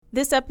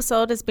This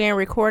episode is being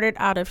recorded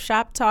out of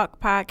Shop Talk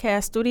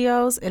Podcast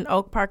Studios in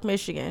Oak Park,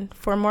 Michigan.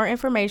 For more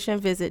information,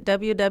 visit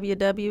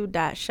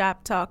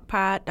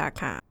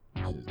www.shoptalkpod.com.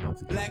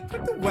 Black,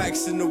 put the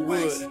wax in the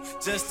wood.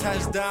 Just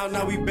touched down,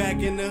 now we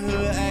back in the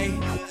hood,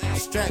 ayy.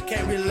 Strap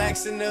can't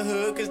relax in the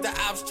hood, cause the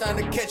ops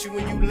trying to catch you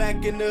when you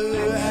lack in the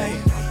hood,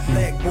 ayy.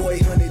 Black boy,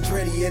 100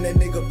 dready and that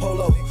nigga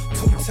polo.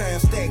 2-time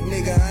stack,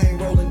 nigga, I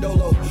ain't rolling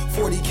dolo.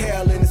 40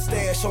 cal in the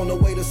stash on the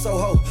way to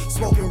Soho.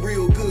 Smoking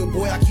real good,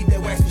 boy, I keep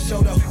that wax for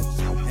show though.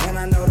 And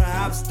I know the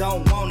ops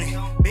don't want it.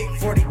 Big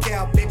 40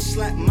 cal, bitch,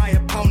 slap my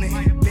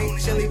opponent. Big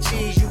chili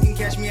cheese, you can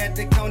catch me at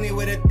the Coney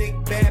with a thick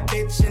bad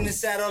bitch in the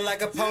saddle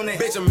like a pony.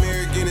 Bitch, I'm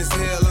arrogant as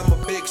hell, I'm a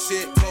big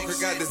shit talker.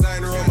 Got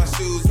designer on my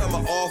shoes, I'm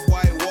an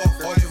off-white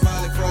walker.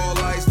 Ultraviolet for all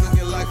lights,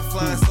 looking like a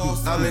flying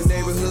saucer. I'm a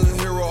neighborhood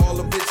hero, all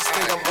the bitches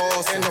think I'm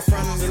awesome. In the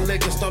front of the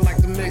liquor store like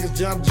the niggas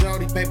jump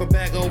Jody. Paper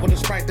bag over the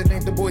Sprite that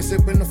ain't the boy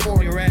sipping the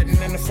 40. Ratting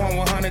in the phone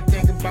 100,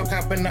 think about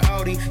copping the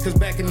Audi. Cause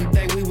back in the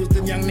day, we was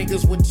the young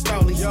niggas with the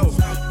stolies. Yo,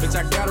 bitch,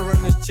 I gotta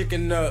run this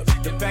chicken up.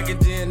 The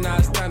package in, now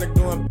it's time to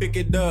go and pick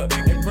it up.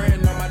 They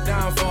praying on my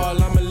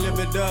downfall, I'ma live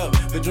it up.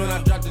 But when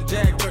I drop the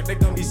Jag truck, they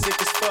gon' be sick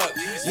as fuck.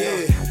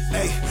 Yeah,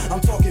 hey,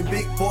 I'm talking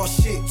big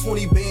boss shit.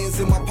 20 bands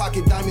in my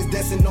pocket, diamonds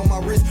dancing on my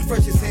wrist.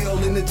 Fresh as hell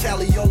in the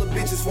tally, all the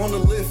bitches wanna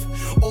lift.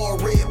 All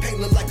red paint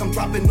look like I'm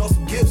dropping off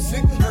some gifts.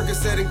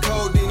 Percocet and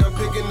codeine, I'm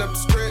picking up the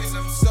scripts.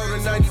 Sold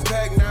a 90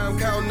 pack, now I'm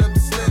counting up the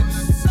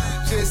slips.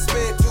 Just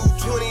spent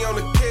 220 on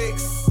the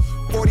kicks.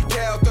 40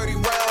 cal, 30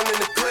 round in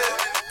the clip.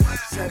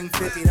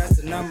 750, that's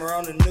the number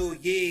on the new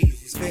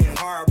Yeezy. Spitting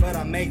hard, but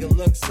I make it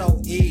look so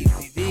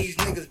easy. These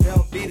niggas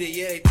don't beat it,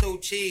 yeah, they too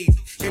cheesy.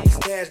 Hit the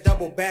stash,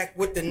 double back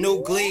with the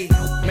new glee.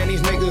 Man,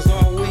 these niggas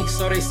all week,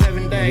 so they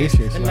 7 days.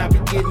 And I be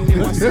getting it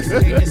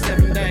 168 in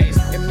 7 days.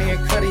 And me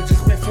and Cuddy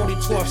just spent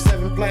 42 off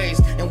 7 plays.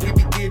 And we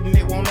be getting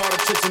it, want all the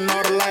chips and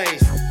all the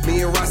lays.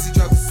 Me and Rossi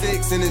dropped a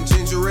 6 in a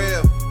ginger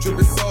ale.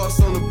 Dripping sauce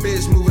on the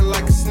bitch, moving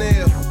like a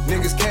snail.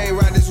 Niggas can't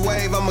ride this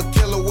wave, I'm a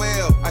killer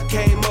whale. I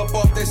came up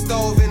off that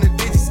stove in a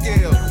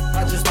digi-scale.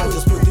 I just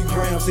put 3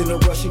 grams in the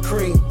Russian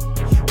cream.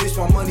 Bitch,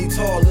 my money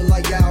tall, look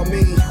like Yao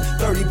Ming.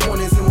 30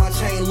 pointers in my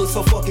chain, look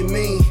so fucking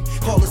mean.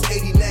 Call us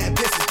 89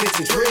 bitches, bitch,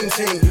 a dream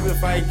team. You been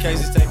fighting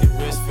cases, taking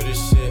risks for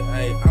this shit,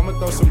 ayy. I'ma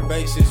throw some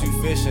bait since you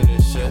fishing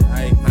this shit,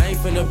 ayy. I ain't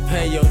finna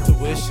pay your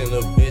tuition,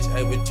 little bitch,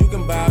 ayy. But you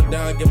can bow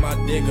down, get my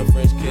dick a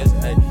French kiss,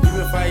 ayy. You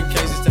been fighting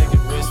cases,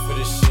 taking risks for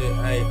this shit,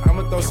 ayy.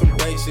 I'ma throw some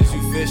bait since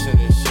you fishing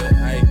this shit,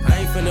 ayy. I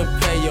ain't finna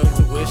pay your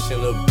tuition,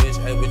 little bitch,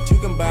 ayy. But you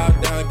can bow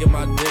down, get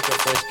my dick a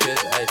French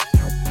kiss, ayy.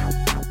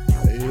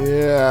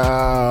 Yeah,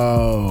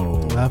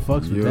 I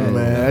fucks with that,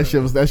 man. That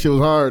shit was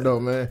hard though,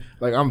 man.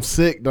 Like I'm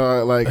sick,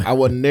 dog. Like I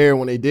wasn't there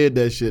when they did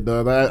that shit,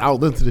 dog. I was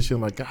listening to this shit.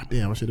 I'm like, God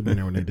damn, I should have been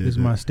there when they did. This is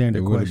my standard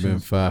It would have question. been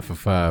 5 for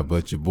 5,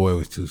 but your boy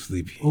was too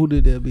sleepy. Who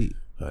did that beat?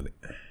 Honey.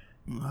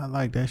 I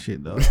like that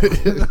shit though.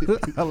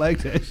 I like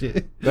that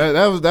shit.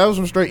 That was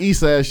some straight East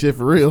Side shit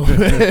for real.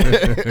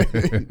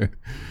 That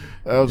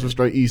was some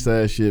straight East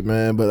Side shit,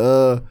 man.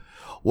 But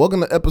welcome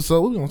to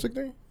episode. What we on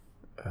 16?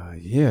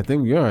 Yeah, I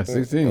think we are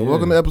 16.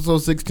 Welcome to episode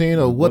 16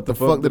 of What the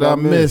Fuck Did I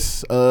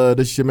Miss? This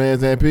is your man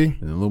Zamp.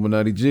 And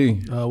Illuminati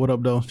G. What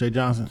up, though? Jay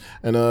Johnson.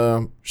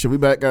 And should we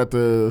back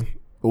after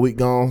a week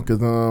gone? Because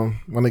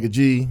my nigga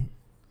G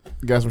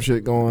got some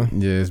shit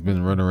going. Yeah, it's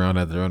been run around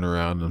after run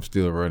around. And I'm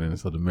still running,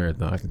 so the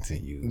marathon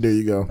continues. There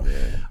you go.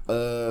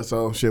 Yeah.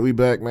 So shit, we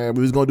back, man.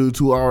 We was gonna do a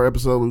 2-hour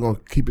episode. We're gonna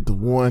keep it to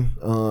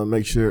 1.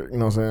 Make sure, you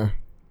know what I'm saying.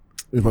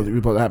 We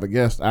supposed to have a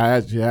guest. I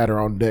actually had her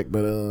on deck,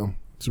 but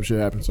some shit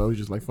happened, so we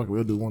just like, fuck it,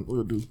 we'll do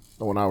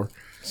 1 hour.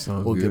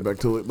 Sounds We'll good. get back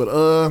to it. But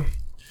all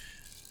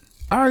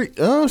right,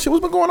 shit,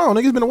 what's been going on?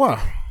 Nigga, it's been a while.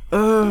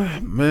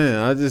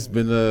 Man, I just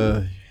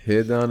been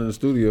head down in the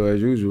studio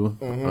as usual.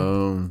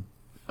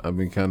 I've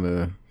been kind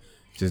of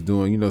just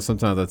doing,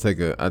 sometimes I take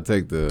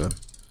the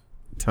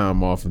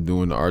time off from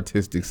doing the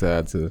artistic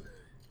side to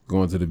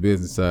going to the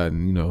business side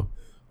and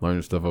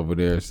learning stuff over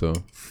there. So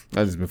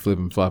I just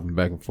been flopping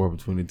back and forth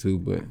between the two,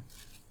 but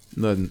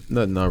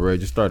nothing already.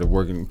 Just started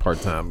working part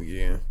time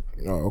again.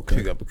 Oh, okay.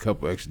 Pick up a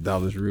couple extra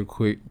dollars real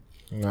quick.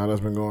 Nah, that's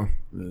been going.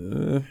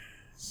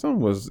 It's all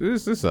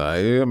right.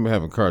 I'm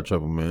having car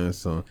trouble, man.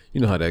 So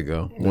you know how that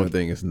go. One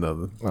thing is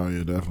another. Oh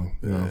yeah, definitely.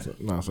 Yeah.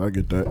 So I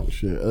get that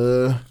shit.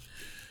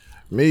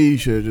 Me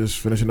shit, just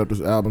finishing up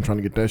this album, trying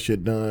to get that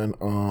shit done.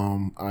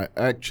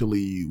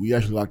 We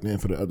actually locked in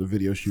for the other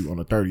video shoot on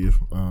the 30th.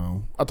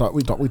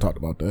 We talked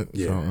about that.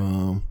 Yeah.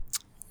 So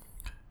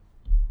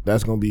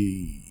that's gonna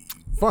be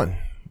fun.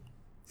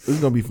 This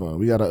is gonna be fun.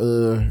 We got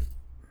a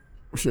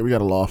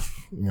loft.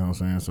 You know what I'm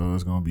saying? So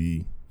it's gonna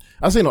be.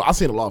 I seen a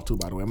loft too,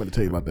 by the way. I'm gonna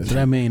tell you about that. So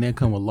that mean they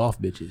come with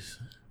loft bitches.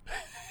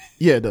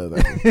 Yeah, it does.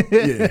 Yeah.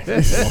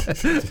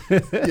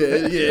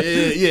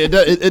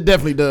 It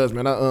definitely does,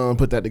 man. I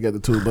put that together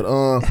too, but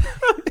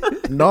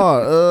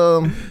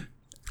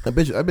that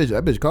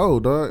bitch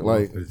cold, dog.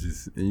 Like It's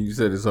just, and you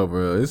said it's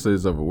over. It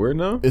says it's over where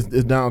now?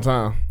 it's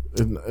downtown.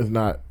 It's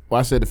not. Well,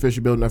 I said the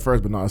Fisher Building at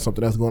first, but no, it's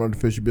something that's going on in the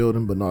Fisher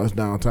Building. But no, it's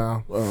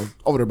downtown,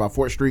 over there by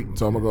 4th Street.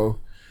 So I'm gonna go.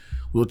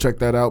 we'll check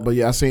that out. But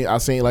yeah, I seen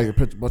like a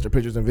bunch of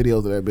pictures and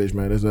videos of that bitch,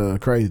 man. It's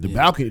crazy. The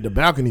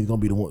balcony is gonna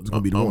be the one. It's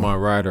gonna be the on one. my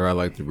rider. I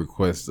like to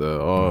request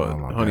all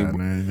honey,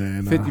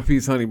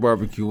 50-piece honey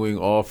barbecue wing,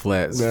 all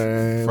flats,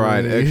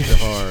 fried extra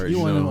hard. You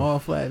want them all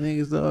flat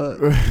niggas, dog?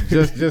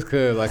 just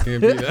cause I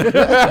can't be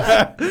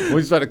that. When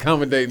you start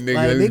accommodating niggas,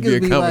 Like, niggas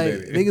be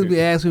accommodated. niggas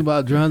be asking me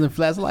about drums and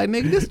flats. I'm like,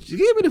 nigga, just give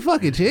me the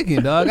fucking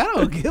chicken, dog. I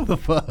don't give a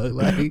fuck.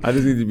 Like, I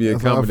just need to be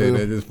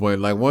accommodated at this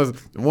point. Like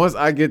once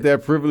I get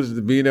that privilege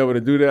of being able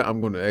to do that,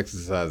 I'm going to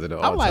exercise it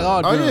all. I'm like,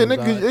 time. all drums,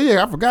 nigga,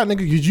 yeah, I forgot, nigga,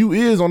 because you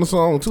is on the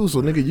song too.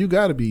 So nigga, you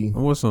gotta be.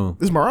 What song?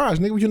 It's Mirage,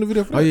 nigga. Was you in the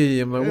video for that? Oh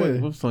yeah. I'm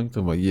like, what song you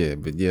talking about? Yeah,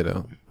 but yeah,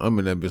 though, I'm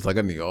in that bitch. Like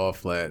I need all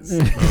flats,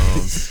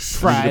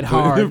 fried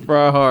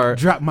hard,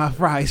 drop my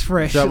fries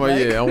fresh. I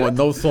want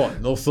no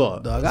salt,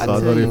 dog. I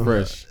tell you,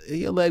 fresh.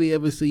 Your lady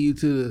ever see you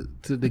to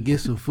get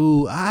some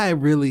food? I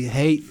really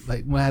hate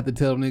like when I have to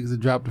tell them niggas to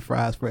drop the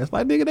fries fresh.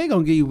 Like nigga, they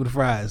gonna give you the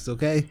fries,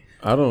 okay?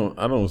 I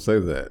don't say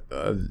that.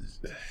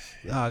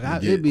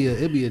 It'd be a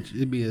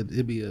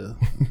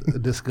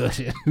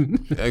discussion.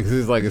 Cause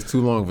it's like it's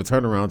too long of a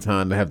turnaround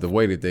time to have to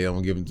wait if they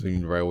don't give it to you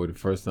the right way the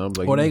first time.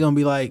 Like, or they gonna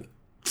be like,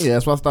 yeah,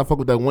 that's why I stopped fucking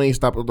with that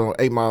Wingstop on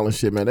 8 Mile and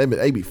shit, man.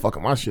 They be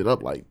fucking my shit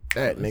up like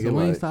that, nigga. The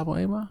Wingstop on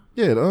 8 Mile?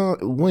 Yeah, the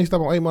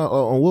Wingstop on 8 Mile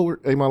on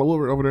Woodward, 8 Mile of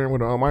Woodward over there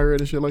with Myra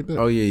and shit like that.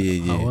 Oh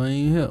yeah. Oh,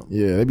 ain't him.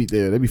 Yeah, they be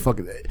there. They be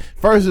fucking.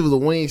 First it was a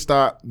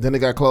Wingstop, then it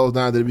got closed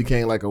down. Then it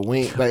became like a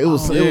wing. Like it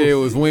was. It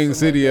was Wing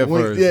City at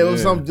first. Yeah, it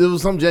was some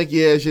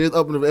janky ass shit. It's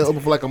open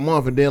for like a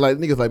month, and then like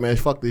niggas like, man,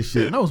 fuck this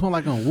shit. I know it was one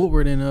like on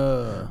Woodward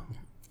and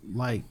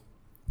like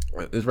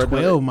it's right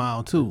 12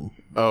 Mile too.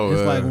 Oh,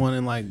 it's like one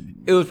in like.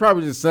 It was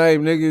probably the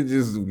same nigga.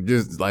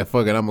 Just like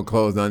fuck it, I'm gonna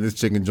close down this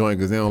chicken joint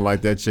because they don't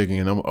like that chicken,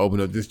 and I'm gonna open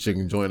up this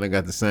chicken joint. I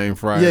got the same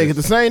fries. Yeah, cause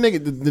the same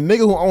nigga, the nigga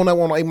who owned that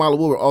one on 8 Mile of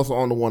Woodward also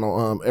owned the one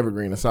on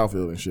Evergreen and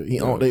Southfield and shit. He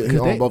owned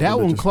both. That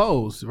one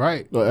closed,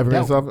 right?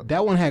 Evergreen Southfield.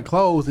 That one had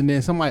closed, and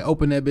then somebody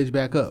opened that bitch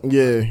back up.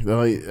 Yeah,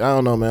 like, I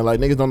don't know, man. Like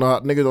niggas don't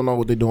know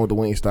what they doing with the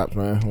wing stops,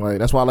 man. Like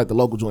that's why I like the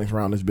local joints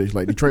around this bitch.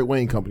 Like Detroit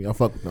Wing Company, I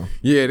fuck with them.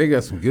 Yeah, they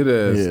got some good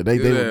ass. Yeah,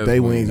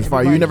 they wings is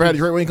fire. You never had a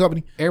Detroit Wing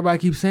Company?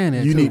 Everybody keeps saying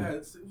that. You need.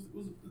 Where's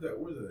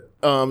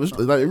that? It's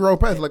like it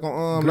rolled past like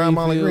on 9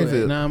 Mile and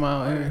Greenfield. 9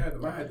 Mile.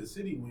 I had the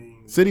City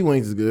Wings. City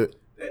Wings is good.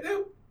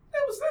 That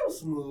was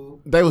smooth.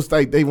 They was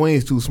like they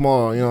wings too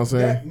small. You know what I'm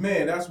saying?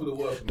 Man, that's what it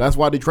was. That's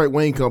why Detroit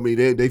Wing Company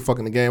they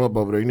fucking the game up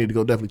over there. You need to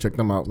go definitely check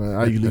them out, man.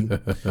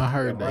 I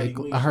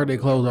heard they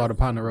closed all the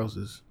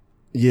Ponderosas.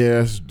 Yeah,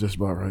 that's just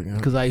about right. Yeah.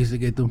 Because I used to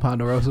get them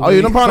Ponderosa. Oh yeah,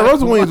 them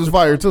Ponderosa wings was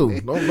fire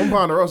too. Them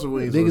Ponderosa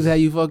wings. Niggas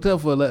had you fucked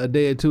up for a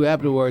day or two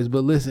afterwards.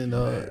 But listen,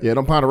 yeah,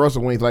 them Ponderosa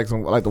wings like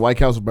the White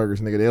Castle burgers,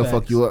 nigga. They'll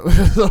fuck you up.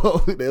 So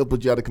they'll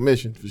put you out of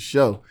commission for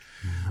sure.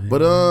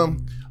 But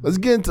let's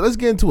get into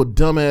a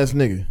dumbass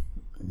nigga.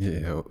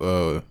 Yeah,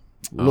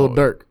 Lil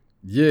Durk.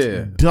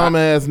 Yeah,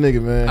 dumbass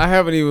nigga, man. I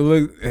haven't even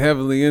looked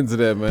heavily into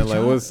that, man.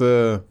 Like, what's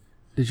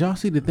Did y'all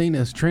see the thing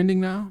that's trending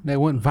now that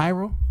went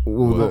viral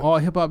on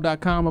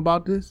allhiphop.com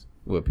about this?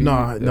 What?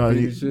 No.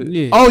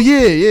 Yeah. Oh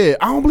yeah.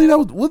 I don't believe that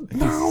was what.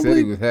 No, he said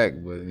he was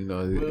hacked, but you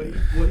know.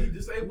 Well, he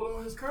disabled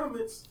all his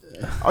comments.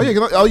 Oh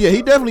yeah,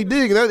 he definitely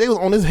did. They was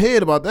on his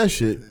head about that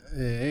shit.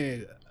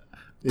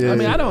 Yeah. I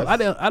mean,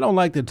 I don't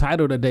like the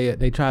title that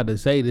they tried to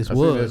say this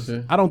was.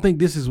 I don't think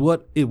this is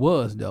what it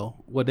was though.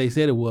 What they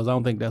said it was. I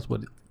don't think that's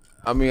what.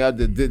 I mean,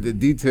 the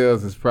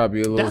details is probably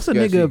a little. That's sketchy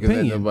a nigga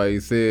opinion. Nobody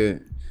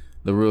said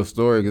the real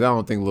story because I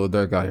don't think Lil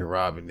Durk out here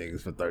robbing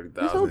niggas for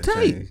 $30,000. It's on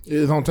tape.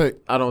 It's on tape.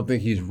 I don't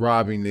think he's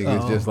robbing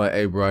niggas just like,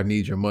 hey bro, I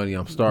need your money.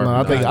 I'm starving. No,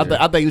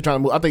 I think you're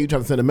trying to. I think you're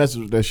trying to send a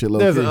message with that shit.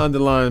 There's an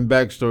underlying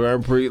backstory.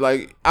 I'm pretty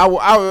like I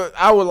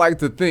would like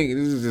to think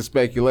this is just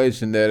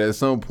speculation that at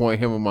some point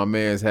him and my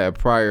man's had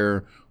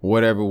prior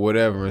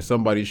whatever, and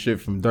somebody shit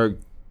from Durk.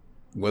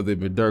 Whether it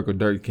be Durk or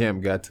Durk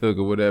Camp got took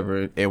or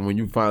whatever, and when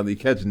you finally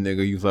catch a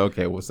nigga, you say,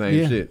 okay, well,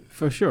 same shit.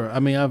 For sure.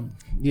 I mean,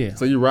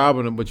 So you're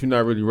robbing them, but you're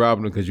not really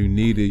robbing them because you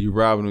need it. You're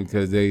robbing them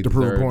because they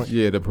prove a point.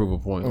 Yeah, to prove a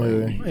point. My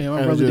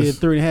brother did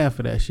 3.5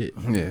 for that shit.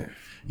 Yeah.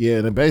 Yeah,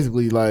 and then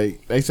basically,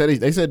 like they said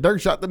Durk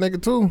shot the nigga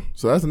too.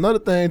 So that's another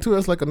thing too.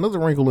 That's like another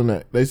wrinkle in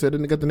that. They said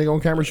they got the nigga on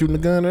camera shooting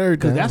the gun and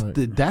everything.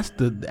 Because that's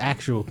the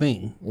actual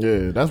thing.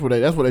 Yeah, that's what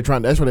they about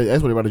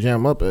to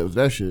jam up at. Was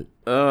that shit.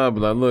 But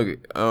like,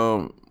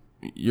 look,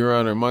 Your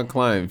Honor, my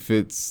client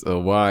fits a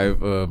wide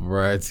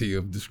variety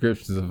of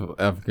descriptions of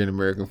African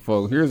American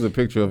folk. Here's a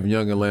picture of a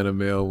young Atlanta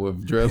male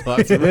with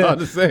dreadlocks around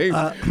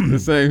the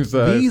same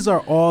size. These are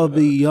all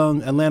the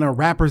young Atlanta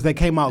rappers that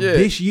came out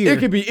this year. It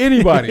could be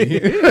anybody.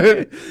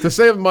 To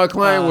say if my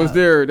client was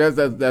there,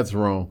 that's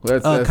wrong.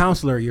 That's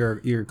counselor,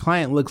 your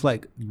client looks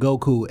like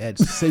Goku at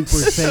Super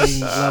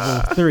Saiyan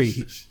level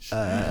 3.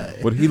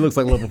 But he looks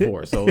like level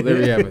 4. So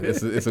there you have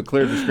it. It's a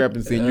clear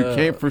discrepancy. And you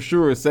can't for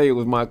sure say it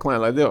was my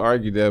client. Like they'll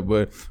argue that,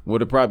 but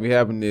what probably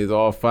happened is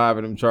all 5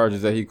 of them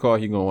charges that he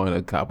caught, he gonna wind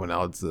up copping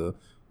out to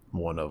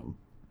one of them.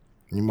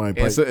 You might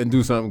and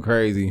do something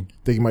crazy.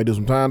 Think he might do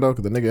some time though,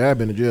 because the nigga had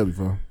been in jail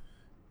before.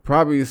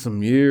 Probably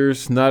some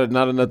years, not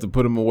enough to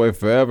put him away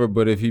forever.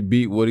 But if he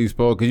beat what he's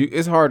supposed, because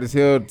it's hard as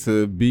hell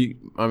to beat.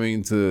 I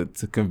mean, to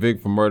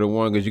convict for murder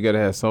one, because you got to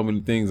have so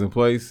many things in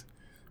place.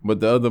 But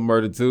the other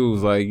murder two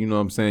is like, you know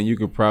what I'm saying, you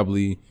could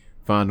probably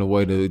find a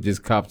way to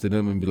just cop to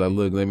them and be like,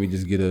 look, let me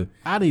just get a.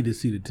 I need to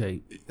see the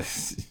tape.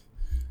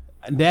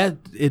 That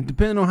it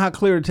depending on how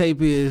clear the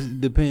tape is,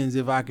 depends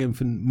if I can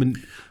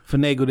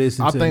finagle this.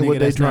 Into I think a what nigga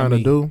they that's not trying to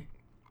me. do,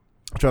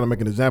 trying to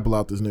make an example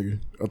out this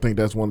nigga. I think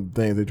that's one of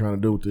the things they're trying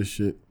to do with this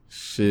shit.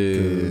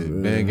 Shit,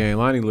 Man Gang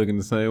Lonnie looking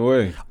the same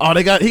way. Oh,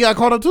 he got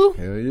caught up too?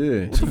 Hell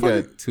yeah. He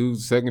got 2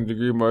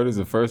 second-degree murders,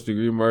 a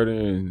first-degree murder,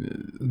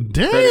 and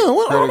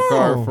Damn, credit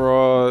card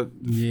fraud.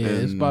 Yeah,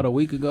 it's about a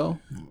week ago.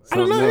 I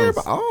don't know.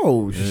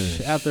 else.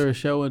 Shit. After a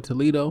show in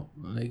Toledo,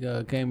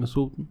 they came and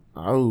swooped him.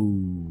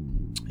 Oh,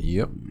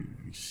 Yep.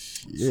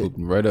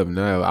 Swooping right up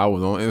now. I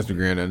was on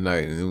Instagram that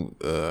night, and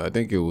I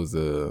think it was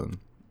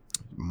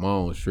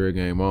Mon, Sure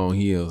Game Mon.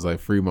 He was like,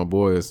 free my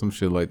boy or some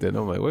shit like that. And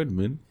I'm like, wait a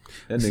minute.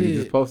 That nigga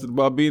just posted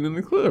about being in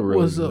the club.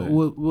 Was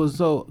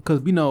so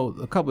because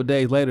a couple of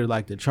days later,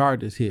 like the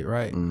charges hit,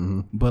 right?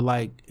 Mm-hmm. But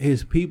like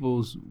his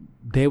peoples,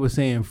 they were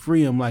saying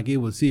free him like it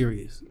was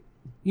serious.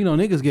 You know,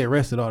 niggas get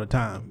arrested all the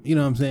time. You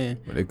know what I'm saying?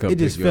 But they come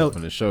pick you up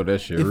from the show.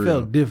 That shit it real.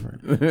 felt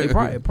different. It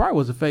probably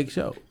was a fake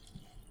show.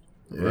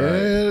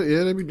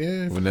 yeah, they be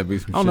damn. Wouldn't that be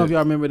some I don't know if shit?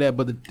 y'all remember that,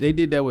 but they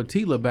did that with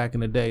Tila back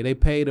in the day. They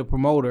paid a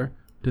promoter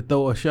to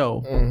throw a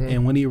show,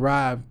 and when he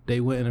arrived,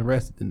 they went and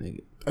arrested the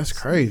nigga. That's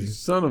crazy.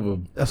 Son of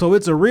a. So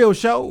it's a real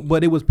show,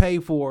 but it was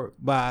paid for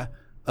by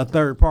a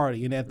third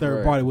party, and that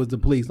third party was the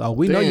police. Oh,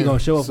 we know you're gonna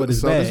show up for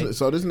this bag.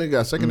 So this nigga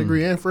got second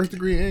degree and first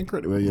degree and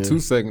credit. Well, yeah. 2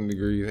 second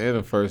degrees and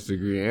a first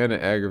degree and an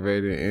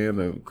aggravated and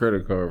a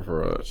credit card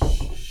fraud.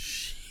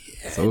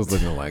 So it's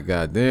looking like,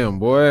 goddamn,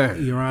 boy.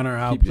 Your Honor,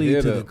 I'll Keep your plead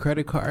head to the up.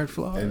 credit card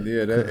fraud. And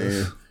yeah,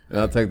 and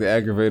I'll take the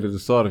aggravated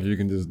assault if you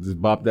can just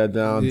bop that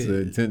down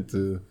to intent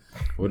to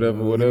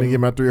whatever. Let me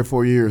get my 3 or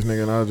 4 years,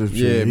 nigga, and I'll just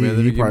Yeah, man, let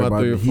me He get my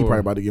probably 3 or 4.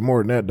 about to get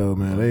more than that though,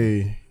 man.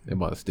 They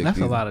about to stick. That's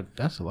these. a lot.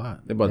 That's a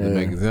lot. They about to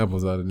make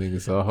examples out of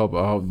niggas. So I hope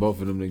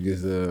both of them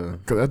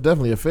niggas. Cause that's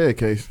definitely a Fed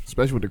case,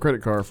 especially with the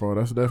credit card fraud.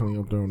 That's definitely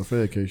up there on the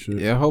Fed case shit.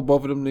 Yeah, I hope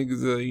both of them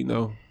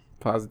niggas.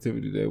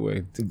 Positivity that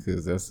way too,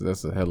 because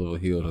that's a hell of a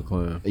hill to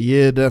climb.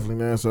 Yeah,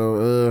 definitely, man.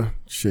 So,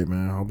 shit,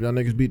 man. I hope y'all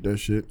niggas beat that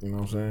shit. You know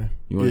what I'm saying?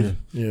 You want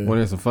to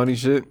hear some funny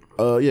shit?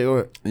 Yeah, go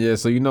ahead. Yeah,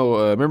 so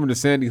remember the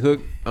Sandy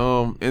Hook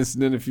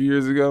incident a few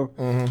years ago?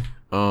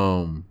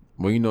 Mm-hmm.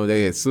 Well,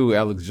 they had sued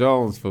Alex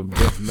Jones for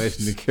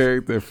defamation of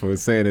character for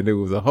saying that it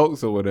was a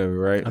hoax or whatever,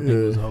 right? I think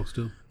it was a hoax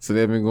too. So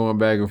they've been going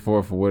back and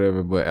forth or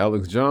whatever, but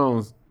Alex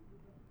Jones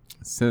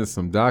sent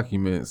some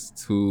documents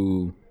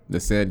to the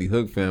Sandy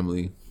Hook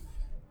family,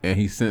 and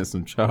he sent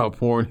some child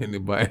porn in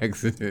it by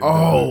accident.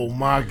 Oh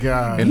my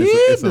god! And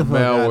it's a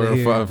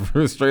malware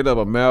file, straight up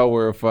a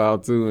malware file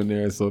too in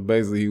there. So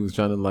basically, he was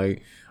trying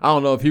to I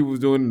don't know if he was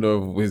doing it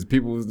or if his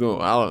people was doing.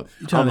 I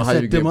don't know how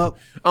you get up.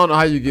 I don't know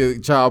how you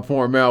get child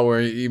porn malware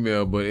in your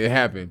email, but it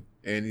happened,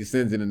 and he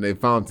sent it, and they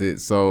found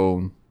it.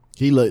 So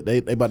they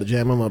about to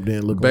jam him up there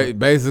and look.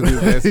 Basically,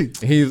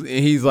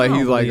 he's like,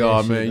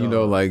 oh man,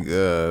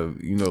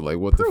 like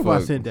what the fuck? Prove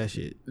I sent that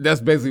shit.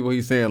 That's basically what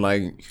he's saying.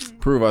 Like,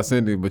 prove I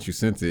sent it, but you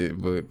sent it.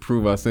 But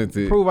prove I sent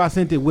it. Prove I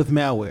sent it with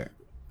malware.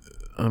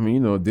 I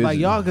mean, digital. Like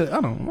y'all could.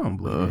 I don't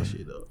believe that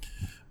shit though.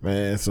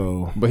 Man,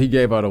 so. But he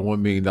gave out a $1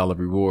 million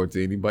reward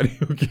to anybody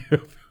who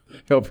can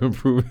help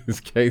improve his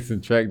case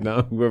and track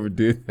down whoever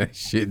did that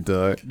shit,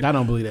 dog. I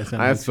don't believe that.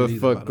 That's so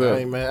fucked up.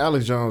 Hey man,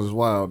 Alex Jones is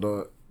wild,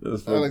 dog.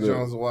 Alex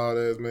Jones is a wild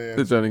ass man.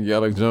 They're trying to get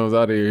Alex Jones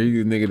out of here.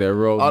 He's a nigga that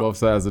rolls both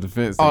sides of the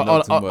fence.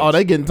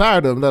 They getting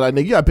tired of him. They're like,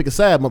 nigga, you gotta pick a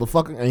side,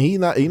 motherfucker. And he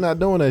not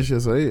doing that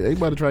shit. So they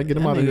about to try to get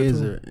him out of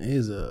here.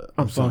 He's a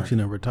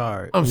functioning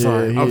retard. I'm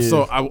sorry.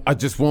 I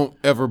just won't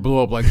ever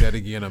blow up like that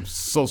again. I'm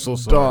so sorry.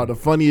 Dog, the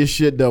funniest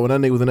shit though, when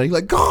that nigga was in there, he's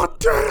like, God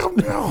damn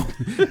now.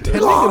 That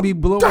nigga be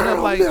blowing up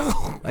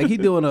like he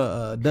doing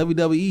a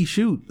WWE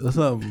shoot or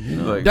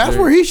something. Like that's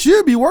where he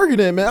should be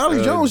working at, man.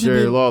 Alex Jones should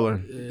Jerry be Lawler.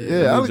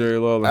 Yeah, Jerry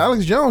Lawler.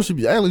 Alex Jones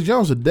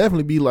should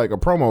definitely be like a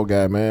promo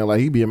guy, man. Like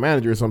he'd be a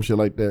manager or some shit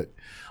like that.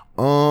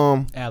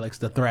 Alex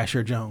the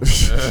Thrasher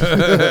Jones.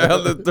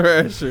 The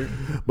Thrasher.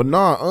 But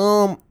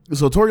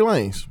so Tory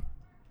Lanez.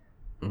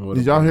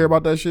 Did y'all hear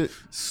about that shit?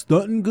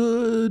 Stunting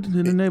good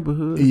in the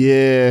neighborhood.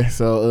 Yeah,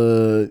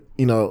 so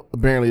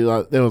apparently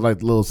there was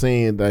like a little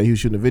scene that he was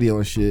shooting a video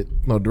and shit.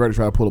 Director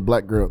tried to pull a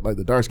black girl, like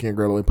the dark skinned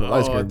girl away, put a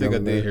light skinned girl. I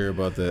think I did hear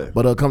about that.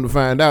 But come to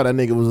find out, that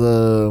nigga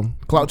was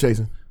clout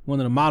chasing. One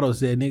of the models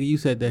said, "Nigga, you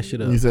set that shit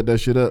up." You set that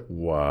shit up.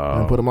 Wow.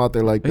 And put him out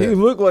there like that. He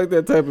looked like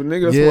that type of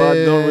nigga. That's why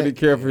I don't really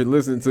care for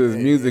listening to his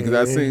music, because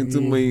I've seen too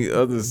many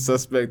other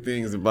suspect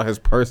things about his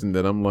person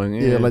that I'm like,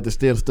 yeah, like the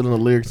stealing the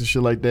lyrics and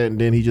shit like that,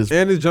 and then he just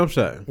and his jump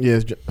shot.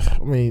 Yeah, I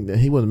mean,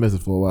 he wasn't missing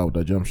for a while with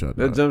that jump shot.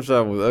 That jump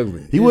shot was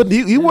ugly. He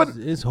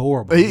wasn't. It's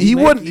horrible. He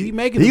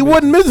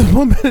wasn't missing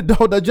for a minute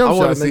though. That jump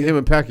shot. I want to see him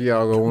and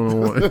Pacquiao go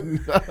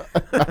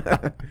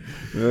 1-on-1.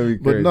 That'd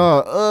be crazy.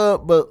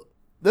 But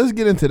let's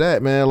get into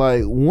that, man.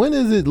 Like, when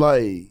is it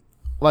like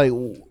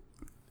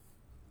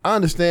I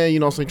understand, you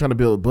know, so you're trying to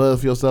build a buzz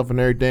for yourself and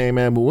everything,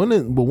 man. But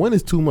when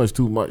is too much,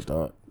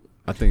 dog?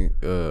 I think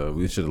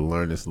we should have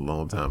learned this a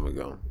long time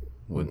ago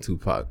when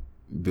Tupac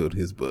built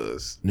his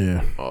buzz.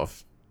 Yeah.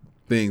 Off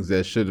things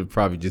that should have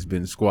probably just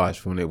been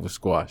squashed when they were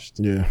squashed.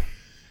 Yeah.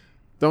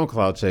 Don't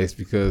cloud chase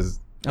because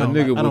I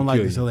don't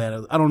like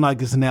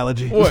this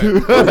analogy. What?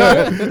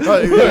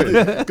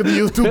 Could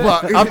use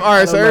Tupac. All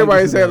right, so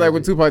everybody said like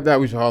when Tupac died,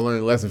 we should all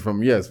learn a lesson from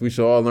him. Yes, we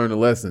should all learn a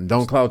lesson.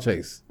 Don't cloud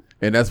chase.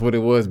 And that's what it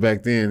was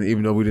back then,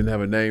 even though we didn't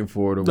have a name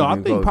for it. No, I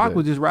think Pac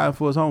was just riding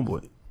for his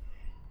homeboy.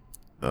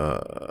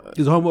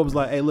 His homeboy was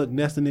like, "Hey, look,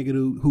 that's the nigga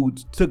who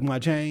took my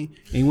chain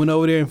and he went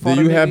over there and fought."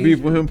 Do you have beef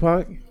with him,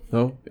 Pac?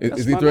 No.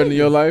 Is he threatening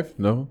your life?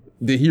 No.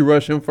 Did he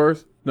rush him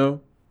first?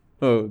 No.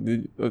 Oh,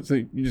 so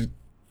you just.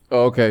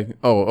 Oh, okay.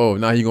 Oh,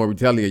 now he gonna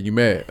retaliate. You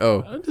mad?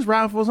 Oh, I'm just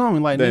riding for his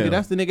homie. Like, nigga,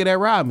 that's the nigga that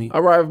robbed me. I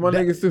ride with my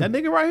niggas too. That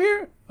nigga right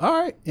here. All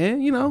right,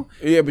 and you know.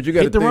 Yeah, but you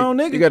got to think. Wrong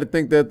nigga. You got to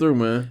think that through,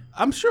 man.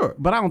 I'm sure,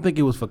 but I don't think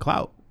it was for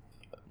clout.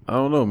 I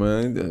don't know,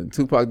 man.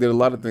 Tupac did a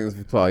lot of things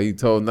for clout. He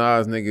told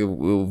Nas,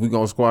 nigga, if we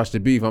gonna squash the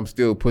beef, I'm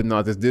still putting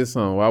out this diss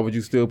song. Why would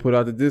you still put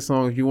out the diss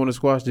song if you want to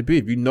squash the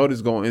beef? You know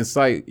this gonna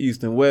incite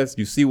East and West.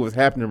 You see what's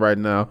happening right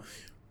now.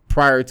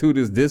 Prior to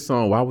this diss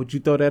song, why would you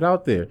throw that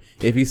out there?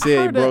 If he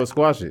said, bro,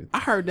 squash it. I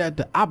heard that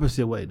the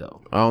opposite way,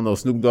 though. I don't know.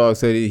 Snoop Dogg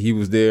said he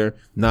was there.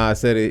 Nas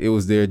said it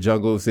was there.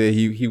 Jungle said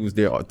he was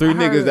there. Three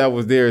niggas that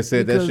was there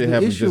said that shit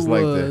happened just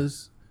like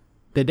that.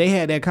 That they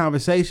had that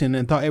conversation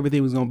and thought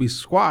everything was going to be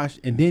squashed,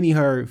 and then he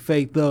heard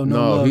Fake Thug,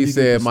 No Love. He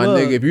said, my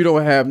nigga, if you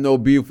don't have no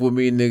beef with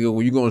me, nigga,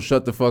 well, you going to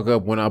shut the fuck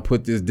up when I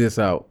put this diss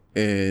out,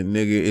 and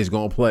nigga, it's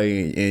going to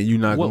play, and you're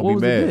not going to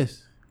be mad. The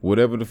diss?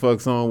 Whatever the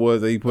fuck song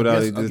was that he put out,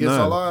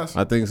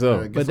 I think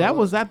so. But that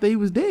was after he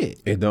was dead.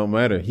 It don't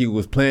matter. He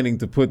was planning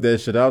to put that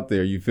shit out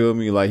there. You feel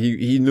me? Like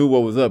he knew what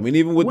was up. I mean,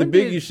 even with the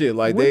Biggie shit,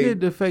 like when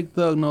did the Fake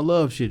Thug No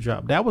Love shit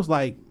drop? That was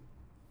like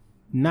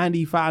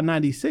 95,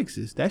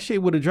 96s. That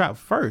shit would have dropped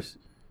first.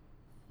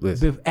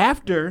 Listen,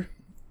 after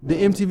the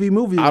MTV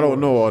Movie I don't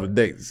know all the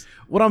dates.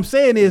 What I'm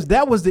saying is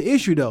that was the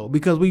issue though,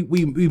 because we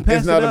passed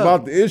It's not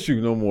about the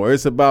issue no more.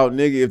 It's about,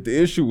 nigga, if the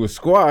issue was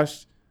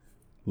squashed,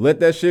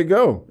 let that shit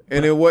go.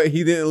 And then what,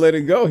 he didn't let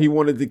it go. He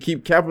wanted to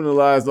keep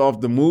capitalized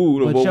off the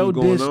mood of what was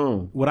going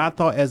on. What I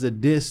thought as a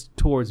diss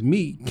towards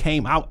me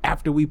came out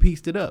after we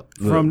pieced it up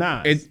from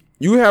Nas.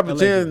 You have a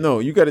chance. No,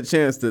 you got a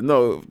chance to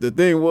know. The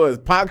thing was,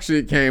 Pac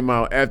shit came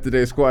out after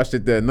they squashed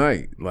it that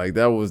night. Like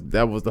that was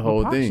the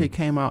whole thing. Pac shit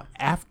came out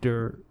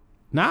after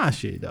Nas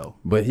shit though.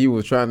 But he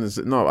was trying to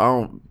say, no, I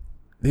don't.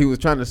 He was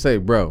trying to say,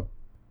 bro,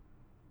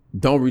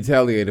 don't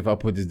retaliate if I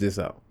put this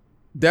out.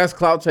 That's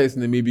clout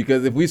chasing to me,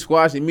 because if we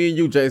squash it, me and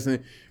you,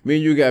 Jason, me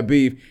and you got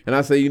beef, and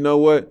I say, you know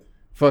what?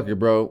 Fuck it,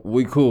 bro.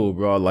 We cool,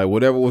 bro. Like,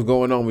 whatever was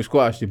going on, we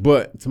squashed it.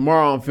 But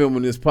tomorrow I'm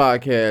filming this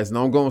podcast, and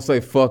I'm going to say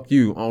fuck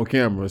you on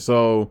camera.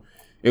 So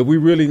if we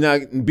really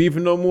not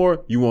beefing no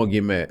more, you won't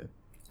get mad.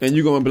 And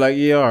you're going to be like,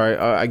 yeah, all right,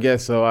 I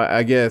guess so.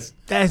 I guess.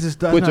 That's just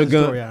put your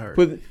gun, story I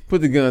heard.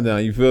 Put the gun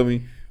down, you feel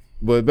me?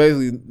 But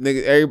basically,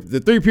 nigga, the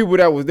three people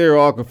that was there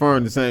all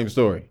confirmed the same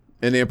story.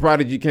 And then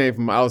Prodigy came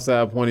from an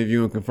outside point of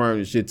view and confirmed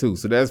the shit too.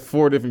 So that's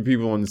 4 different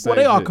people on the same. Well,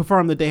 they all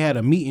confirmed that they had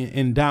a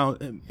meeting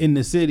down in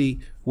the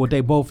city with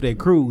both their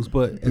crews.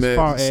 But as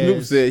far as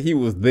Snoop said, he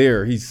was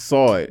there, he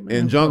saw it,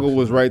 and Jungle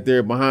was right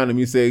there behind him.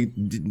 He said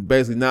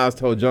basically Nas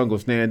told Jungle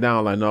stand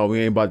down, like, no, we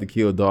ain't about to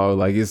kill dog.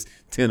 Like, it's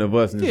 10 of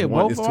us and it's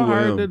 2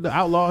 of them. The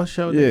Outlaw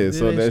show. Yeah,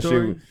 so that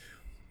shit.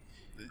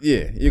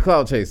 Yeah, you're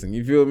cloud chasing.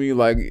 You feel me?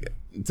 Like,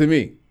 to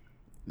me.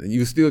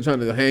 You still trying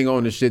to hang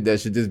on to shit that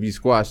should just be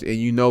squashed, and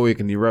you know it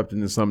can erupt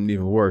into something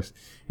even worse.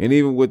 And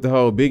even with the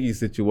whole Biggie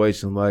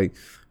situation, like,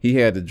 he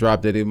had to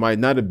drop that. It might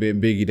not have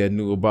been Biggie that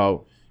knew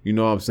about, you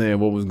know what I'm saying,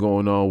 what was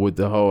going on with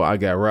the whole I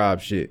got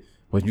robbed shit.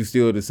 But you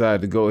still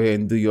decided to go ahead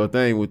and do your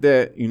thing with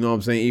that, you know what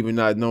I'm saying, even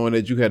not knowing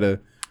that you had a...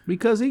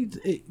 Because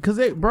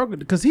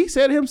he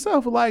said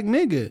himself, like,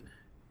 nigga,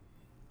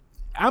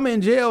 I'm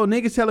in jail.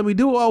 Niggas telling me,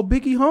 dude,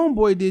 Biggie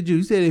homeboy did you.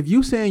 He said, if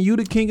you saying you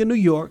the king of New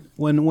York,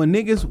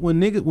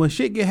 when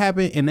shit get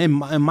happen in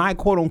my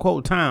quote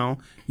unquote town,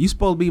 you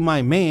supposed to be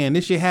my man.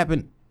 This shit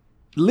happened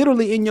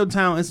literally in your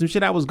town, and some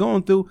shit I was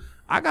going through.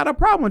 I got a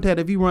problem with that.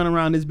 If you run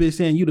around this bitch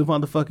saying you the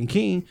motherfucking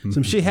king,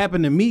 some shit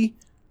happened to me,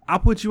 I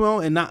put you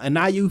on, and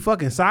now you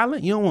fucking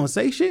silent. You don't want to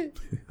say shit.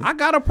 I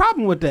got a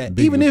problem with that.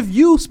 Biggie, even if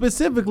you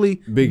specifically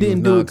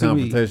didn't do it to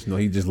me. Confrontational.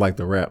 He just liked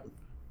to rap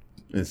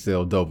and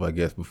sell dope, I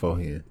guess,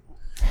 beforehand.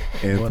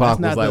 And Pac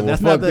was like, well,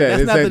 fuck that.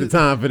 This ain't the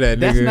time for that,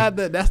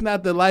 nigga. That's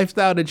not the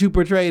lifestyle that you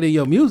portrayed in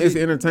your music. It's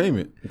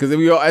entertainment. Because if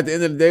you at the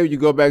end of the day, you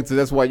go back to,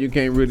 that's why you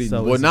can't really,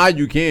 now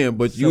you can,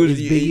 but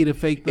usually Biggie the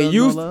Fake Thug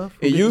No Love?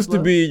 It used to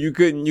be you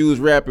couldn't use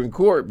rap in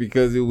court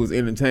because it was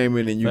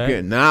entertainment, and you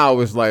can't. Now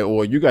it's like,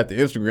 well, you got the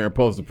Instagram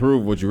post to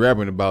prove what you're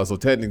rapping about, so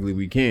technically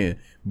we can.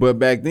 But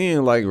back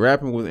then, like,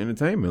 rapping was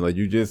entertainment. Like,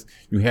 you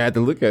had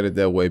to look at it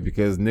that way,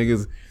 because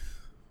niggas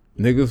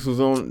was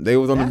on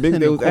the big,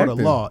 they was court acting. Of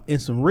law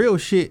and some real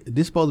shit.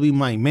 This supposed to be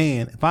my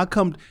man.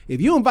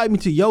 If you invite me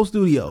to your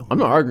studio, I'm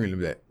not arguing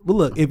with that. But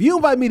look, if you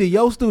invite me to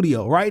your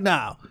studio right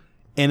now,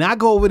 and I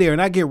go over there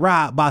and I get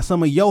robbed by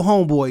some of your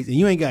homeboys and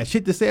you ain't got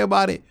shit to say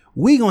about it,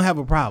 we gonna have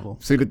a problem.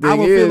 See, the thing I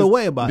will feel a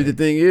way about it. The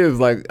thing is,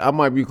 like, I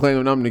might be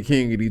claiming I'm the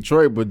king of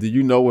Detroit, but do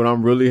you know what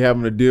I'm really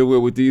having to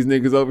deal with these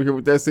niggas over here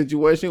with that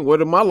situation?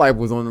 What if my life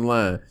was on the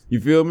line? You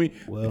feel me?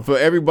 Well, for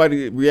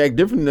everybody to react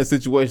different in that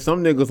situation,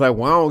 some niggas like,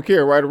 well, I don't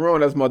care, right or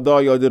wrong, that's my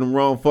dog, y'all did him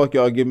wrong, fuck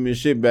y'all, give me his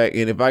shit back,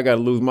 and if I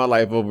gotta lose my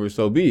life over it,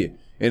 so be it.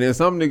 And then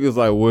some niggas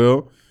like,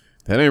 well,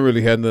 that ain't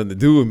really had nothing to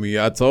do with me.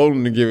 I told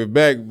him to give it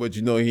back, but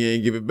you know he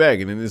ain't give it back.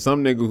 And then there's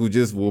some niggas who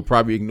just will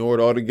probably ignore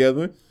it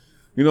altogether.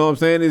 You know what I'm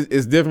saying?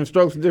 It's different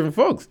strokes for different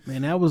folks.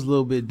 Man, that was a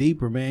little bit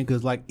deeper, man,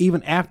 because, like,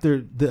 even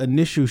after the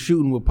initial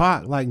shooting with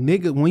Pac, like,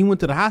 nigga, when he went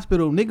to the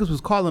hospital, niggas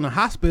was calling the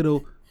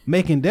hospital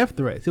making death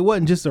threats. It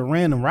wasn't just a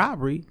random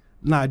robbery.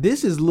 Nah,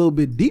 this is a little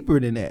bit deeper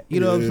than that. You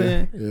know what I'm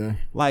saying? Yeah.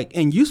 Like,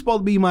 and you supposed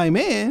to be my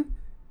man,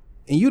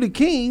 and you the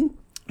king.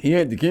 He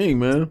ain't the king,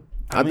 man.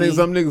 I think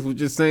some niggas was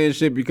just saying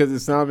shit because it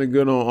sounded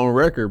good on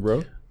record,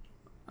 bro.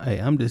 Hey,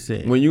 I'm just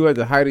saying. When you at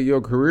the height of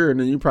your career, and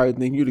then you probably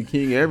think you the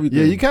king of everything.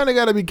 Yeah, you kind of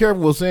got to be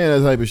careful with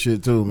saying that type of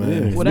shit too,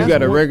 man. Yeah. Well, you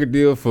got a record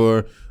deal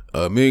for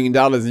 $1 million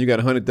and you got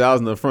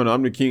 100,000 up front.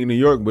 I'm the king of New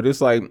York, but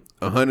it's like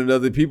 100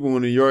 other people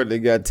in New York that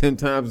got 10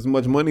 times as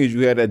much money as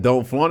you had that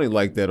don't flaunt it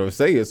like that or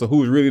say it. So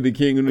who's really the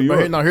king of New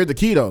York? Now here's the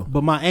key though.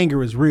 But my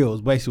anger is real.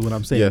 Is basically what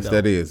I'm saying. Yes, though.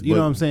 that is. You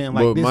know what I'm saying?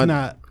 Like, this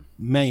not.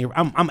 Man,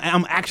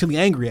 I'm actually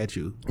angry at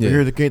you. Yeah.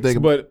 Here's the key thing.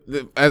 But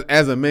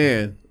as a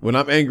man, when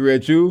I'm angry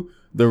at you,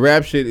 the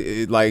rap shit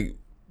is like,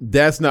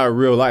 that's not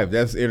real life.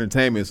 That's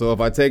entertainment. So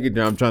if I take it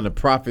there, I'm trying to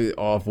profit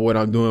off what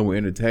I'm doing with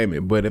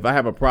entertainment. But if I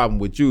have a problem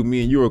with you,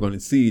 me and you are going to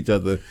see each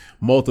other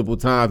multiple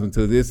times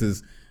until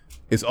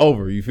it's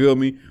over. You feel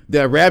me?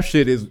 That rap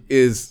shit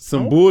is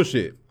some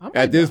bullshit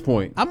at this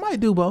point. I might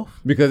do both.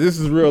 Because this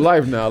is real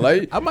life now.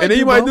 Like, and then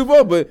you might do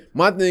both. But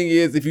my thing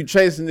is, if you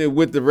chasing it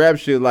with the rap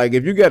shit, like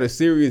if you got a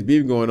serious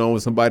beef going on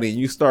with somebody and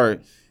you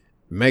start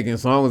making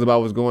songs about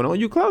what's going on,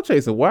 you clout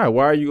chasing. Why?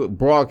 Why are you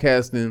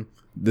broadcasting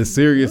the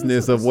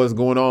seriousness of what's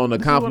going on, the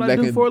conflict that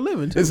can, for a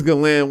living too. This can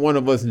land one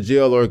of us in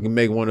jail or it can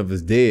make one of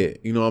us dead.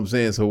 You know what I'm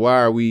saying? So why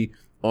are we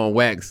on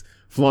wax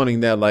flaunting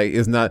that? Like,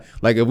 it's not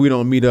like if we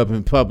don't meet up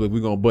in public, we're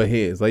gonna butt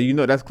heads. Like, you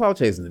know, that's clout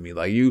chasing to me.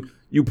 Like you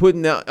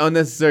putting that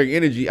unnecessary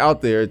energy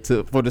out there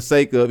for the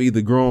sake of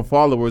either growing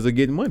followers or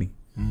getting money.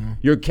 Mm-hmm.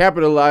 You're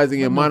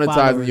capitalizing and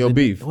monetizing your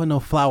beef. There were no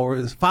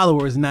followers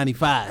in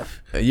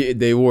 95. Yeah,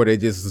 they were. They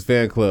just was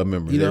fan club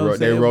members.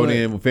 They wrote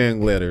in with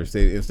fan letters.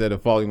 Instead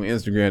of following you on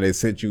Instagram, they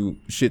sent you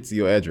shit to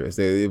your address.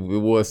 It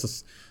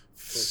was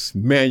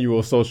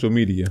manual social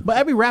media. But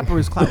every rapper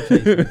is clout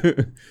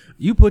chasing.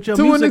 You put your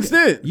music, an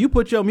extent. You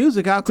put your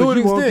music out because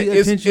you want the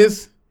attention.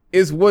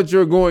 It's what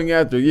you're going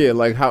after. Yeah,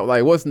 like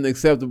what's an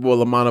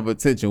acceptable amount of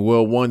attention?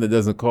 Well, one that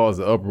doesn't cause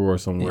an uproar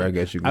somewhere. Yeah. I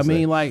guess you could say. I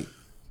mean, like,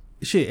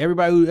 shit,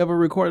 everybody who ever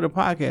recorded a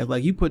podcast,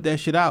 like, you put that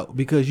shit out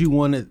because you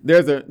wanted.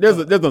 There's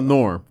a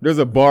norm. There's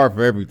a bar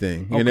for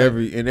everything. Okay.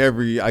 In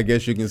every I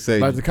guess you can say,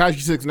 like the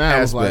Tekashi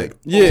 6ix9ine was like,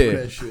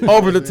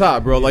 over the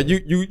top, bro. Like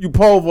you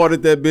pole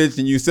vaulted that bitch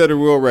and you set a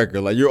real record.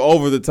 Like, you're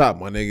over the top,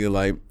 my nigga.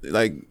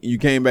 Like you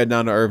came back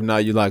down to earth. Now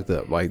you locked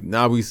up. Like,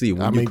 now we see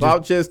when you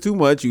clout chest too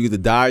much, you either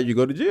die or you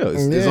go to jail.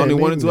 It's only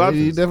one or two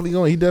options. He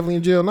definitely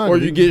in jail now. Or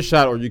you get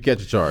shot or you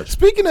catch a charge.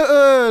 Speaking of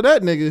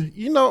that nigga,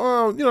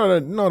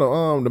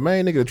 the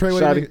main nigga, the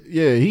Treyway nigga,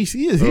 yeah,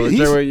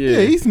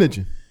 he's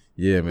snitching.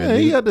 Yeah, man. Yeah,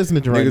 he got this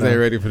snitching right now. Niggas ain't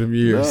ready for them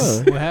years.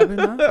 What happened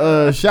now?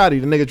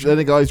 Shotty, that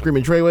nigga always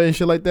screaming Treyway and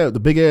shit like that, with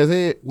the big ass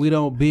head. We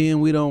don't bend,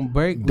 we don't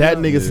break. That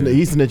nigga,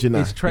 he's snitching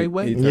now. It's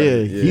Treyway?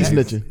 He's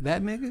snitching.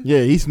 That nigga?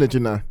 Yeah, he's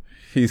snitching now.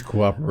 He's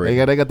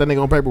cooperating. They got that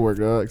nigga on paperwork,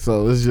 dog.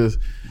 So it's just,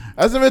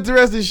 that's some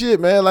interesting shit,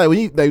 man. Like, when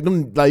you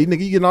nigga,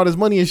 you getting all this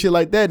money and shit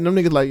like that, and them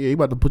niggas like, yeah, he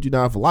about to put you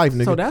down for life,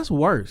 nigga. So that's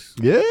worse.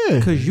 Yeah,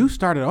 because you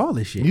started all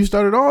this shit. And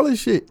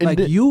like,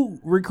 you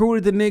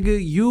recruited the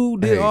nigga, you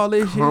did all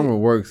this shit. Karma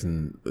works,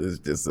 and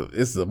it's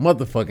a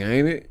motherfucker,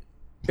 ain't it?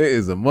 It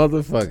is a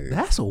motherfucker.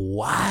 That's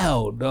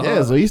wild, dog.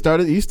 Yeah, so he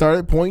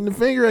started pointing the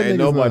finger at niggas. Ain't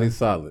nobody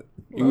solid.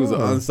 He was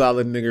an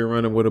unsolid nigga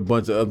running with a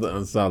bunch of other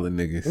unsolid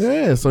niggas.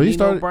 Yeah, so he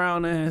started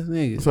brown ass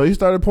niggas. So he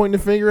started pointing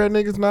the finger at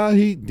niggas. Now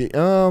he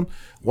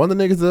one of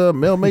the niggas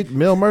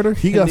Mel Murder.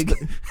 He got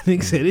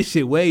nigga said this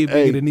shit way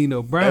bigger than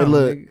Nino Brown. Hey,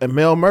 look, and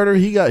Mel Murder,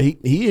 he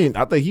ain't.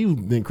 I think he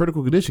was in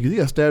critical condition because he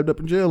got stabbed up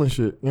in jail and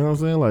shit. You know what I'm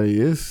saying?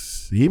 Like,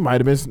 he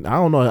might have been. I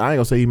don't know. I ain't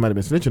gonna say he might have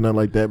been snitching nothing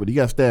like that, but he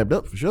got stabbed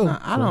up for sure. Now,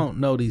 I don't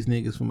know these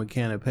niggas from a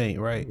can of paint,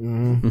 right?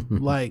 Mm-hmm.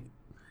 Like,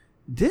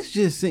 this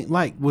just seemed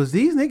like, was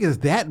these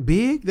niggas that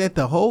big that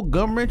the whole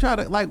government tried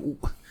to, like,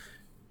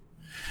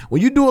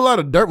 when you do a lot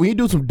of dirt, when you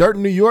do some dirt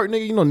in New York,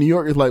 nigga, you know New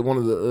York is like one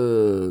of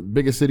the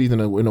biggest cities in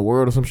the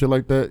world or some shit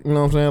like that. You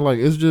know what I'm saying? Like,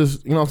 it's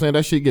just, you know what I'm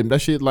saying, that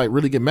shit like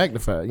really get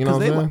magnified. You know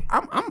what I'm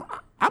saying?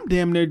 I'm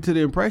damn near to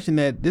the impression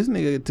that this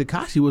nigga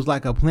Tekashi was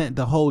like a plant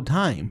the whole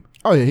time.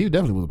 Oh yeah, he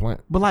definitely was a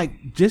plant. But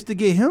like, just to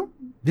get him,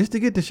 just to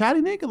get the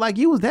Shotty nigga, like,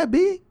 you was that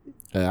big?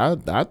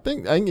 I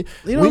think you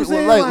know what I'm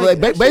saying?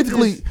 Like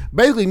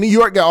basically, New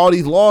York got all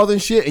these laws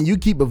and shit, and you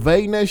keep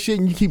evading that shit,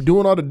 and you keep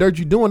doing all the dirt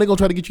you doing. They gonna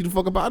try to get you the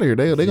fuck up out of here.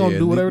 They gonna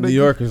do whatever. New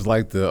York is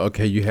like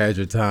you had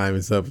your time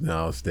and stuff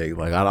now state.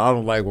 Like I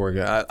don't like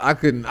working. I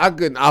couldn't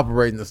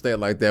operate in a state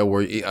like that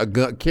where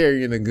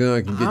carrying a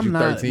gun can get you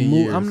 13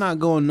 years. I'm not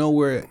going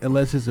nowhere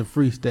unless it's a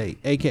free state,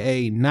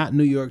 aka not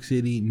New York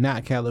City,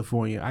 not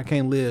California. I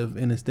can't live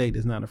in a state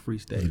that's not a free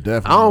state.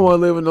 Definitely. I don't want to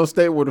live in no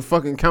state where the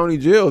fucking county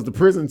jail is the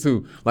prison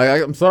too.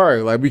 Like I'm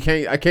sorry, like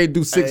I can't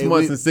do 6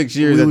 months and 6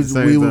 years at the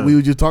same time. We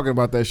were just talking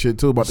about that shit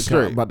too about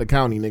the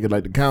county, nigga.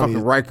 Like the county,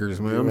 fucking Rikers,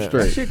 man. I'm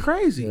straight. That shit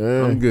crazy.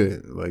 Yeah. I'm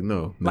good. Like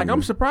no. Like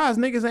I'm surprised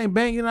niggas ain't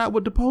banging out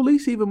with the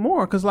police even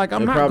more because like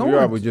I'm they not probably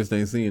going. Are, we just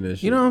ain't seeing that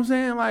shit. You know what I'm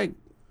saying? Like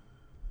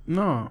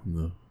no.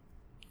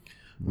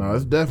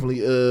 It's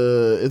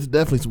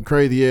definitely some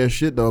crazy ass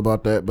shit though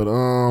about that. But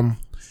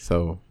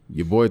so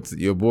your boy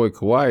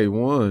Kawhi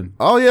won.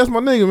 Oh yeah, it's my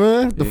nigga,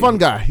 man. The fun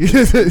guy.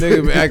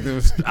 Nigga been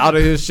acting out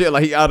of his shit.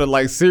 Like he out of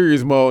like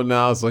serious mode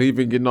now. So he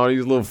been getting all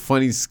these little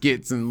funny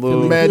skits and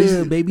little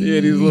baby.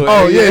 Yeah, these little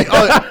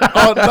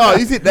oh no,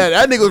 you see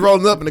that nigga was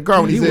rolling up in the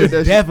car when he said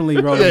that definitely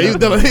shit. rolling up. He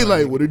was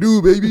like, what it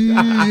do, baby?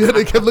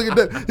 They kept looking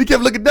down. He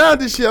kept looking down at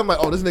this shit. I'm like,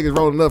 oh, this nigga's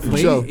rolling up for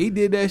sure. He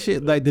did that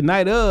shit like the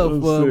night of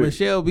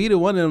Michelle Vita.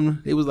 One of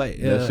them, it was like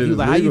he was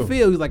like, how you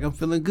feel? He was like, I'm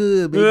feeling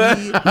good, baby.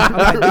 I'm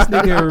like, this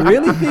nigga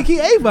really think he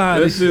ate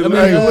behind this shit.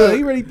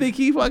 He really think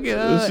he fucking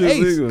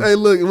ace. Hey,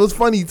 look, it was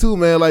funny too,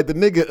 man. Like the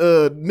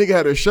nigga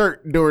had a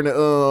shirt during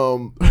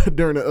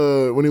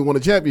the when he won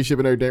the championship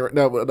and everything. Right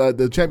now,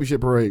 the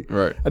championship parade.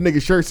 Right. A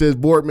nigga shirt says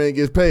 "Boardman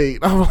gets paid."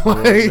 I'm like,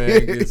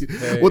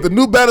 with the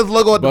New Balance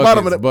logo at the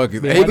bottom of the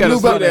bucket. He got a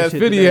sweet ass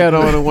fit he had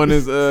on in one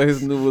of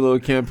his new little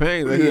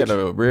campaign. Like he had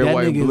a red, that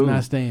white, and blue. blue. That nigga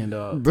not staying,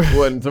 dog.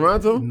 What, in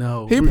Toronto?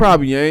 No. He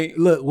probably ain't.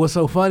 Look, what's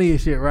so funny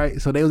as shit, right?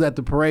 So they was at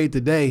the parade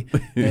today,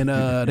 and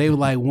they were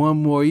like, one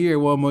more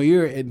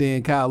year, and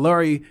then Kyle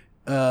Lowry,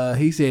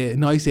 he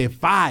said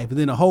 5, and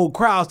then the whole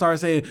crowd started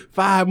saying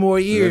 5 more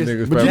years.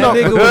 That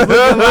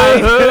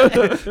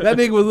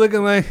nigga was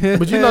looking like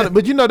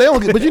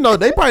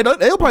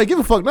they'll probably give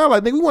a fuck now.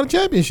 Like, nigga, we won a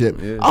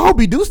championship. Yeah. I hope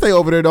he do stay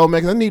over there though,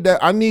 man. Cause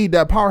I need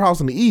that powerhouse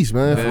in the East,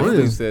 man. For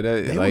real. He said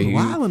that like he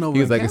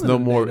was like, it's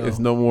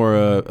no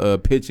more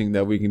pitching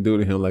that we can do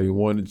to him. Like, he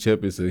won the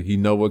chip. So he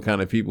know what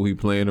kind of people he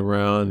playing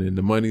around, and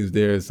the money's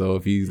there. So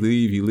if he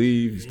leave, he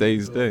leave. Stay.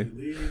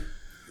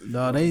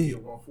 No, they get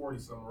 140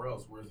 somewhere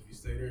else. Whereas if you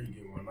stay there, you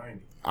get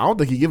 190. I don't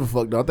think he give a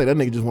fuck though. I think that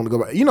nigga just want to go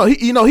back. He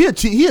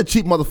a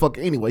cheap motherfucker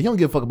anyway. He don't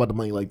give a fuck about the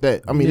money like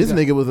that. I mean, this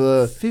nigga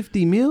was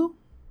 50 mil.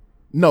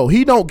 No,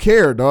 he don't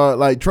care, dog.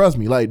 Like, trust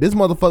me. Like, this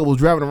motherfucker was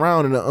driving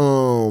around in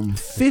a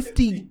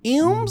 50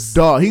 M's.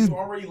 Dog, you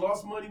already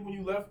lost money when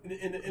you left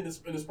in the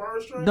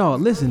Spurs trade. No,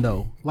 listen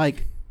though,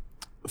 like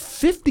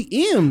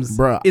 50 M's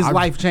is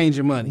life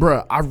changing money,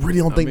 bruh. I really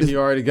don't think he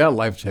already got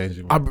life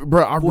changing.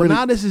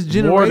 Now this is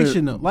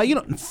generational. Like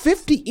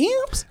 50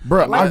 M's,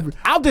 bruh. Like,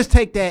 I'll just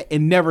take that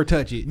and never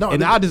touch it. No,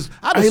 and I'll just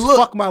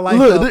fuck my life.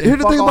 Look, here's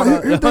the thing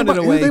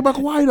about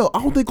Kawhi though.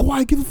 I don't think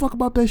Kawhi give a fuck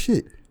about that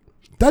shit.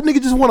 That nigga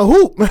just want to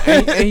hoop,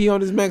 man. And he on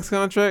his max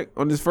contract,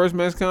 on his first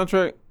max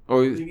contract.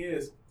 The thing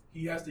is,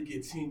 he has to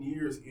get 10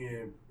 years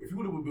in. If he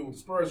would have been with the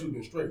Spurs, he would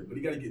have been straight. But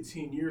he got to get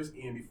 10 years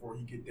in before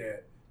he get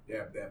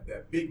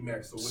that big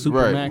max. So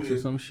super max or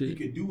some shit. He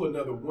could do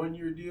another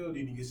 1-year deal,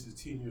 then he gets his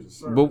 10 years of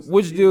service. But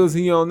which deal is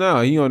he on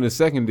now? He on his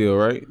second deal,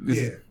 right?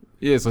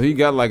 Yeah, so he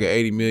got like an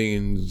 $80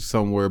 million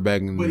somewhere back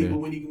in there. But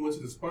when he went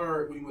to the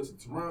Spurs, when he went to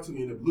Toronto,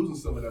 he ended up losing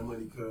some of that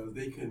money because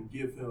they couldn't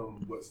give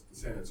him what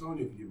San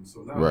Antonio could give him.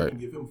 So now they can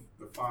give him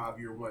the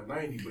 5-year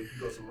 190, but if he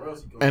goes somewhere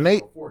else, he goes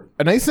 140.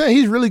 And they saying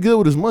he's really good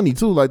with his money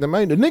too. Like the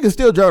nigga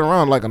still driving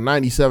around like a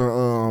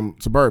 97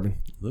 Suburban.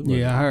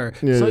 Yeah, I heard.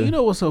 Yeah. So you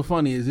know what's so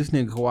funny is this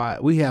nigga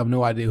Kawhi. We have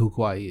no idea who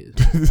Kawhi is.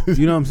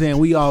 You know what I'm saying?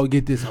 We all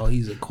get this. Oh,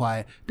 he's a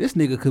quiet. This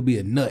nigga could be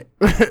a nut.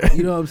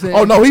 You know what I'm saying?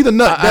 Oh no, he's a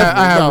nut.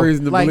 I have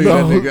reason to believe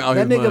that nigga.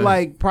 That nigga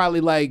like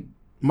probably like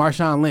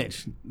Marshawn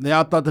Lynch. They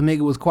all thought the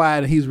nigga was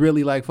quiet, and he's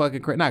really like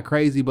fucking not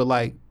crazy, but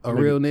like a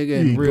real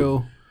nigga and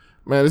real.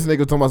 Man, this nigga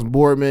talking about some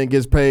Boardman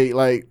gets paid.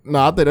 Like,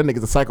 I think that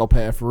nigga's a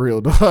psychopath for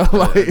real, dog.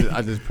 Like,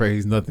 I just pray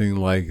he's nothing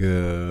like.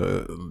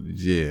 I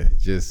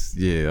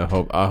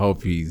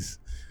hope he's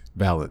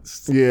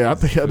balanced. Yeah, I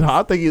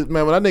think he's,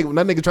 man. When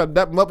that nigga tried to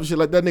dap him up and shit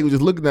like that, nigga was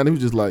just looking at him. He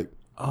was just like,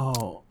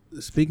 oh.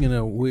 Speaking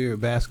of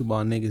weird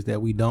basketball niggas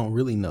that we don't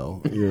really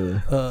know, yeah.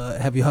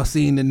 Have y'all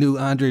seen the new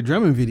Andre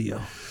Drummond video?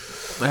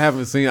 I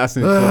haven't seen. I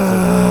seen.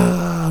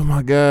 Oh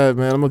my god,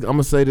 man! I'm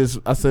gonna say this.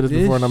 I said this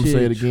before, and I'm gonna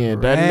say it again.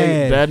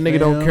 That nigga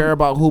don't care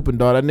about hooping,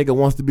 dog. That nigga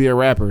wants to be a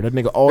rapper. That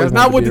nigga always. That's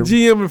not what the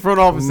GM in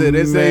front office said.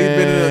 They say he's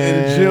been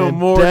in the gym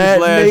more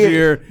this last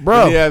year,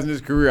 bro. He has in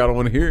his career. I don't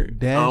want to hear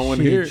it. I don't want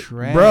to hear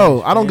it,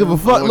 bro. I don't give a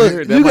fuck. Look,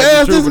 you can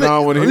ask this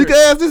nigga. You can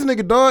ask this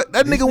nigga, dog.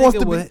 That nigga wants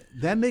to be.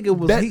 That nigga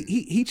was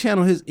he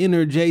channeled his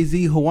inner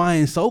Jay-Z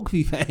Hawaiian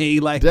Sophie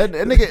fade like that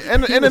nigga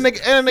and the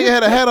nigga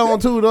had a hat on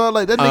too, dog.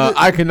 Like that nigga.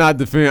 I cannot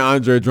defend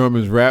Andre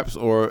Drummond's raps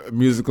or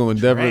musical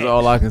endeavors.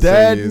 All I can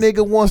that say is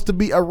nigga wants to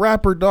be a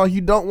rapper, dog.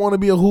 You don't want to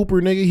be a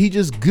hooper, nigga. He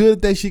just good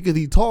at that shit because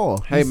he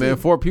tall. Hey man,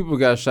 4 people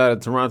got shot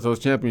at Toronto's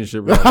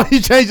championship.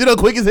 You changed it up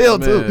quick as hell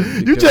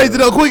too. You changed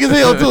it up quick as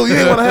hell too. You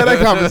ain't want to have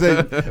that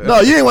conversation. No,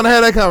 you ain't want to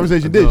have that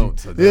conversation, did you?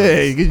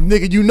 Yeah,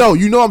 nigga. You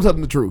know I'm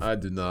telling the truth. I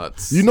did not.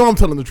 You know I'm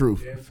telling the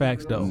truth.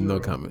 Facts though. No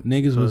comment.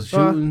 Niggas was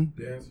shooting.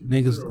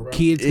 Niggas,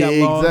 kids got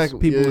lost.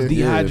 People was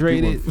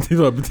dehydrated.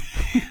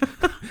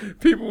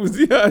 People was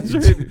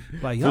dehydrated.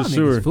 Like y'all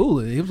niggas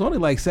fooling. It was only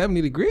like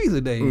 70 degrees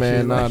a day.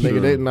 Man, nah, like,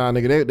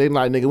 nigga. They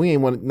like nigga. We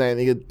ain't want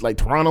nigga like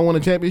Toronto won a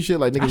championship.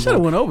 Like nigga, I should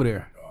have went over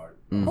there.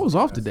 I was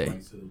off today.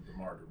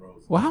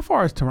 Well, how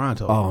far is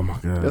Toronto? Oh my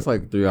god, that's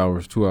like 3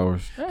 hours, 2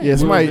 hours. Hey, yeah,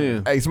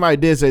 somebody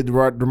did say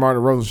DeMar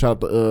DeRozan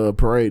shot the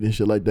parade and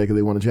shit like that because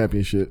they won a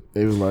championship.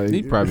 They was like,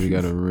 he probably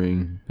got a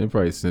ring. They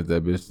probably sent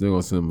that bitch. They're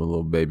gonna send him a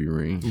little baby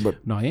ring.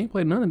 But no, he ain't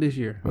played none of this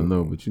year. I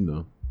know, but you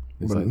know,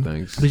 it's like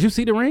thanks. Did you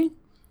see the ring?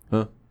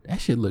 Huh?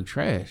 That shit look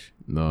trash.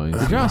 No,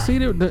 did y'all see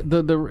the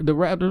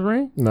Raptors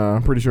ring? Nah,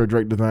 I'm pretty sure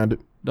Drake designed it.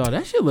 Dog,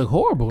 that shit look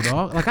horrible,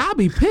 dog. Like I'd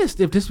be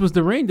pissed if this was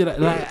the ring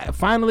that I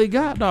finally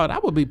got, dog. I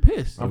would be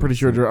pissed. I'm pretty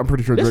sure. This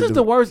Drake is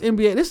the worst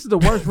NBA. This is the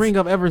worst ring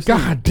I've ever seen.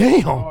 God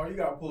damn. Oh, you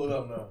gotta pull it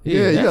up now.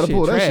 Yeah, you gotta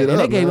pull that shit up. And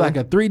they gave man. like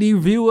a 3D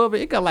view of it.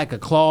 It got like a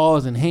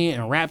claws and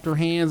hand and raptor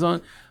hands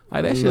on.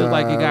 Like that shit look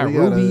like it got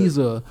rubies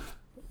or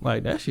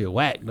like that shit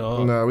whack,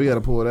 dog. Nah, we gotta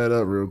pull that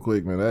up real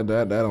quick, man.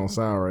 That don't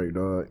sound right,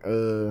 dog.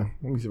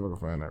 Let me see if I can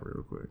find that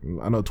real quick.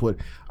 I know Twitter.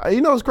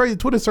 You know it's crazy.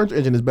 Twitter's search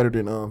engine is better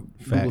than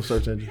Google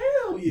search engine.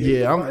 Hell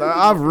yeah.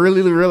 I've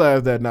really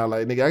realized that now.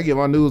 Like nigga, I get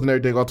my news and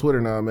everything on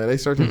Twitter now, man. They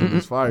search engine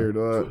is fire,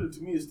 dog. Twitter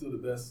to me is still the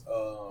best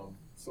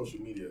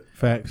social media.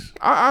 Facts.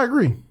 I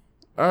agree.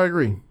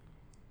 Okay,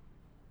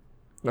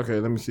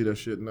 let me see that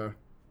shit now.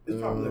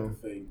 It's probably like a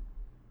fake.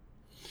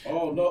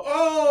 Oh no!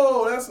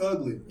 Oh, that's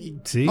ugly.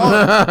 See,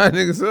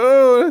 niggas.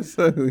 Oh, that's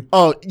ugly.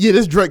 Oh yeah,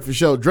 this Drake for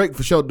sure. Drake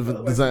for sure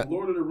design.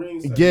 Lord of the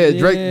Rings. Yeah,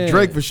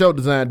 Drake for sure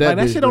designed that. Like,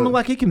 that bitch, shit don't look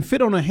like it can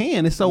fit on a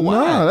hand. It's so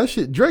wide. Nah, that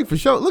shit Drake for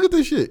sure. Look at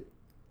this shit.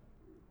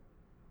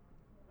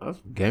 That's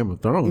Game of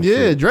Thrones. Yeah,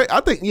 shit. Drake. I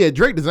think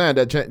Drake designed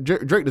that.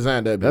 Drake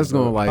designed that. That's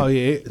gonna like. Oh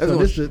yeah. So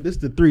this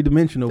the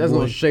 3-dimensional. That's boy.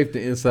 gonna shape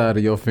the inside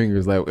of your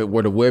fingers, like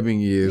where the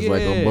webbing is,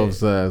 like on both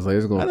sides. Like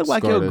it's gonna. That look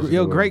like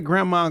your great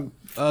grandma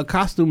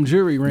costume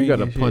jewelry ring. You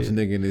gotta punch a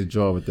nigga in his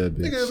jaw with that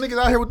bitch. Niggas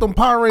out here with them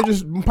Power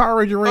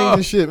Ranger rings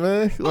and shit,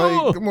 man.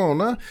 Like, come on,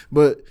 now.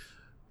 But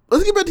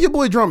let's get back to your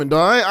boy Drummond,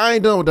 dog. I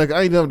ain't done with that.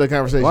 I ain't done with that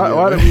conversation.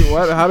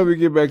 How do we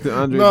get back to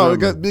Andre? No,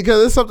 Drummond?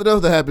 because there's something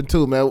else that happened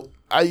too, man.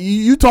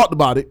 You talked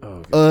about it. Okay.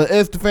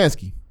 Ed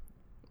Stefanski.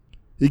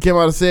 He came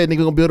out and said, "Nigga,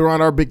 gonna build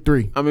around our big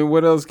three." I mean,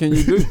 what else can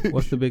you do?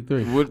 What's the big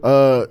three?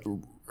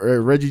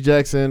 Reggie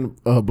Jackson,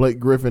 Blake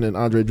Griffin, and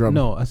Andre Drummond.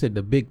 No, I said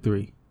the big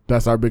three.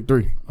 That's our big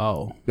three.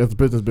 Oh, that's the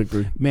business big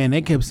three. Man,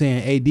 they kept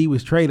saying AD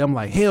was traded. I'm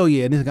like, hell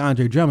yeah, this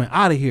Andre Drummond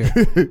out of here.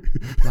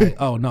 Like,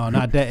 oh no,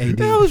 not that AD. What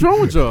the hell is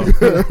wrong with y'all?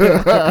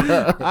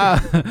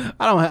 I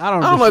don't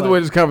like the way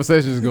this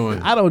conversation is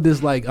going. I don't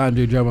dislike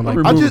Andre Drummond. Like,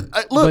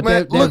 look,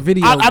 man. That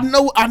video,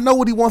 I know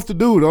what he wants to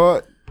do,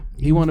 dog.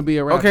 He want to be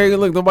a rapper. Okay,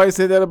 look, nobody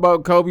said that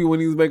about Kobe when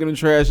he was making the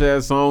trash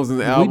ass songs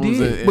and albums.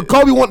 We did. But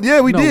Kobe we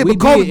did. But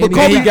Kobe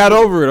he got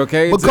over it.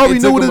 Okay, but Kobe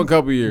took knew him a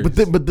couple years.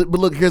 But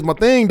look, here's my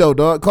thing though,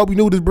 dog. Kobe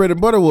knew what his bread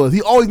and butter was.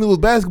 He always knew it was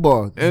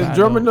basketball. And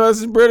Drummond knows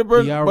his bread and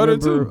butter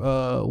too.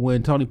 Remember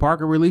when Tony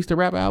Parker released a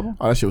rap album?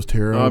 Oh, that shit was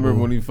terrible. I remember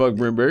when he fucked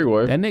Brent Berry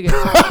wife. That nigga.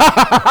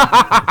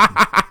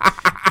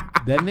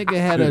 That nigga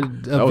had a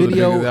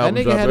video. That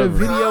nigga had a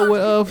video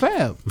with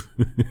Fab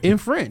in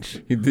French.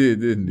 He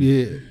did, didn't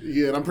he?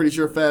 Yeah, and I'm pretty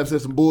sure Fab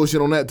said some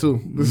bullshit on that too.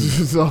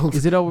 So,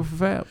 is it over for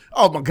Fab?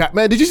 Oh my god,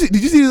 man! Did you see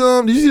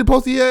the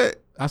post he had?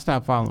 I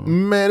stopped following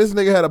him. Man, this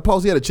nigga had a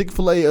post. He had a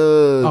Chick-fil-A.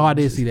 Oh, I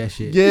did see that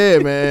shit. Yeah,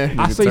 man.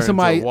 I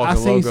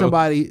seen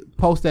somebody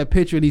post that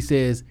picture and he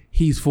says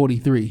he's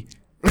 43.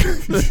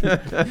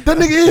 That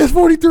nigga is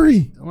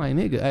 43. I'm like,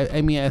 nigga.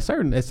 I mean, at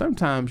certain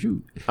times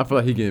you. I feel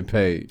like he getting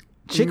paid.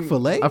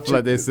 Chick-fil-A? I feel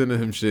like they sending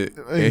him shit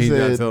and he's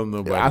not telling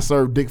nobody. I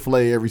serve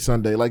Dick-fil-A every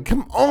Sunday. Like,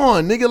 come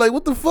on, nigga. Like,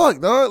 what the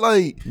fuck, dog?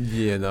 Like,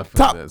 yeah, not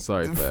that.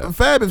 Sorry, Fab.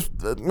 Fab is,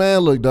 man,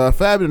 look, dog.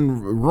 Fab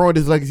ruined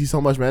his legacy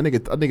so much, man.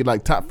 I think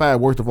like top 5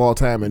 worst of all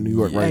time in New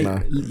York right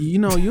now. You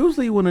know,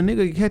 usually when a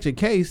nigga catch a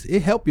case,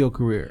 it help your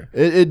career.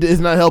 It's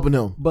not helping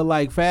him. But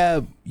like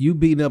Fab, you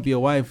beating up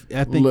your wife,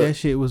 I think that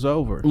shit was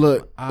over.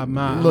 Look, I'm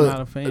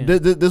not a fan.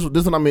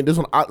 This one, I mean, this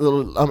one, I'm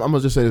gonna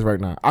just say this right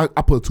now.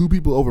 I put 2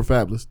 people over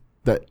Fabulous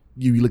that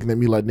you be looking at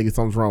me like, nigga,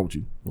 something's wrong with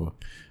you. What?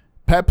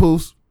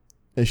 Papoose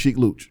and Sheek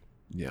Louch.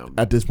 Yeah.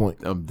 At this point.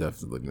 I'm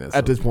definitely looking at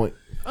at this point.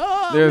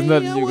 There's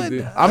nothing you can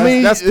do. I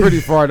mean, that's pretty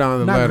far down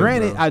the ladder. Now,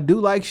 granted, bro. I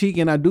do like Sheek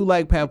and I do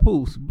like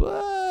Papoose,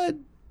 but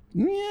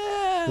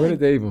yeah. Where did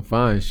they even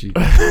find Sheik?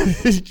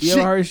 You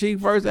ever heard Sheik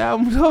first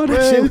album? Oh,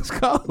 that shit was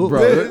cold.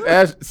 Bro,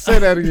 say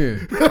that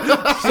again.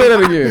 Say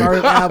that again.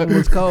 First album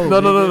was cold.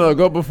 No.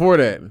 Go before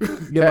that.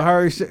 You ever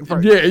heard Sheik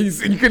first? Yeah, you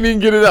couldn't even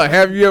get it out.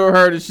 Have you ever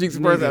heard of Sheik's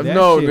first album?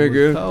 No,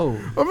 nigga.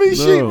 I mean,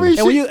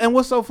 Sheik. And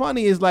what's so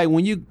funny is like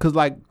because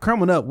like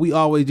coming up, we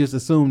always just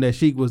assumed that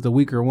Sheik was the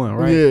weaker one,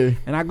 right? Yeah.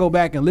 And I go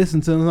back and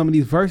listen to some of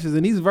these verses,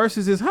 and these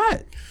verses is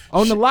hot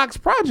on the Locks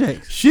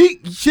projects.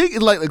 Sheik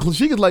is like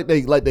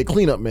they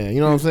cleanup man.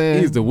 You know what I'm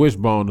saying? He's the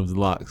wishbone of the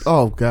Locks.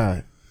 Oh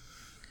God.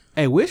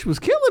 Hey, Wish was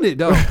killing it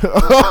though. I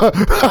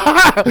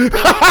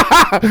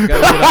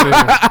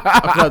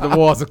thought the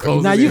walls are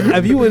closing. Now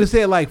if you would have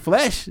said like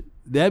Flesh,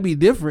 that'd be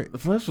different. The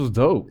Flesh was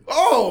dope.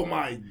 Oh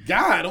my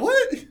God,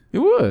 what? It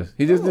was.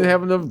 He just didn't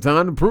have enough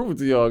time to prove it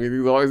to y'all because he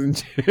was always in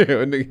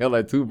jail. And nigga had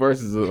like 2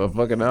 verses of a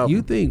fucking album.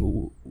 You think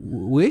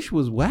Wish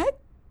was whack?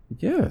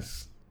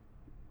 Yes.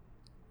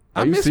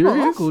 I miss my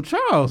Uncle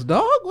Charles,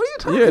 dog. What are you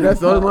talking about? Yeah, that's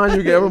the only line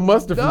you can ever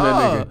muster from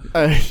that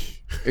nigga. Hey.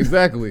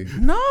 Exactly.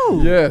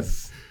 No.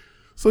 Yes.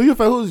 So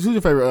who's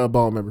your favorite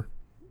Ball member?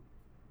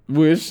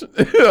 Wish.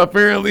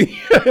 Apparently.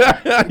 You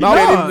can't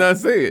even not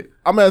say it.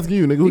 I'm asking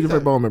you, nigga. Who's your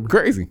favorite Ball member?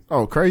 Crazy.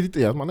 Oh, Crazy.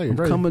 Yeah, that's my name.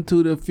 Crazy. Coming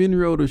to the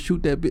funeral to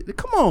shoot that bitch.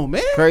 Come on,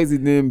 man. Crazy,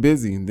 then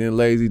Busy, then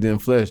Lazy, then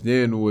Flesh,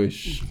 then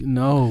Wish.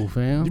 No,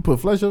 fam. You put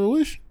Flesh over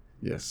Wish?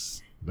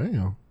 Yes.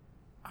 Damn.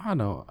 I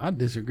know. I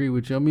disagree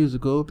with your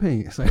musical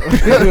opinions.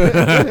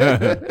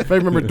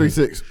 Favorite member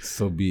 3-6.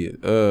 So be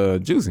it.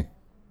 Juicy.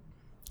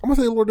 I'm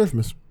gonna say Lord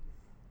Infamous.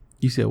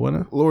 You said what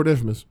now? Lord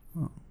Infamous.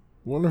 Oh.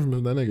 Lord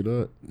Infamous, that nigga,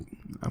 dog.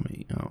 I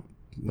mean,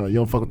 no, you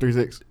don't fuck with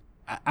 3-6.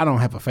 I don't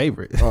have a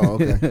favorite. Oh,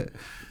 okay.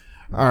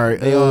 All right.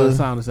 They all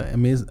sound the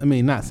same. I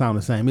mean, not sound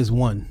the same. It's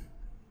one.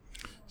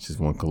 It's just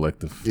one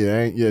collective.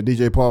 Yeah,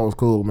 DJ Paul was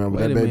cool, man. But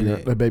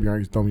that baby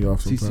used to throw me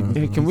off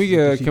sometimes. Can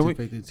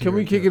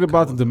we kick it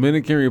about the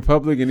Dominican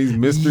Republic and these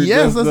mysteries?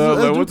 Yes,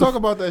 let's talk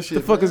about that shit.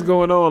 What the fuck is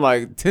going on?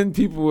 Like 10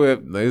 people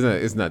have.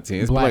 It's not 10.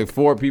 It's like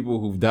 4 people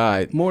who've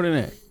died. More than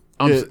that.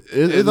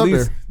 It's up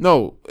there.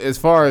 No, as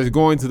far as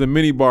going to the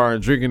mini bar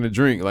and drinking the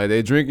drink, like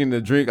they drinking the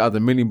drink out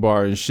the mini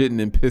bar and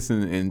shitting and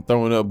pissing and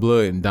throwing up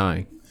blood and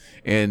dying,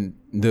 and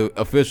the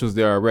officials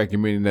there are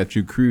recommending that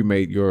you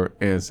cremate your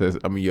ancestors.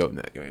 I mean,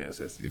 not your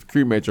ancestors. If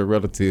cremate your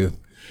relative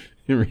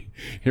in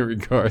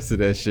regards to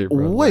that shit,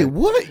 bro. Wait,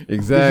 what?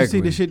 Exactly. Did you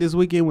see the shit this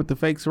weekend with the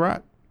fake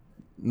Ciroc?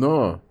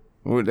 No.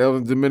 What, that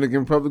was Dominican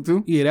Republic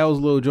too? Yeah, that was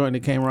a little joint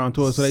that came around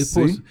to us. So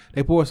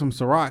they poured some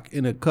Ciroc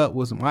in a cup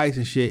with some ice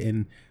and shit,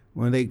 and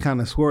when they kind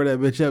of swirled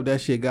that bitch up,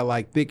 that shit got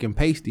like thick and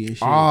pasty and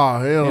shit. Oh,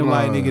 hell no.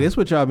 Like, nigga, this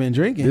what y'all been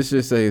drinking. This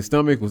shit say his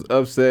stomach was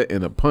upset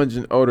and a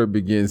pungent odor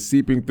began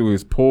seeping through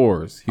his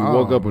pores. He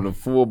woke up in a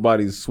full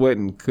body sweat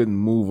and couldn't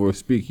move or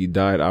speak. He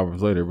died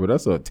hours later. But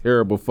that's a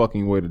terrible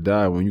fucking way to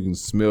die when you can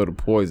smell the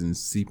poison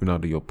seeping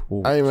out of your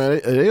pores. Hey, man,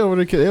 they over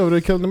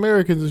there killing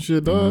Americans and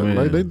shit, dog. Man.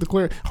 Like, they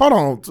declare. Hold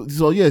on.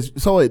 So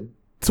where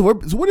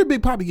did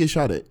Big Papi get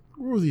shot at?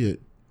 Where was he at?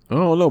 I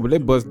don't know, but they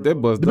bust The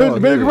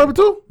Dominican Republic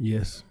too?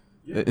 Yes.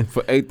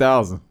 For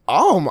 8,000.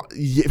 Oh my!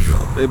 Yeah.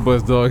 They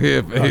bust dog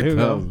head for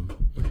 8,000.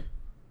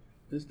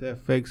 It's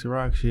that fake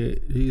Ciroc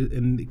shit,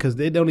 and because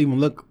they don't even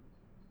look.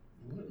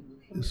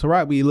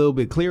 Ciroc be a little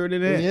bit clearer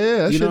than that.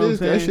 Yeah,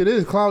 that shit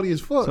is cloudy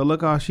as fuck. So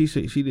look how she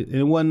did,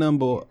 and one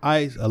number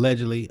ice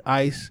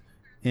ice,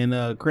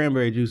 and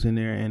cranberry juice in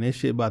there, and this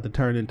shit about to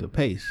turn into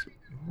paste.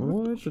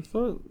 What the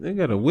fuck? They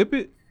gotta whip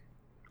it.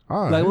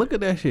 Like, look at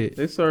that shit.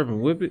 They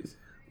serving whippets.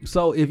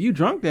 So if you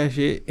drunk that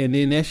shit and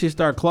then that shit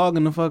start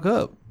clogging the fuck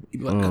up, you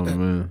be like,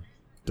 man,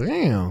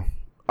 damn.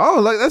 Oh,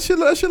 like that shit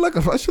like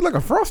a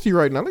Frosty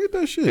right now. Look at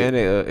that shit. And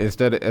they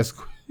instead of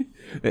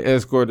they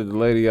escorted the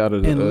lady out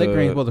of the and the liquor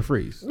ain't supposed to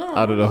freeze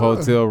out of the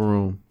hotel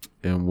room.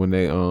 And when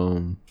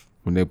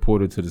they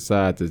pulled her to the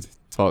side to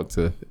talk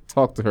to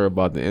her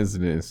about the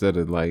incident, instead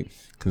of like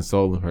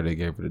consoling her, they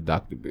gave her the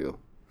doctor bill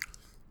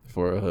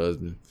for her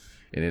husband,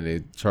 and then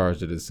they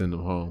charged her to send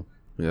him home.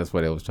 And that's why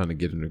they was trying to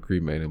get him to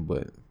cremate him,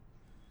 but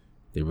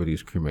they really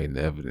was cremating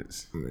the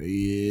evidence.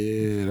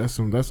 Yeah, that's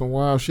some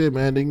wild shit,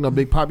 man. You know,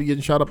 Big Papi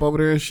getting shot up over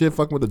there and shit,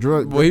 fucking with the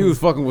drug. Well, he was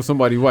fucking with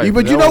somebody white. Yeah,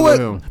 but you know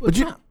what? But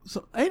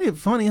so ain't it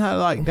funny how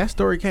like that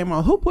story came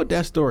out? Who put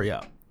that story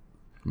out?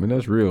 I mean,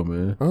 that's real,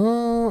 man. I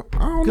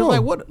don't know.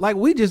 Like what? Like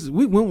we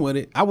went with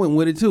it. I went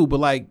with it too. But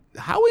like,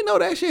 how we know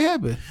that shit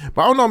happened?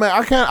 But I don't know, man.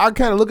 I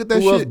kind of look at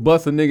that Who shit. Else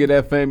bust a nigga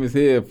that famous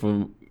head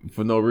for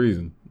no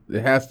reason?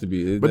 It has to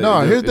be. But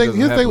no, his thing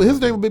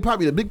with Big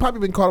Papi. The Big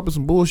Papi been caught up in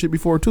some bullshit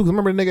before too. Cause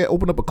remember the nigga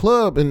opened up a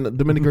club in the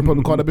Dominican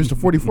Republic called that bitch the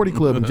 4040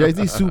 Club, and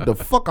Jay-Z sued the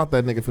fuck out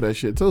that nigga for that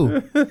shit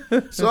too.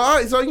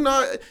 So you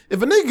know,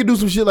 if a nigga could do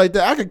some shit like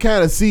that, I could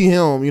kind of see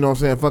him. You know what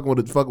I'm saying? Fucking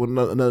with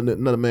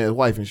another man's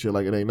wife and shit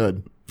like it ain't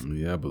nothing.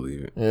 Yeah, I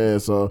believe it. Yeah,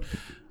 so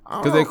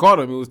because they caught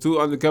him. It was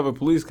 2 undercover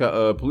police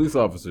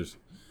officers.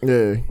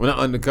 Yeah, well, not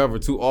undercover,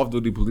 2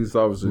 off-duty police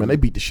officers. Man, they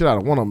beat the shit out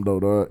of one of them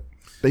though, dog.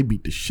 They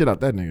beat the shit out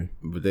that nigga.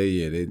 But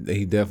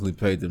he definitely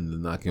paid them to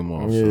knock him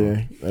off. Yeah,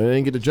 so. They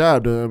didn't get the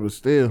job done, but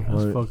still.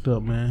 That's fucked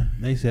up, man.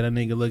 They said that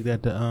nigga looked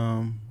at the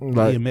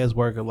EMS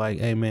worker like,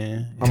 hey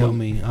man, help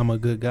me, I'm a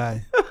good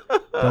guy.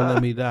 Don't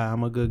let me die.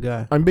 I'm a good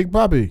guy. I'm Big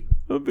Papi.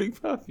 I'm Big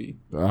Papi.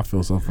 I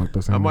feel so fucked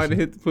up. I might have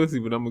hit the pussy,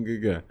 but I'm a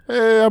good guy.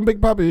 Hey, I'm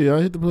Big Papi.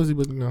 I hit the pussy,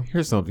 but no.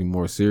 Here's something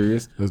more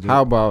serious.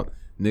 How about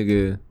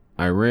nigga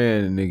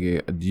Iran?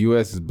 Nigga, the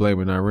U.S. is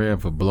blaming Iran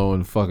for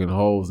blowing fucking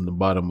holes in the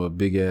bottom of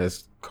big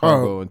ass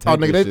cargo and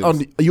tanker ships.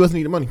 The U.S.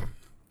 need the money.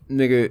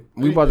 Nigga,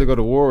 we about to go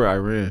to war with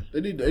Iran.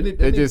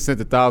 They just sent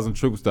 1,000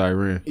 troops to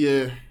Iran.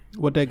 Yeah.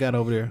 What they got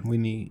over there? We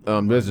need.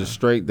 There's a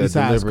strait that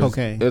besides delivers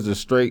cocaine. There's a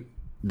strait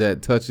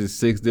that touches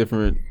 6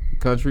 different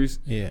countries.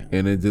 Yeah.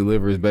 And it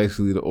delivers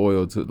basically the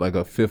oil to like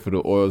a fifth of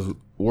the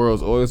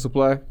world's oil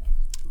supply.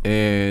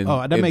 And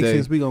that makes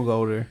sense. We gonna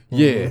go over there.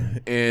 Yeah.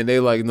 And they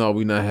like, no,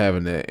 we not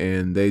having that.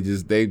 And they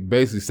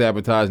basically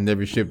sabotaging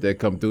every ship that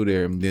come through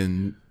there and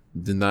then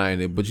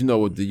denying it. But you know,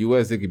 with the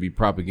U.S., it could be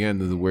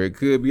propaganda where it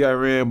could be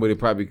Iran, but it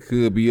probably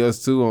could be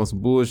us too on some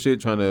bullshit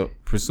trying to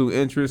pursue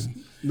interest.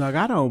 Like,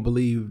 I don't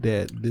believe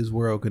that this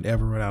world could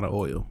ever run out of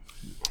oil.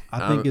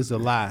 I think it's a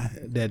lie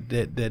that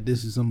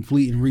this is some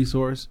fleeting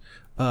resource.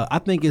 I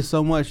think it's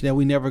so much that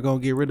we never gonna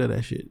get rid of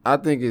that shit. I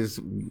think it's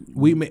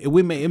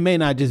it may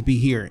not just be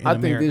here in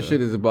America. think this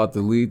shit is about to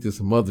lead to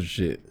some other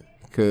shit.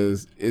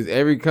 Because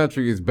every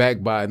country is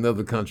backed by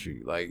another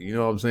country. Like, you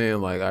know what I'm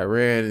saying? Like,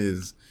 Iran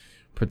is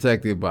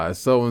protected by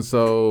so and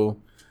so,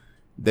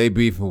 they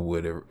beefing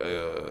with it.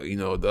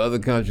 The other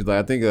countries, like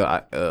I think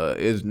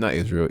it's not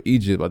Israel,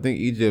 Egypt. I think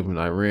Egypt and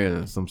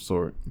Iran some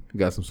sort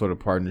got some sort of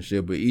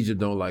partnership, but Egypt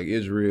don't like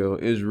Israel.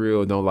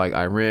 Israel don't like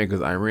Iran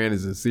because Iran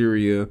is in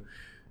Syria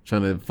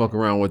trying to fuck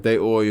around with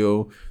their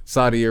oil.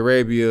 Saudi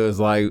Arabia is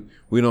like,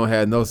 we don't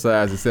have no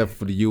sides except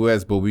for the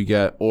U.S., but we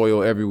got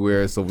oil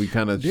everywhere, so we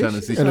kind of trying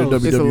to see. It's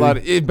a lot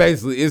of it.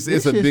 Basically, it's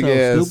a big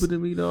ass stupid to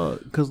me,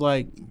 dog. Because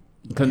like.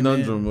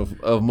 Conundrum of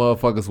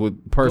motherfuckers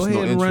with personal Go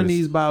ahead and interest. run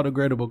these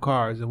biodegradable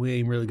cars, and we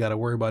ain't really got to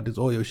worry about this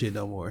oil shit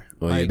no more.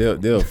 Oh yeah,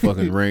 they'll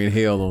fucking rain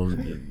hell on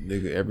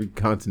nigga every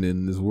continent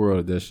in this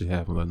world. That shit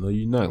happen. Like, no,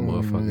 you're not,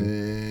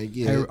 motherfucker.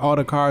 Hey, all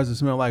the cars that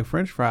smell like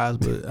French fries,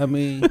 but I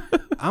mean,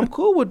 I'm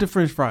cool with the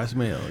French fry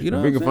smell. You know,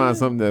 if we can find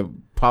something that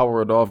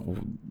power it off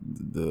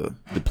the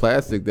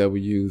plastic that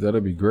we use,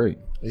 that'd be great.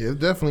 Yeah,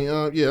 it's definitely.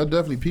 I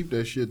definitely peeped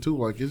that shit too.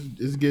 Like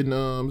it's getting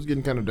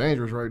kind of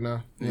dangerous right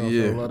now.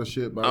 Yeah, so a lot of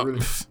shit. But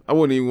I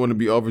wouldn't even want to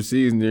be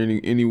overseas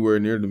anywhere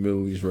near the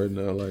Middle East right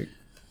now. Like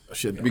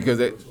shit, because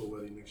they.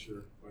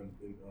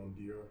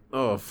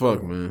 Oh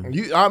fuck, man!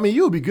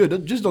 You'll be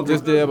good. Just don't.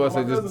 Just there, but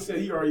my cousin said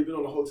he already been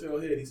on the hotel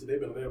head. He said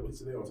they've been there, but he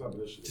said they on top of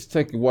that shit. Just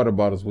take your water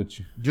bottles with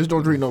you. Just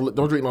don't drink no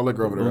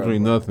liquor over there. Don't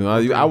drink nothing.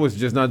 I was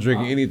just not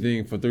drinking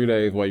anything for 3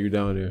 days while you're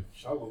down there.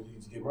 I want you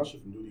to get my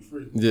shit from duty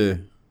free. Yeah,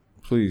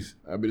 please.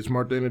 That'd be the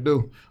smart thing to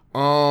do.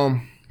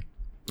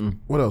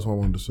 What else I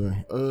wanted to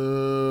say?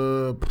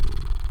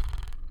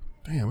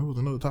 Damn, what was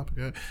another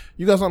topic?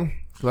 You got something?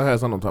 Cause I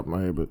had something on top of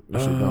my head, but that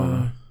shit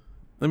down.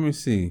 Let me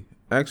see.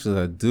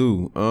 Actually, I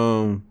do.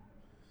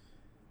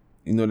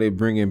 They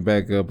bringing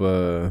back up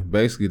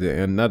basically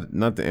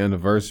not the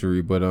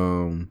anniversary, but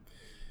the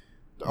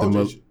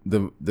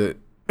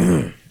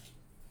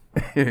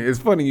it's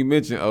funny you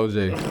mentioned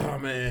OJ. Oh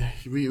man,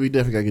 we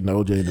definitely gotta get into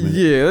OJ in a minute.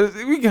 Yeah,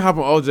 we can hop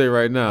on OJ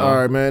right now. All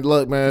right, man.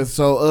 Look, man.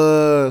 So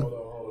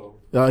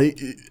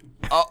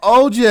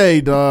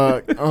OJ,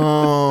 dog.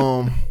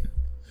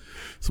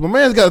 So my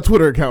man's got a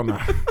Twitter account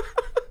now.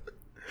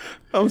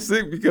 I'm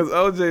sick because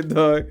OJ,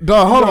 dog.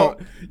 Hold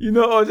on. You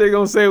know OJ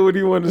gonna say what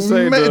he want to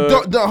say, man,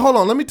 dog. Hold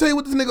on. Let me tell you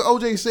what this nigga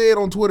OJ said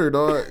on Twitter,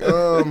 dog.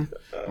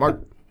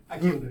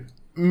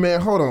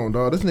 Man, hold on,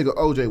 dog. This nigga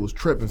OJ was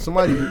tripping.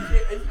 Somebody. You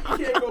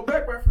can't go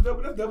back right for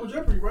double. That's double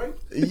jeopardy, right?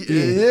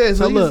 Yeah.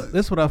 So look,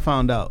 that's what I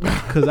found out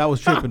because I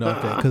was tripping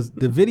off that. Because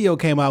the video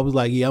came out, I was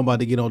like, yeah, I'm about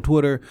to get on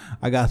Twitter.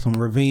 I got some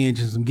revenge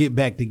and some get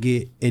back to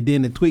get. And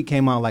then the tweet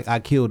came out like I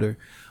killed her.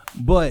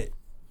 But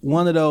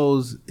one of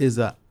those is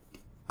a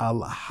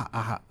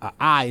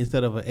I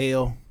instead of an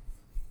L,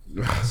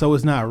 so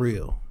it's not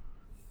real.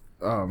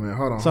 Oh man,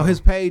 hold on. So his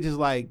page is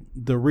like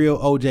the real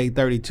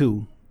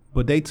OJ32,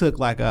 but they took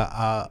like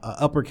a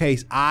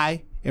uppercase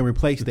I and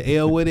replaced the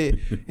L with it,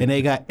 and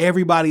they got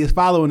everybody is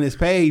following this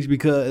page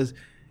because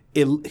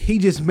he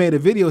just made a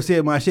video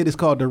said my shit is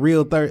called the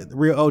real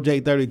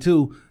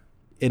OJ32,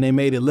 and they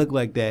made it look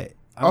like that.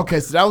 Okay,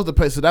 so that was the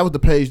page. So that was the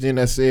page then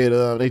that said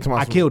they told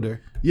I killed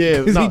her. Yeah,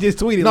 because he just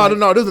tweeted.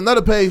 No. There's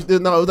another page.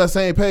 No, it was that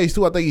same page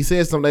too. I think he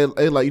said something.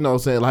 They like, you know what I'm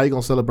saying, like, how you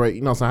gonna celebrate?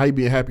 You know what I'm saying, how you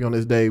being happy on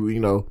this day?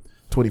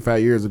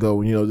 25 years ago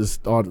when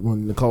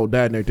when Nicole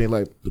died and everything.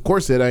 Like the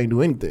court said I ain't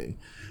do anything.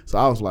 So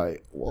I was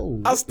like, whoa.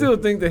 I still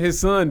think that his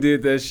son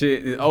did that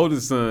shit, his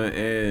oldest son,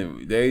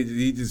 and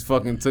he just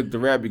fucking took the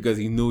rap because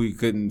he knew he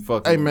couldn't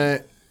fucking. Hey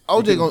man,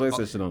 OJ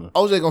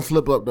gonna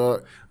slip up,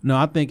 dog. No,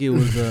 I think it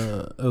was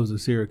a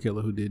serial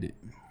killer who did it.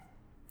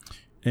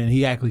 And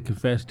he actually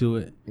confessed to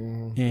it,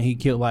 and he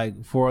killed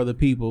like 4 other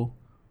people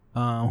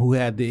who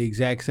had the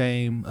exact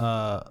same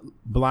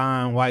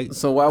blind white.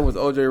 So why was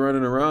OJ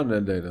running around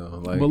that day though?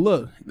 Like, but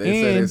look,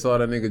 they said they saw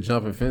that nigga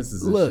jumping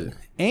fences. And shit.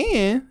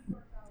 And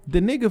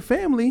the nigga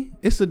family,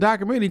 it's a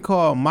documentary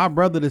called "My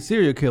Brother the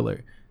Serial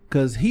Killer."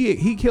 Cause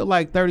he killed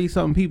like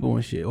 30-something people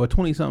and shit, or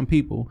 20-something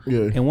people.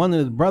 Yeah. And one of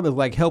his brothers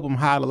like helped him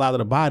hide a lot of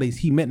the bodies.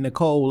 He met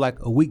Nicole like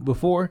a week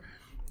before,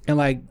 and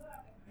like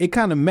it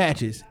kind of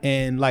matches.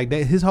 And like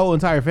that, his whole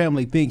entire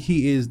family think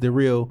he is the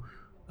real.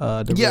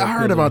 I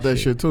heard about that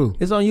shit too.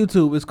 It's on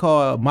YouTube. It's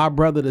called My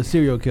Brother the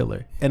Serial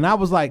Killer. And I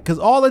was like, cause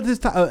all of this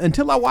time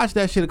until I watched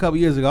that shit a couple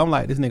years ago, I'm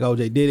like, this nigga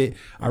OJ did it.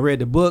 I read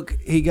the book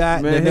he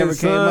got that never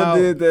came out. His son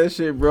did that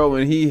shit, bro,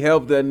 and he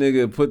helped that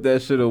nigga put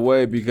that shit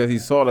away because he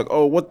saw like,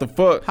 oh, what the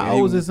fuck? How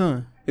old was his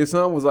son? His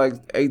son was like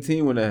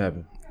 18 when that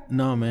happened.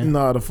 No, man.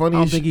 No, the funny.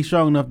 I don't think he's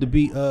strong enough to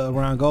beat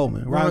Ron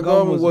Goldman. Ron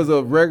Goldman was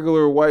a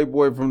regular white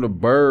boy from the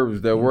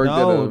burbs that worked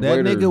at a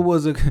that waiter. nigga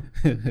was a.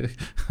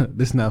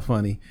 This not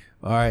funny.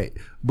 All right,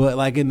 but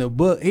like in the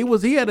book,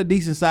 he had a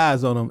decent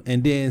size on him,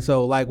 and then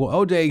so like when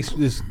OJ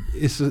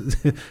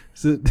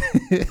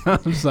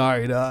I'm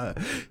sorry, dog.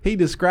 He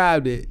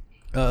described it.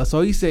 So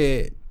he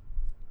said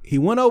he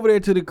went over there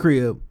to the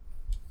crib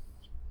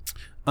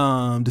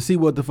to see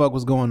what the fuck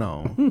was going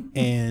on,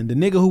 and the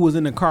nigga who was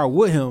in the car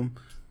with him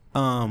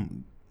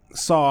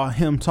saw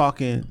him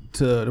talking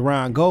to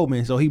Ron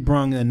Goldman, so he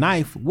brung a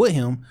knife with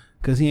him.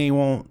 Cause he ain't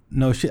want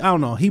no shit. I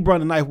don't know. He brought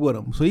the knife with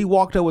him. So he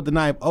walked up with the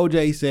knife.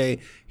 OJ said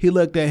he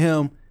looked at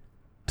him,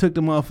 took the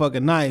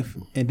motherfucking knife,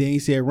 and then he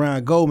said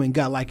Ron Goldman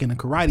got like in a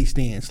karate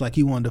stance, like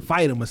he wanted to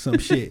fight him or some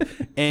shit.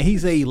 And he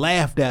said he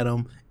laughed at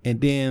him,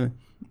 and then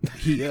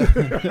he I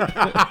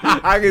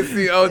can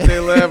see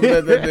OJ laughing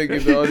at that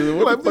nigga,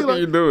 dog. What the fuck are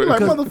you doing?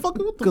 Like,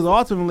 motherfucker, because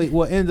ultimately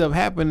what ends up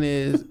happening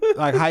is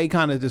like how he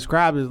kind of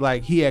described it is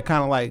like he had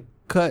kind of like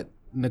cut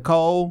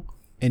Nicole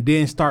and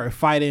then started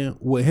fighting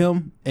with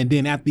him, and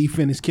then after he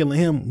finished killing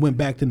him, went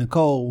back to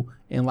Nicole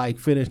and like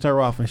finished her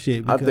off and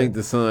shit. I think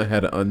the son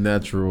had an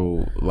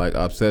unnatural like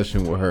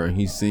obsession with her, and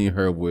he seen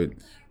her with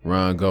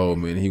Ron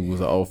Goldman. He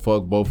was like, "Oh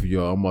fuck both of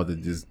y'all! I'm about to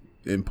just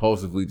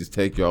impulsively just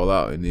take y'all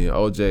out." And then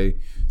OJ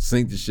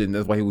synced the shit, and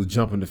that's why he was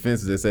jumping the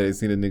fences. They said they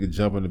seen a nigga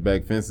jumping the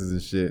back fences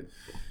and shit,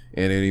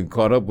 and then he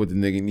caught up with the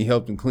nigga and he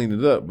helped him clean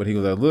it up. But he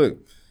was like, "Look,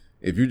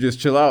 if you just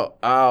chill out,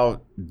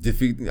 I'll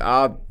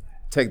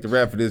take the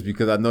rap for this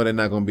because I know they're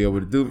not gonna be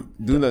able to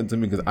do nothing to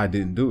me because I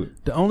didn't do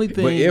it." The only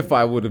thing, but if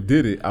I would have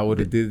did it, I would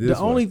have did this.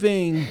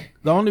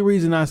 The only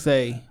reason I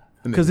say,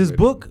 because his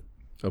book,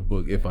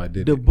 if I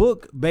did the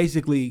book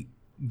basically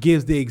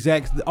gives the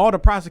exact all the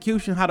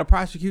prosecution, how the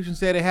prosecution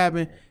said it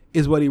happened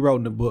is what he wrote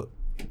in the book.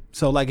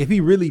 So like, if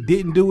he really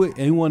didn't do it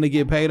and he wanted to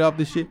get paid off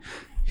this shit,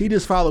 he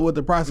just followed what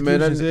the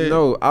prosecution said.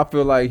 No, I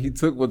feel like he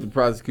took what the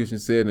prosecution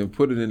said and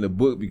put it in the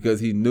book because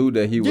he knew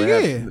that he would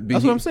have to be.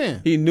 That's what I'm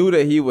saying. He knew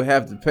that he would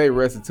have to pay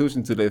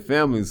restitution to their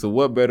families. So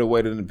what better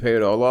way than to pay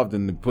it all off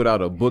than to put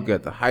out a book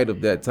at the height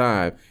of that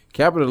time,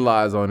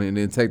 capitalize on it, and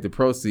then take the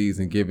proceeds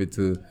and give it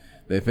to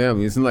their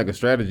family. It seemed like a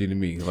strategy to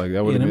me. Like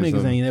that would have been been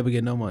niggas ain't never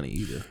get no money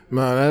either.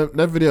 Man,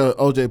 that video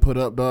OJ put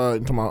up,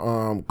 dog, talking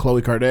about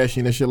Khloe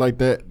Kardashian and shit like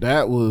that.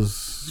 That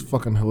was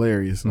fucking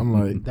hilarious. I'm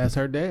like, that's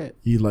her dad.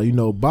 He's like,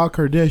 Bob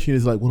Kardashian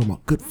is like one of my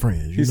good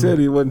friends. He said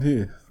he wasn't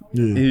here.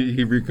 Yeah.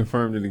 He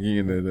reconfirmed it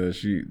again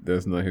that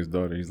that's not his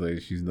daughter. He's like,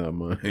 she's not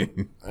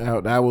mine.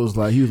 That was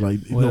like, he was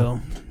like,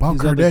 Bob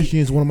Kardashian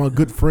is one of my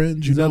good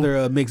friends. His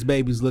other mixed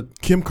babies look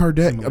Kim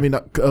Kardashian. I mean,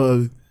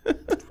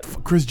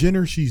 Kris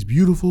Jenner, she's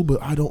beautiful,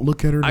 but I don't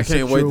look at her. I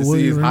can't wait to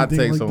see his hot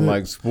takes on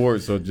like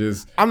sports or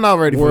just. I'm not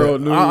ready for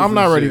that. I'm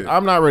not ready.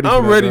 I'm not ready.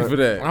 I'm ready for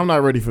that. I'm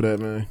not ready for that,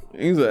 man.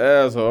 He's an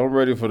asshole. I'm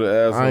ready for the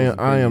asshole.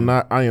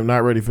 I am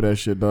not ready for that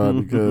shit,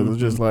 dog. Because it's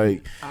just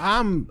like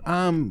I'm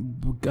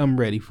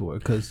ready for it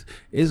because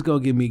it's gonna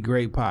give me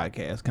great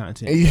podcast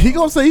content. He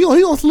gonna say he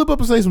gonna slip up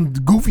and say some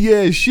goofy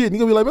ass shit. And he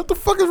gonna be like, "What the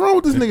fuck is wrong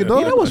with this nigga,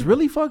 dog?" You know what's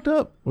really fucked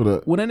up? What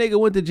up? When that nigga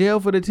went to jail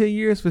for the 10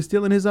 years for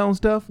stealing his own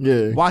stuff.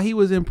 Yeah. While he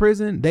was in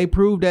prison, they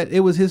proved that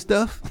it was his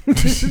stuff.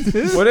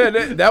 Well,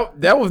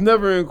 that was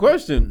never in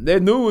question. They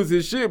knew it was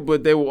his shit,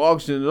 but they were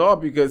auctioning it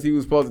off because he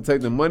was supposed to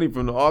take the money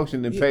from the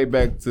auction and pay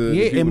back to.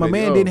 Yeah, and my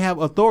man didn't have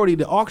authority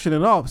to auction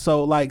it off.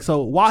 So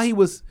while he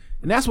was,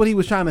 and that's what he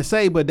was trying to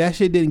say, but that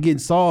shit didn't get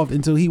solved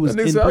until he was in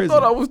prison. I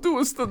thought I was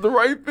doing the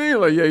right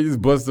thing. Like, yeah, you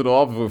just busted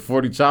off with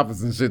 40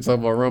 choppers and shit,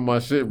 talking about run my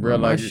shit, bro.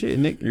 Like, shit,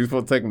 Nick. You was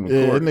supposed to take him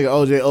to court. That nigga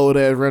OJ old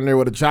ass running there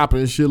with a chopper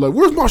and shit. Like,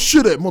 where's my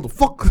shit at,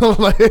 motherfucker?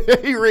 Like,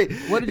 he read.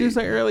 What did you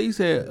say earlier? You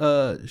said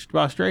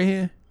about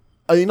Strahan.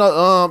 It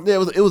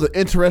was an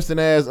interesting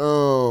ass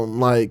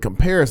like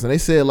comparison. They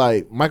said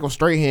like Michael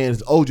Strahan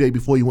is OJ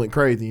before he went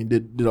crazy and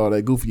did all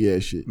that goofy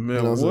ass shit.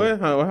 Man, what?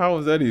 How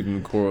was that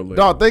even correlated?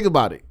 Dog, think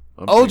about it.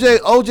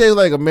 OJ is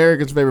like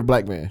America's favorite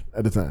black man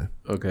at the time.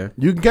 Okay,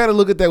 you can kind of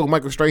look at that with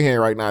Michael Strahan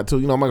right now too.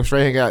 Michael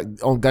Strahan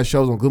got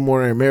shows on Good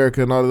Morning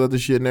America and all that other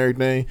shit and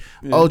everything.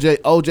 Yeah.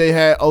 OJ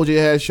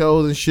had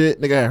shows and shit.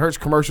 Nigga had Hertz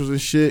commercials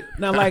and shit.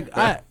 Now, like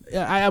I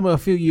am a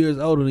few years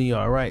older than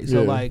y'all, right?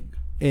 So like.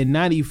 In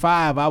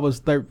 95, I was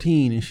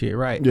 13 and shit,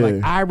 right? Yeah.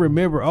 Like, I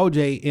remember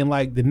OJ in,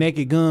 like, the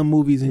Naked Gun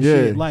movies and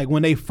shit, like,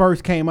 when they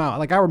first came out.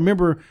 Like, I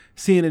remember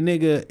seeing a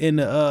nigga in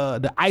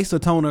the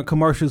Isotoner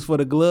commercials for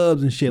the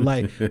gloves and shit.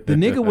 Like, the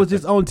nigga was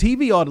just on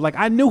TV all the, like,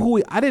 I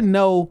knew I didn't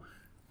know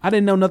I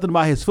didn't know nothing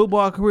about his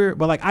football career,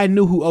 but like I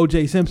knew who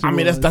O.J. Simpson was. I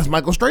mean, that's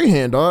Michael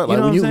Strahan, dog. Like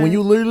when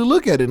you literally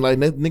look at it, like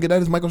nigga,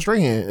 that is Michael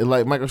Strahan. And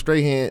like Michael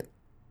Strahan,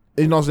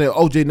 you know what I'm saying?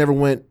 O.J. never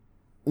went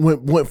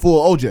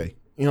full O.J.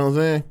 You know what I'm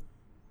saying?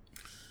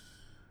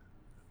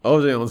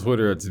 OJ on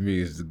Twitter to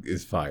me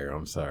is fire.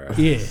 I'm sorry.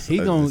 Yeah, he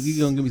gonna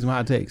give me some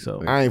hot takes.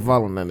 So I ain't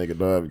following that nigga,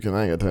 dog, because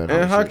I ain't got time.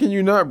 And how can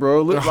you not,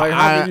 bro? Look, like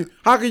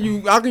how can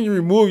you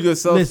remove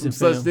yourself from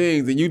such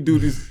things and you do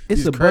these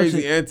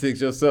crazy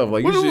antics yourself?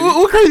 Like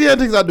what crazy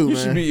antics I do? You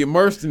should be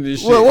immersed in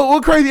this shit.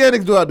 What crazy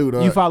antics do I do,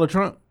 dog? You follow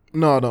Trump?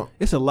 No, I don't.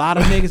 It's a lot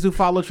of niggas who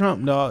follow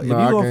Trump, dog. If you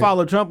gonna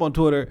follow Trump on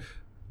Twitter,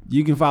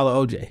 you can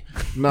follow OJ.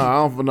 No,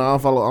 I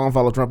don't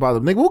follow Trump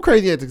either. Nigga, what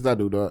crazy antics I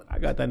do, dog? I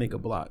got that nigga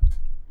blocked.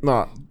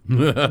 Nah. G,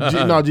 you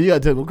gotta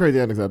tell me what crazy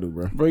antics I do,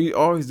 bro. Bro, you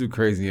always do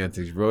crazy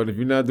antics, bro. And if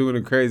you're not doing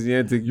a crazy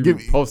antic, you be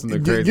posting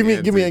the crazy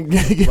antic. Give me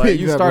like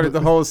you started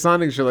the whole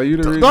Sonic shit. Like you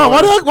the reason. No,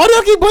 why do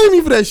y'all keep blaming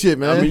me for that shit,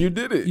 man? I mean, you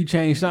did it. You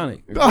changed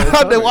Sonic.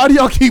 Why do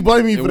y'all keep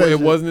blaming me for that? It shit?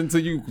 wasn't until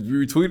you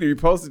retweeted,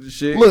 reposted the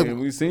shit, and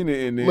we seen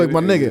it. And look,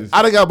 my nigga,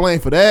 I done got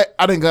blamed for that.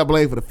 I done got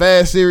blamed for the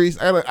Fast series.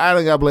 I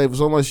done got blamed for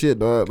so much shit,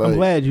 dog.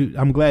 Like,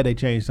 I'm glad they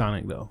changed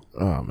Sonic though.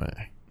 Oh man,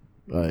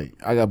 like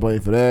I got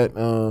blamed for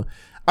that.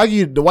 I give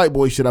you the white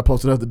boy shit I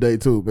posted the other day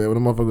too, man.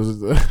 When the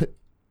motherfuckers was,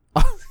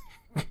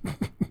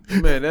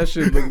 man, that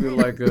shit looked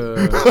like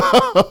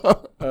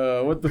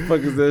what the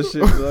fuck is that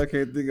shit? I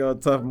can't think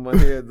on top of my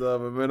head, dog.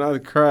 But man, I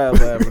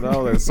cried laughing.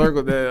 All that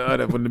circle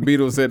that when the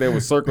Beatles said they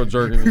were circle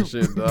jerking and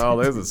shit,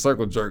 dog. It was a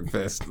circle jerk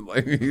fest.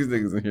 Like these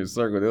niggas in here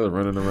circle, they was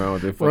running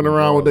around with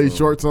their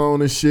shorts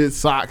on and shit,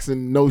 socks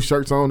and no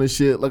shirts on and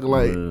shit, looking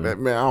like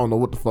man. I don't know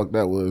what the fuck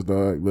that was,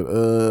 dog.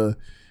 But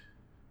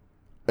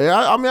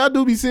I mean, I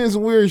do be seeing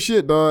some weird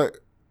shit, dog.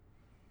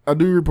 I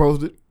do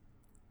repost it.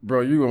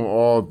 Bro, you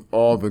on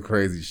all the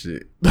crazy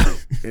shit.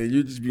 And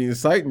you just be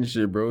inciting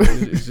shit, bro.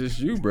 It's just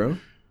you, bro.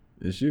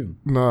 It's you.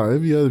 Nah, it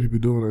be other people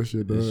doing that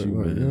shit, dog. It's you,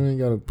 like, you ain't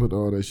got to put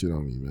all that shit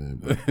on me, man.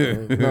 But,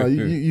 nah,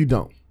 you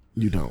don't.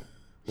 You don't.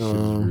 Shit's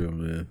real,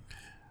 man.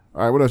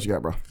 All right, what else you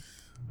got, bro?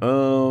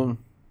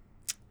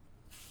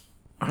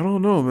 I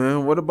don't know,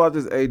 man. What about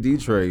this AD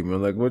trade,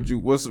 man? Like, what's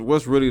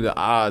really the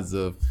odds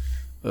of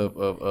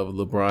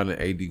LeBron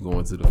and AD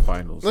going to the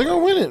finals? They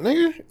gonna win it,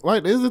 nigga.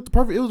 Like, it was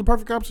the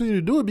perfect opportunity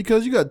to do it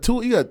because you got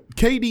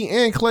KD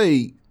and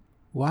Clay.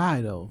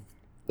 Why though?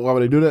 Why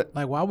would they do that?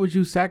 Like, why would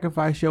you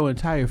sacrifice your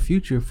entire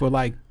future for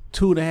like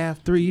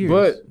 2.5, 3 years?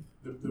 But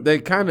they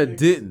kind of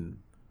didn't.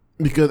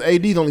 Because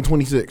AD's only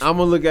 26. I'm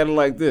gonna look at it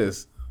like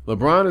this.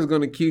 LeBron is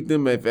going to keep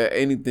them at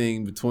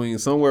anything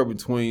somewhere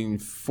between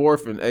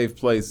 4th and 8th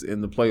place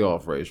in the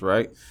playoff race,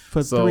 right?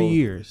 For 3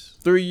 years.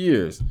 3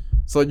 years.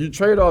 So you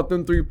trade off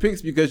them 3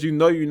 picks because you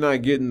know you're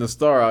not getting the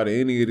star out of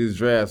any of these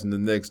drafts in the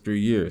next 3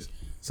 years.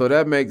 So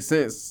that makes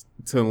sense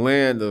to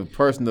land a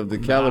person of the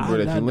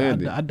caliber that you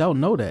landed. I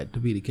don't know that to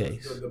be the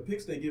case. The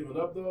picks they giving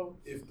up though,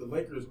 if the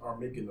Lakers are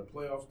making the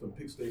playoffs, the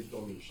picks they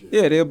don't mean shit.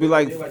 Yeah, they'll be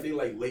like they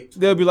late 20s.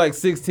 They'll be like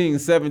 16,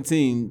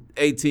 17,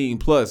 18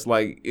 plus.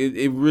 Like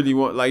it really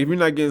won't. Like if you're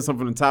not getting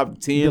something from the top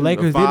 10, the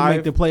Lakers didn't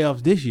make the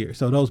playoffs this year,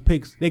 so those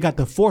picks they got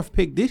the 4th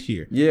pick this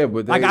year. Yeah,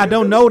 but I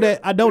don't know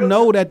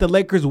that the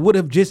Lakers would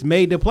have just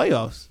made the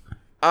playoffs.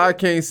 I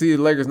can't see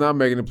the Lakers not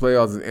making the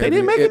playoffs. They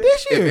didn't make it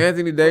this year. If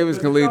Anthony Davis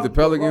can lead the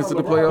Pelicans to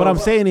the playoffs. What I'm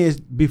saying is,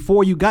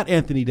 before you got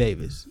Anthony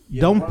Davis,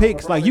 them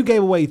picks, like you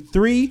gave away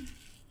 3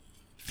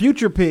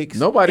 future picks.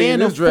 Nobody in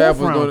this draft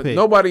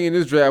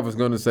was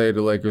going to say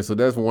the Lakers, so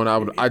that's one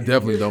I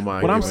definitely don't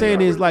mind. What I'm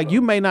saying is, like,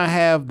 you may not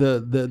have the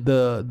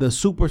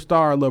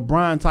superstar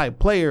LeBron type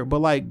player, but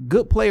like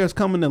good players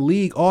come in the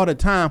league all the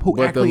time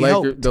who actually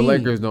help teams. The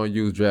Lakers don't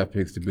use draft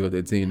picks to build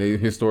their team. They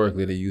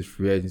use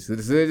free agents. So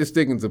they're just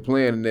sticking to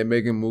plan and they're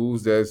making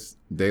moves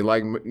they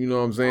like. You know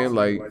what I'm saying?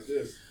 Like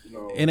this,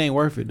 it ain't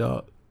worth it,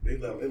 dog. They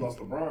lost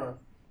LeBron.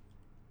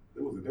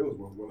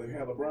 When they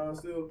had LeBron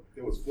still,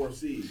 it was 4th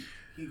seed.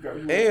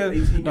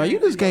 No, you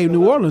just gave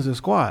New Orleans a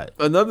squad.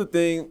 Another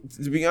thing,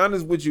 to be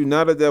honest with you,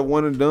 now that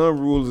one and done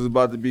rule is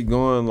about to be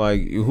gone,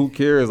 like who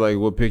cares like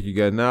what pick you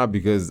got now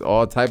because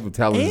all type of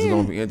talent is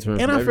going to be entering.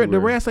 And I feel the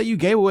rest that you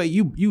gave away,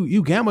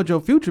 you gambled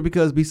your future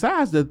because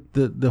besides the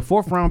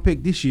 4th round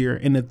pick this year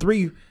and the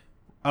three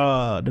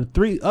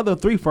other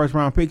 3 first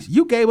round picks,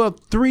 you gave up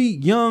 3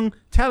 young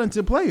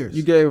talented players.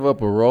 You gave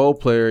up a role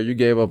player. You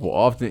gave up an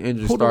often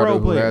injured starter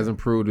who hasn't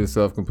proved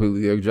himself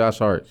completely. Josh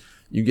Hart.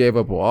 You gave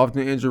up an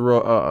often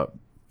injured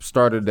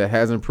starter that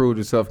hasn't proved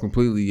himself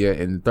completely yet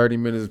in 30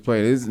 minutes of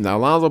playing. Now,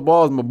 Lonzo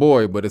Ball is my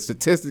boy, but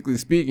statistically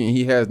speaking,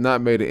 he has not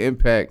made an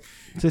impact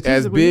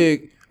as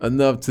big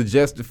enough to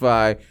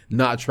justify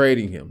not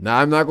trading him. Now,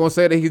 I'm not going to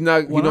say that he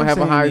don't have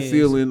a high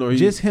ceiling or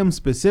just him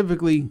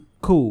specifically.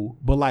 Cool,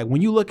 but like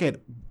when you look at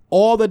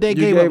all that they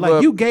gave up,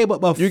 like you gave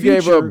up a future. You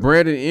gave up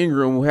Brandon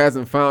Ingram, who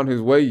hasn't found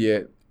his way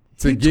yet.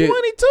 He's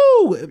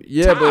 22.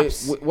 Yeah,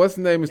 tops. but what's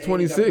the name is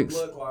 26.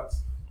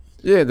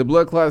 Yeah, the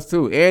blood clots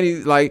too. And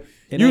he's like,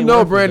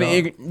 Brandon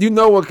Ingram. You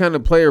know what kind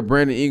of player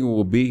Brandon Ingram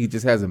will be. He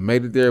just hasn't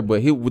made it there.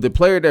 But the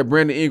player that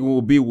Brandon Ingram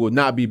will be will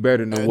not be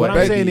better than what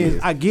I'm saying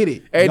is. I get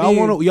it.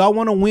 Y'all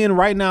want to win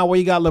right now where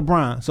you got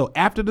LeBron. So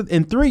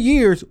in 3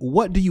 years,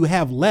 what do you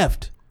have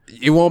left?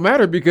 It won't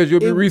matter because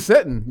you'll be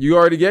resetting. You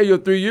already gave your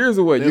 3 years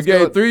away.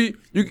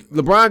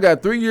 LeBron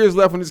got 3 years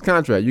left on his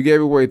contract. You gave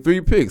away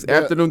 3 picks. Yeah.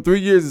 After them 3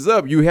 years is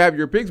up, you have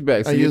your picks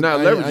back. So you're not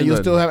leveraging. And you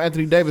still have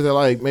Anthony Davis at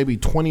like maybe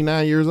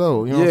 29 years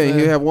old. You know and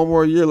he have 1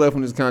 more year left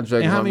on his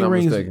contract. And how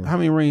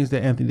many rings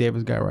that Anthony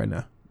Davis got right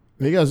now?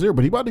 He got 0,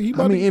 but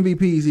how many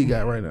MVPs he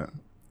got right now?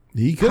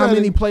 How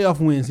many playoff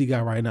wins he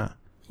got right now?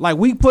 Like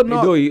we putting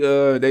up.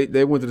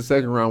 They went to the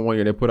second round 1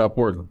 year. They put out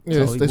Portland.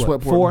 Yeah, so they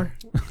swept Portland.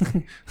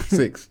 4,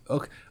 6.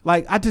 Okay,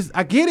 like I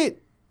get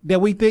it that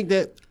we think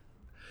that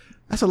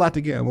that's a lot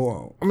to gamble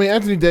on. I mean,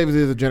 Anthony Davis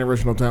is a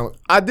generational talent.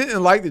 I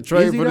didn't like the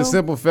trade for the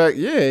simple fact,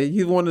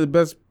 he's one of the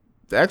best.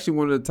 Actually,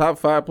 one of the top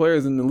 5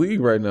 players in the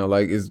league right now.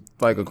 Like it's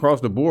like across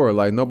the board.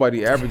 Like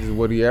nobody averages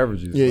what he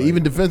averages. Yeah, like,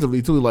 even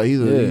defensively too. Like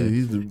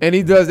and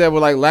he does that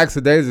with like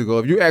lackadaisical.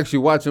 If you actually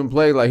watch him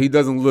play, like he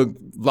doesn't look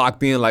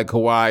locked in like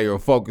Kawhi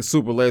or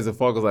super laser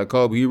focused like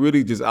Kobe. He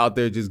really just out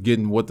there just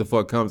getting what the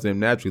fuck comes to him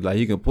naturally. Like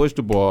he can push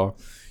the ball,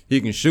 he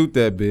can shoot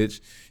that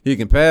bitch, he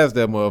can pass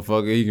that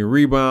motherfucker, he can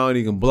rebound,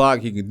 he can block,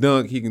 he can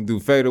dunk, he can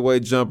do fadeaway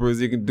jumpers,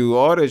 he can do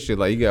all that shit.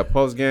 Like he got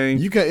post game.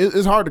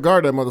 It's hard to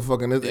guard that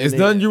motherfucker. It's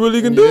nothing you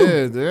really can do.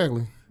 Yeah,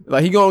 exactly.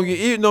 Like he gonna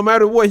get, no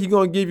matter what, he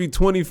gonna give you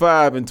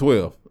 25 and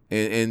 12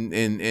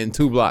 and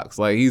 2 blocks.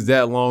 Like he's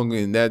that long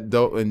and that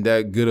dope and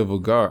that good of a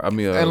guard. I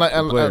mean, and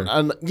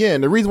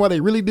the reason why they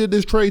really did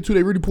this trade too,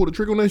 they really pulled the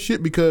trigger on that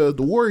shit because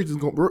the Warriors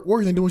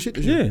ain't doing shit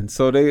this year. Yeah,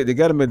 so they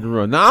got to make the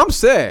run. Now I'm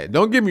sad.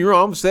 Don't get me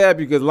wrong, I'm sad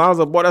because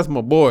Lonzo Ball, that's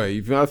my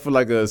boy. I feel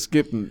like a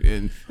skip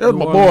and that's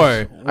my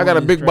boy. I got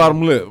a big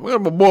bottom lip.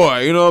 That's my boy.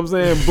 You know what I'm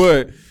saying?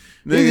 But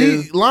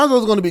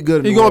Lonzo's gonna be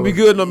good. He's gonna be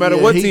good no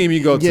matter what team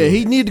he go to. Yeah,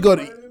 he need to go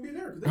to.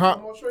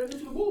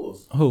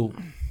 Who?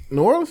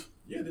 New Orleans?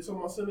 Yeah, they talking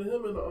about sending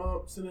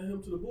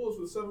him to the Bulls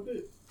for the 7th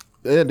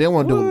pick. They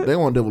want to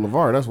do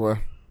LeVar. That's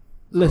why.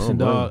 Listen,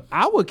 dog.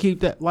 I would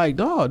keep that. Like,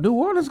 dog. New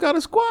Orleans got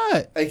a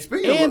squad. Hey,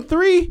 speaking and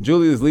 3.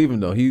 Julius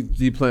leaving though.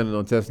 He planning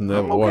on testing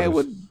the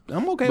waters.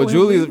 I'm okay. But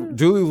Julius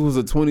was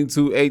a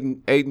 22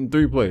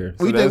 8-3 player.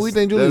 So we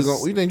think Julius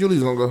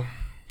gonna go.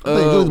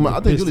 I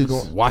think Julius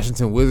going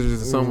Washington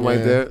Wizards or something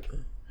like that.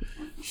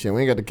 Shit,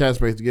 we ain't got the cap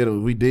space to get it.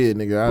 We did,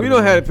 nigga. We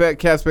don't have the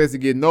cap space to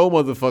get no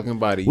motherfucking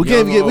body. We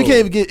can't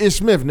even get Ish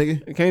Smith,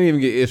 nigga. We can't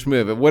even get Ish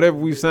Smith. Whatever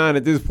we sign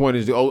at this point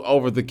is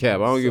over the cap.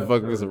 I don't give a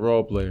fuck if it's a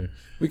role player.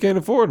 We can't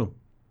afford him.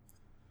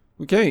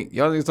 We can't.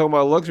 Y'all niggas talking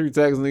about luxury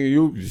tax,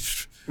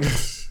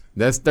 nigga.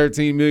 That's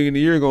 $13 million a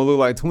year. Gonna look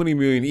like $20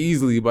 million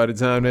easily by the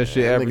time that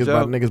shit average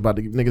out. Niggas about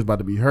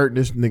to be hurt.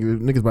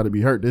 Niggas about to be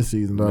hurt this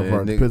season.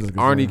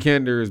 Arnie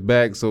Kender is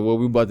back. So what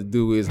we about to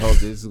do is hope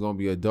this is gonna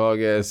be a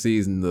dog ass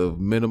season of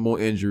minimal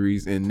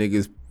injuries and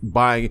niggas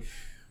buying.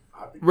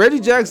 Reggie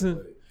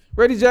Jackson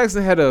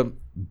had a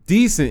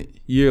decent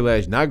year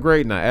last year. Not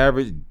great, not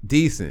average,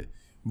 decent.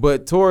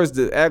 But towards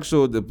in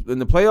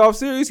the playoff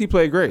series, he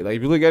played great. Like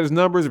if you look at his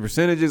numbers, the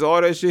percentages, all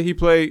that shit, he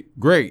played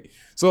great.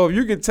 So if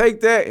you can take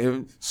that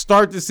and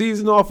start the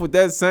season off with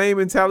that same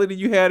mentality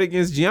you had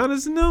against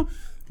Giannis and them,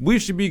 we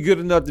should be good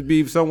enough to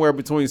be somewhere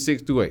between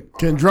 6 to 8.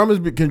 Can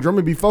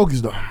Drummond be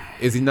focused though?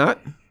 Is he not?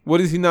 What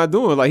is he not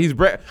doing? Like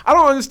I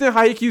don't understand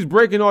how he keeps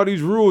breaking all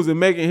these rules and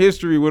making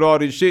history with all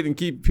this shit and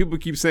people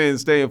keep saying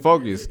staying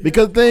focused.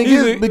 Because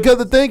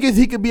the thing is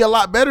he could be a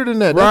lot better than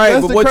that. Right,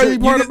 that's the crazy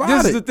part about it.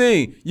 This is the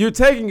thing. You're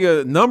taking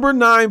a number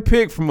 9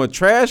 pick from a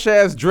trash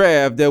ass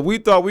draft that we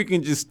thought we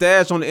can just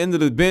stash on the end of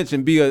the bench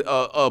and be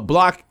a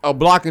block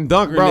and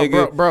dunker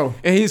nigga. Bro.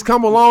 And he's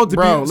come along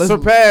to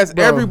surpass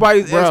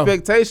everybody's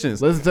expectations.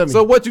 Listen to me.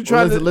 So what you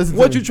trying to say is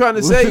what you trying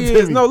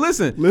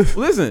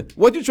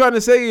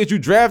to say is you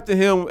drafted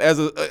him as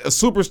a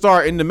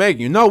superstar in the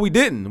making. No, we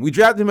didn't. We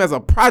drafted him as a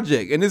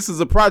project, and this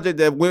is a project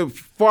that went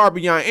far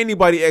beyond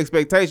anybody's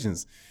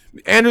expectations.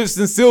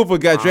 Anderson Silva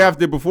got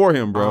drafted before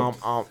him, bro.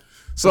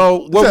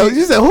 So what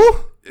you said who?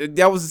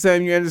 That was the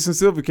same year Anderson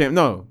Silva came.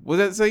 No, was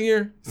that the same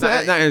year?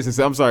 Not Anderson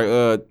Silva. I'm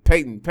sorry.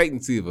 Peyton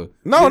Silva.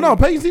 No.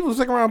 Peyton Silva was a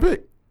second round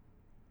pick.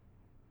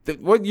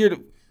 What year?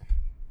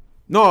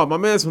 No, my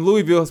man's from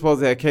Louisville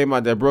supposed to have came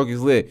out that broke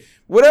his leg.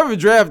 Whatever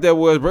draft that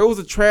was, bro, it was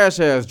a trash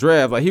ass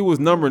draft. Like he was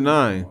number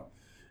 9.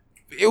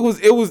 It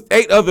was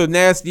 8 other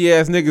nasty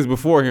ass niggas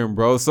before him,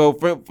 bro. So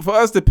for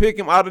us to pick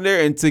him out of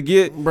there and to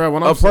get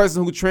a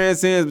person who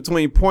transcends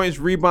between points,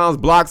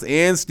 rebounds, blocks,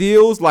 and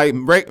steals, like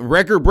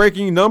record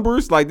breaking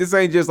numbers, like this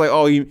ain't just like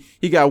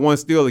he got 1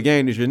 steal a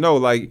game this year. No,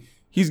 like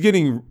he's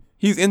getting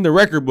He's in the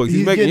record books.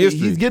 He's making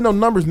history. He's getting those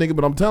numbers, nigga.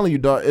 But I'm telling you,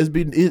 dog,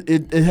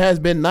 it has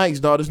been nights,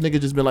 dog. This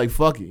nigga just been like,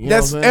 fuck it.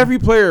 That's every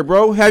player,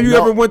 bro. Have you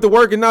ever went to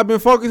work and not been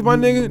focused, my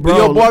nigga? Bro,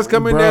 your boss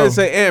come in there and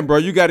say, bro,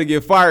 you got to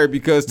get fired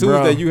because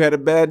Tuesday you had a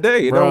bad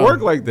day. It don't work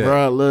like that.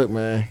 Bro, look,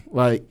 man.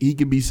 Like, he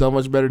could be so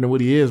much better than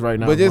what he is right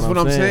now. But that's what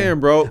I'm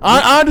saying, bro.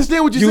 I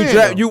understand what you're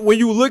saying. When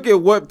you look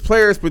at what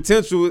players'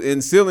 potential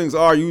and ceilings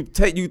are, you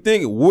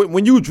think,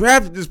 when you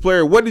drafted this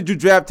player, what did you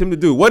draft him to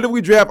do? What did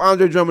we draft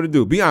Andre Drummond to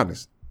do? Be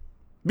honest.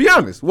 Be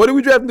honest. What did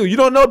we draft him to do? You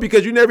don't know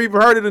because you never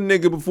even heard of the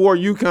nigga before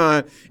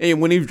UConn.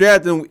 And when he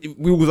drafted him,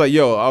 we was like,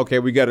 yo, okay,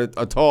 we got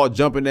a tall,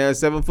 jumping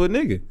ass 7-foot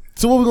nigga.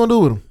 So what we gonna do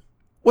with him?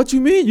 What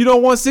you mean? You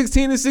don't want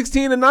 16 and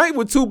 16 a night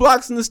with 2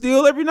 blocks in the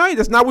steal every night?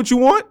 That's not what you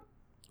want?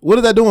 What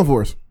is that doing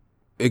for us?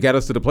 It got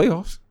us to the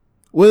playoffs.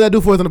 What did that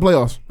do for us in the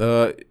playoffs?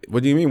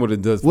 What do you mean what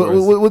it does for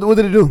us? What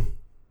did it do?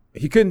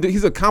 He couldn't do.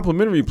 He's a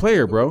complimentary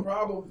player, bro.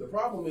 The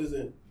problem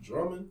isn't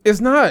Drummond.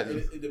 It's not.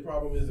 The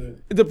problem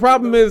isn't. The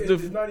problem is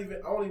it's not even.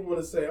 I don't even want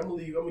to say. I'm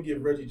gonna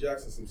give Reggie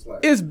Jackson some slack.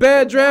 It's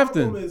bad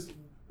drafting.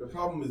 The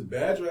problem is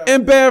bad drafting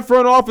and bad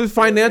front office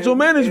financial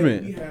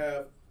management. And we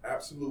have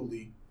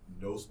absolutely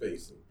no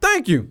spacing.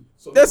 Thank you.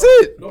 So that's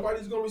it.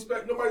 Nobody's gonna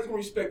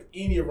respect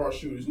any of our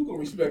shooters. Who gonna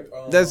respect?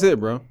 That's it,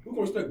 bro. Who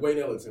gonna respect Wayne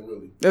Ellington?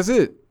 Really? That's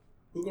it.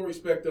 Who gonna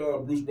respect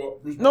Bruce Brown?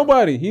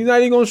 Nobody. He's not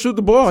even gonna shoot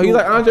the ball. He's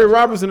like Andre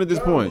Robertson at this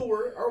point.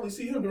 I only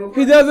see him during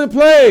he doesn't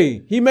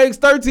play. He makes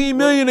 $13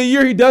 million a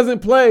year. He doesn't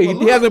play.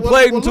 He hasn't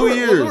played in 2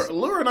 years.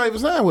 Lure not even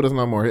signed with us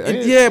no more.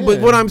 But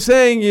what I'm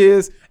saying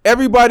is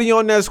everybody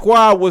on that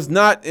squad was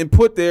not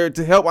put there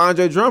to help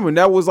Andre Drummond.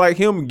 That was like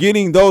him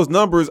getting those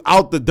numbers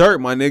out the dirt,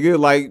 my nigga.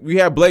 Like we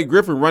had Blake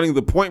Griffin running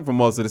the point for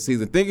most of the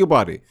season. Think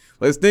about it.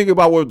 Let's think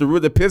about what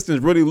the Pistons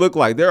really look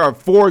like. There are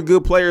 4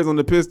 good players on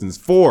the Pistons.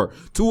 4.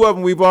 2 of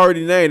them we've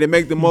already named. They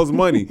make the most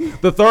money.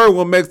 The third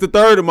one makes the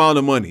third amount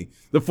of money.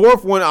 The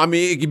fourth one, I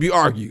mean, it could be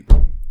argued.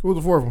 Who's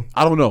the fourth one?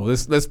 I don't know.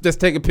 Let's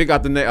take a pick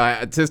out the name.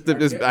 I guess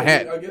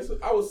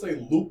I would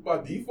say Luke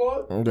by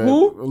default. Okay.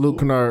 Who? Luke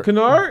Kennard.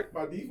 Kennard?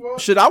 By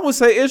default? Shit, I would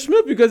say Ish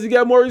Smith because he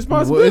got more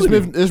responsibility.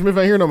 Well, Ish Smith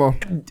ain't here no more.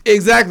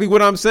 Exactly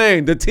what I'm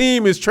saying. The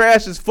team is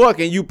trash as fuck,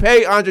 and you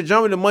pay Andre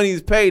Drummond the money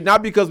he's paid,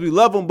 not because we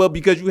love him, but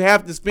because you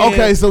have to spend.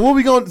 Okay, so what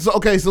we going to...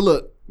 So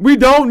look. We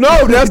don't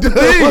know. That's the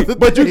thing.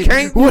 But you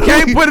can't put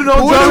it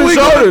on Drummond's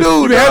shoulders.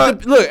 You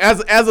have to look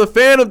as a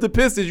fan of the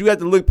Pistons. You have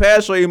to look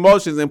past your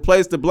emotions and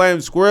place the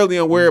blame squarely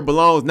on where it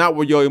belongs, not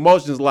where your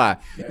emotions lie.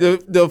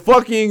 The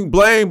fucking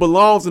blame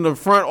belongs in the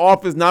front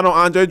office, not on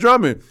Andre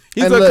Drummond.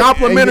 He's a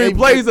complimentary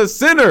player. He's a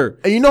center.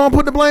 And you know I'm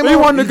putting the blame on. He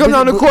wanted to come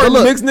down the court and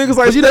mix niggas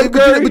like Steph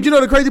Curry. But you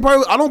know the crazy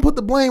part? I don't put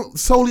the blame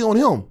solely on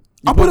him.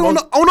 I put it on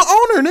the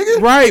owner,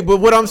 nigga. Right, but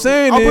what I'm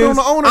saying is, on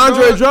the owner,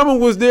 Andre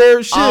Drummond was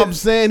there. Shit, I'm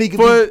saying he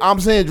could. I'm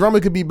saying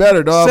Drummond could be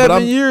better, dog.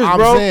 7 years,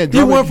 bro.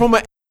 He went from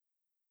a.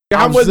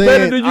 How much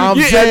better do you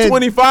get at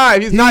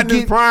 25? He's not in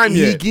his prime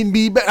yet. He can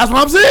be better. That's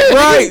what I'm saying.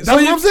 Right,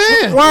 that's what I'm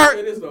saying.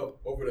 It is though.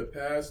 Over the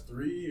past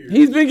 3 years,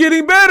 he's been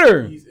getting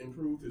better. He's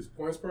improved his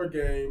points per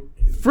game,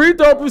 free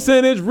throw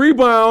percentage,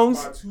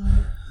 rebounds.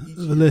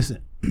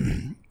 Listen,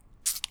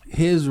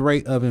 his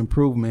rate of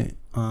improvement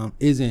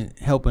isn't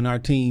helping our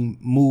team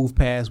move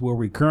past where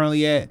we're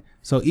currently at.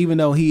 So even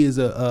though he is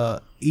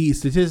he's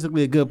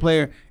statistically a good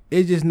player,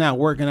 it's just not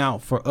working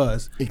out for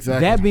us.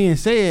 Exactly. That being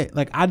said,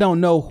 like I don't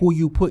know who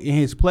you put in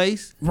his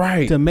place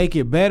to make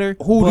it better.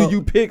 Who do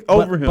you pick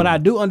over him? But I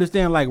do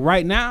understand, like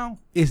right now,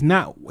 he's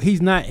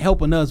not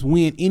helping us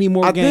win any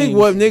more games. I think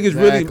what niggas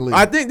really,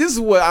 I think this is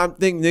what I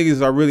think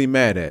niggas are really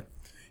mad at.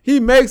 He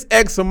makes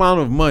X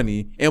amount of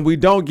money and we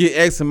don't get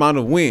X amount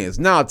of wins.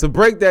 Now, to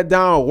break that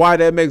down, why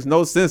that makes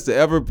no sense to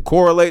ever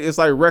correlate, it's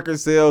like record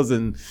sales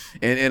and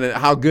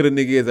how good a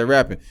nigga is at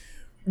rapping.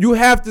 You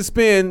have to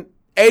spend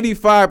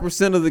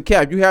 85% of the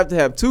cap. You have to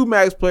have 2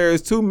 max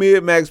players, 2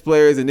 mid-max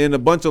players, and then a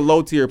bunch of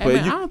low-tier players.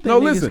 Hey man,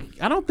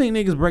 I don't think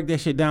niggas break that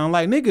shit down.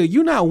 Like, nigga,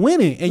 you not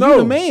winning and you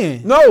the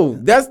man. No,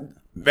 that's...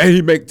 Man,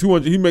 he make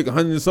 200. He make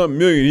 100 and something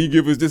million. He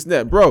give us this and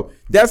that, bro.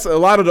 That's a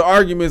lot of the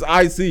arguments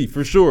I see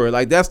for sure.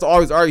 Like that's the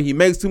always argument. He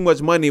makes too much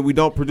money and we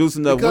don't produce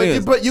enough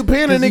wins. But you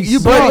paying a nigga.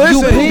 You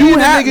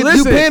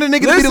paying a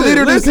nigga to be the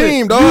leader of the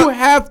team, dog. You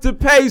have to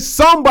pay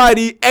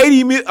somebody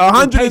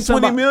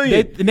 120 million.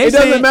 It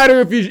doesn't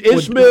matter if he's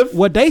Ish Smith.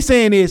 What they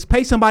saying is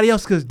pay somebody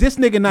else because this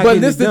nigga not.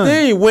 But this the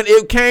thing. When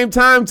it came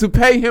time to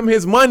pay him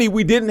his money,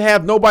 we didn't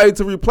have nobody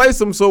to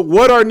replace him. So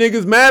what are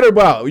niggas mad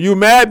about? You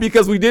mad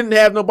because we didn't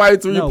have nobody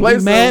to replace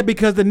him? Mad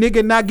because the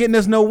nigga not getting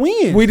us no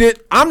win.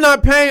 I'm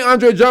not paying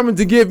Andre Drummond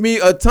to give me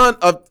a ton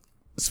of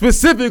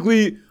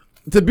specifically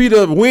to be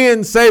the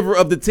win saver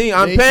of the team.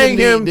 I'm paying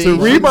him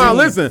to rebound.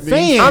 Listen,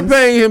 I'm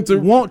paying him to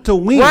want to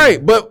win.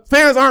 Right, but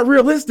fans aren't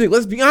realistic.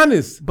 Let's be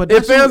honest. But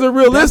if fans are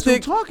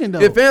realistic,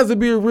 if fans would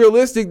be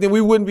realistic, then we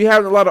wouldn't be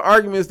having a lot of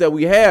arguments that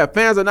we have.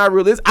 Fans are not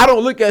realistic. I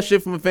don't look at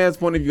shit from a fan's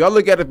point of view. I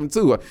look at it from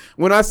 2.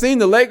 When I seen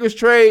the Lakers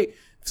trade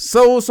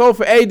so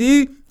for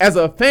AD, as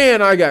a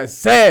fan, I got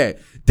sad.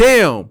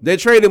 damn, they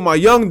traded my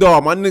young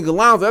dog, my nigga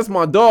Lonzo. That's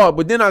my dog.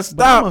 But then I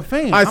stopped. I'm a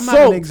fan. I'm not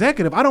an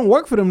executive. I don't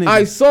work for them niggas.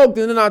 I soaked,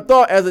 and then I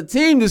thought, as a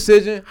team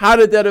decision, how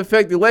did that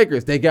affect the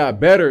Lakers? They got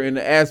better in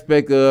the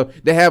aspect of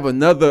they have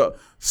another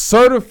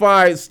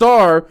certified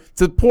star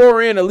to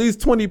pour in at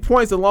least 20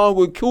 points along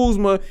with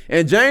Kuzma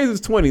and James is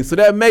 20. So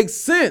that makes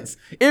sense.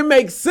 It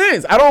makes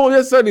sense. I don't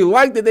necessarily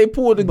like that they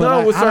pulled the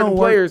gun with certain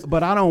players.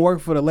 But I don't work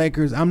for the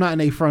Lakers. I'm not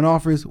in a front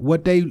office.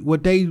 What they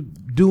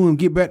do and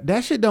get better,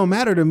 that shit don't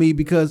matter to me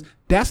because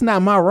that's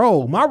not my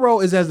role. My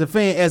role is as a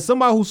fan, as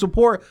somebody who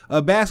support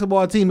a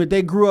basketball team that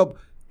they grew up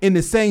in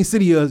the same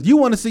city as. You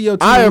want to see your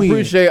team I win.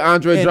 appreciate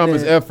Andre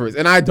Drummond's efforts,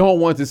 and I don't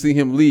want to see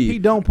him leave. He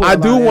don't put. I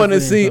do want to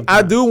see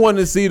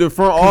the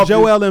front office.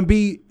 Joel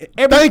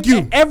Embiid. Thank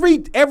you.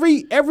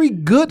 Every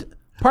good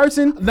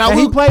person that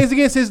he plays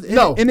against in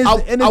his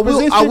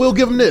position. I will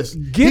give him this.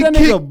 Get a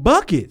nigga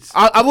buckets.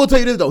 I will tell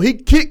you this though. He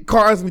kicked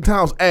Karl Anthony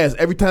Towns' ass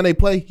every time they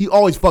play. He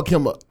always fuck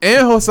him up.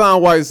 And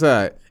Hassan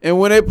Whiteside. And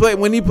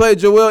when he played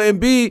Joel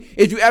Embiid,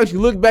 if you actually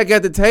look back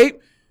at the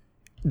tape,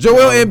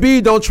 Joel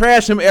Embiid don't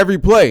trash him every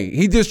play.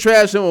 He just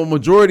trash him a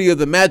majority of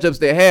the matchups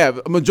they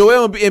have.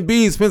 Joel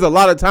Embiid spends a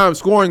lot of time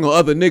scoring on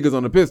other niggas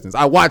on the Pistons.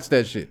 I watch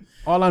that shit.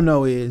 All I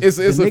know is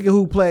it's the nigga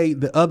who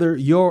played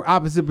your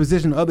opposite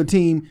position, other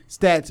team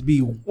stats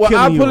be. Well,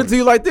 I'll put it to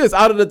you like this: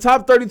 out of the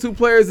top 32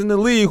 players in the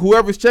league,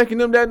 whoever's checking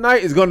them that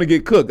night is going to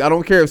get cooked. I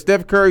don't care if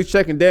Steph Curry's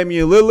checking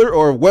Damian Lillard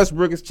or if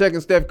Westbrook is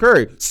checking Steph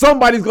Curry.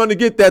 Somebody's going to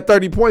get that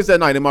 30 points that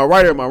night. Am I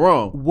right or am I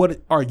wrong?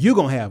 What are you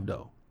gonna have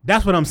though?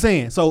 That's what I'm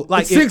saying. So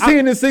like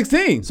 16 and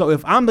 16. So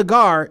if I'm the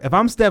guard, if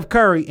I'm Steph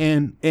Curry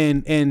and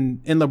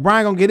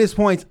LeBron gonna get his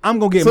points, I'm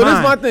gonna get mine. So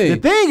that's my thing. The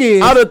thing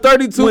is, out of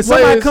 32 when players,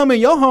 somebody come in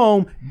your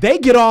home, they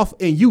get off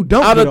and you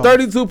don't. Out of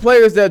 32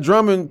 players that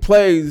Drummond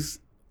plays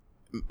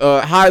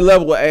high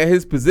level at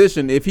his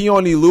position, if he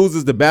only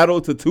loses the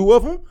battle to 2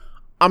 of them,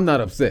 I'm not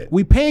upset.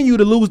 We paying you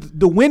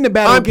to win the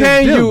battle.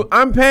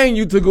 I'm paying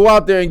you to go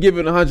out there and give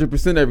it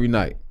 100% every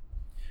night.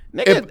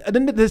 Nigga,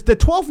 the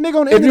 12th nigga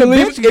on the end of the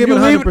bench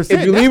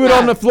if you leave it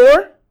on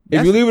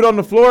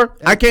the floor,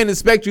 I can't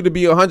expect you to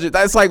be 100.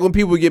 That's like when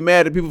people get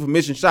mad at people for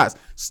missing shots.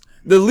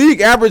 The league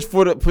average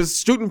for the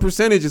shooting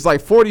percentage is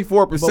like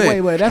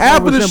 44%. Wait,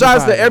 half of the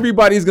shots that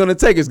everybody's gonna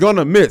take is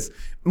gonna miss.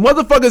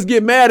 Motherfuckers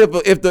get mad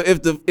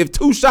if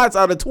 2 shots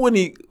out of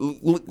 20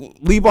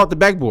 leave off the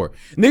backboard.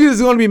 Niggas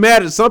is gonna be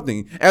mad at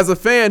something. As a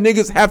fan,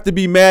 niggas have to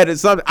be mad at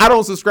something. I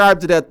don't subscribe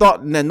to that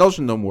thought and that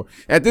notion no more.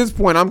 At this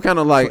point, I'm kind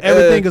of like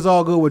everything is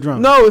all good with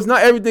Drummond. No, it's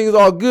not. Everything is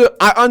all good.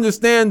 I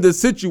understand the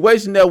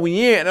situation that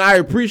we in, and I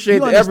appreciate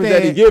the effort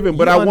that he giving,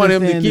 but I want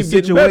him to keep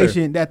getting better. The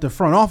situation that the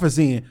front office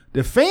in,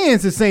 the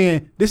fans is saying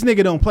this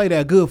nigga don't play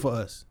that good for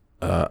us.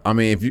 I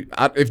mean,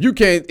 if you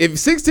can't, if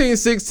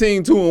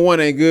 16-16, 2-1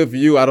 ain't good for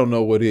you, I don't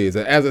know what is.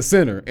 As a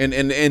center, and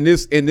in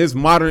this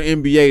modern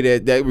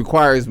NBA that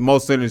requires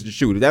most centers to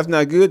shoot, if that's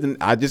not good, then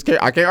I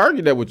can't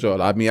argue that with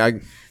y'all. I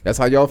mean, that's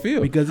how y'all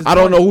feel. Because I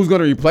don't know who's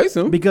gonna replace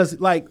him.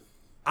 Because like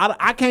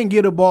I can't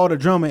get a ball to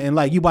Drummond and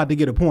like you about to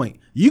get a point.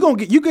 You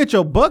get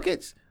your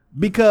buckets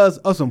because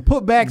of some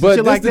putbacks and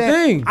shit like that.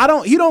 Thing.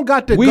 He don't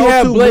got to. We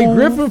have Blake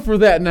Griffin for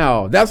that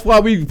now. That's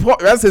why that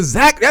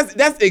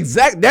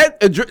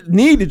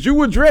need that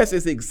you address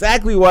is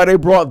exactly why they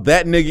brought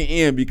that nigga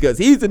in, because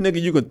he's the nigga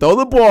you can throw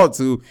the ball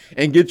to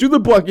and get you the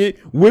bucket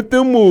with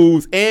them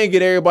moves and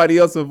get everybody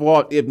else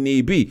involved if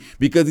need be,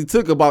 because he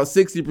took about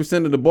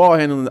 60% of the ball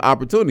handling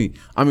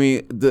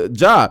the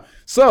job.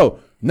 So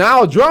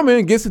now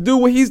Drummond gets to do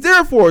what he's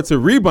there for, to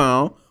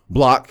rebound,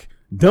 block,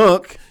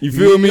 dunk. You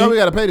feel me? You know we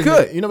gotta pay this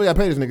nigga. You know we gotta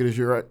pay this nigga this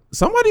year, right?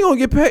 Somebody gonna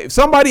get paid.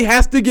 Somebody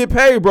has to get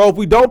paid, bro. If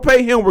we don't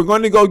pay him, we're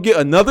gonna go get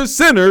another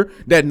center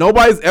that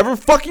nobody's ever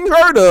fucking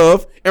heard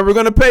of, and we're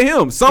gonna pay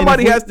him.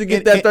 Somebody has to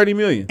get that $30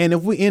 million. And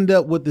if we end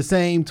up with the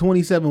same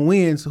 27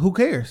 wins, who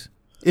cares?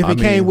 If it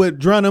came with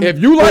Drummond, if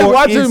you like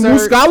watching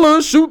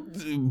Muscala shoot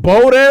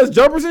bold ass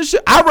jumpers and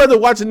shit, I'd rather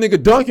watch a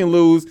nigga dunk and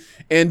lose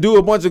and do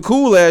a bunch of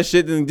cool ass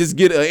shit than just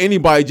get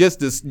anybody just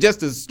to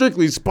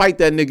strictly spite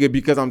that nigga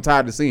because I'm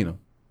tired of seeing him.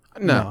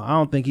 No, I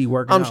don't think he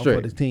working out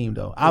for the team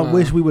though. I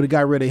wish we would have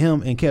got rid of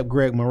him and kept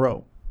Greg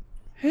Monroe.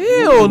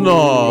 Hell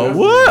no!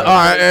 What? All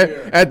right,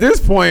 at this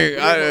point,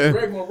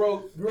 Greg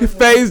Monroe, he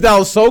phased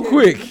out so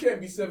quick. He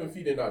can't be 7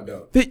 feet and not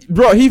dunk.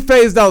 Bro, he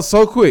phased out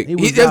so quick.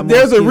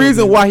 There's a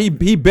reason why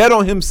he bet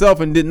on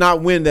himself and did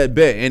not win that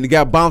bet, and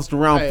got bounced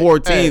around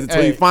 4 teams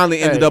until he finally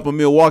ended up on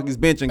Milwauke's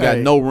bench and got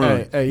no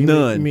run.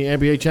 None. You mean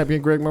NBA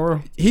champion Greg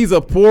Monroe? He's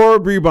a poor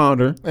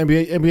rebounder.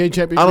 NBA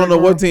champion. I don't know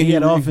what team he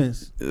had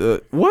offense.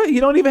 What?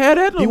 He don't even have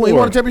that no more. He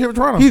won a championship with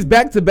Toronto. He's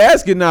back to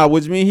basket now,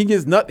 which means he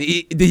gets nothing.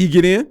 Did he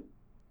get in?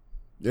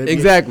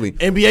 Exactly.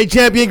 NBA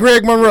champion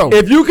Greg Monroe.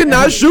 If you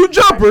cannot shoot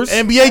jumpers,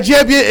 NBA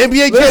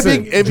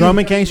champion.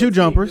 Drummond can't shoot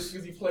jumpers.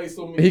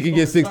 He can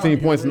get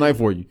 16 points a night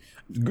for you.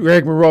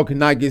 Greg Monroe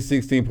cannot get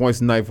 16 points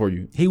a night for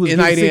you. He was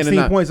getting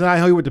 16 points a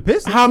night with the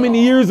Pistons. How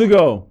many years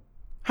ago?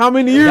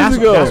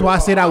 That's why I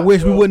said I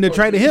wish we wouldn't have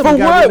traded him. For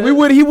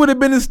what? He would have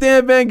been in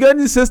Stan Van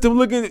Gundy system,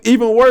 looking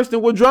even worse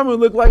than what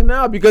Drummond look like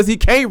now, because he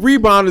can't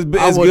rebound as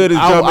good as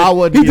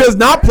Drummond. He does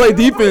not play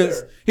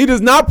defense. He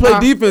does not play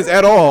defense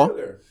at all.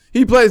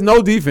 He plays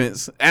no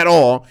defense at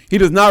all. He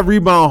does not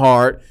rebound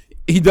hard.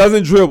 He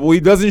doesn't dribble. He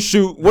doesn't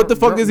shoot. What the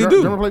fuck does he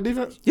do? Drummer play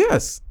defense?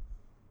 Yes.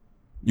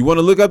 You want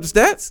to look up the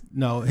stats?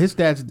 No, his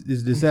stats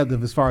is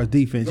deceptive as far as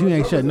defense. You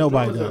ain't shutting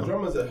nobody down.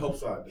 Drummond's a help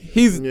side.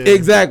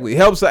 Exactly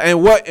help side.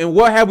 And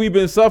what have we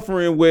been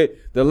suffering with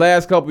the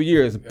last couple of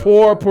years?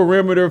 Poor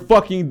perimeter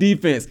fucking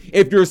defense.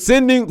 If you're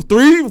sending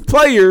 3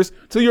 players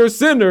to your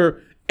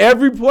center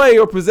every play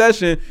or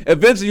possession,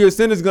 eventually your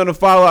center's gonna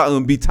fall out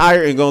and be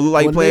tired and gonna look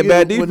like playing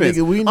bad defense.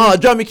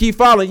 Drummond keep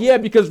fouling. Yeah,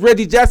 because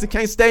Reggie Jackson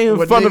can't stay in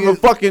front of a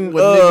fucking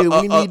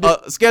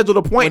scheduled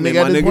appointment.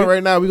 At this point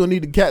right now, we gonna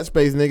need the cat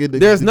space, nigga.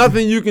 There's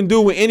nothing you can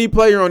do with any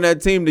player on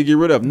that team to get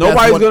rid of.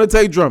 Nobody's gonna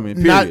take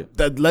Drummond.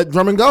 Period. Let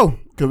Drummond go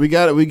because we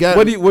got it.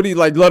 What do you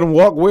like? Let him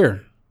walk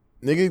where?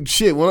 Nigga,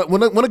 shit. When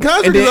the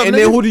contract is up, and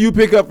then who do you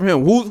pick up for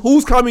him?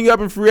 Who's coming up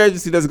in free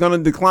agency that's gonna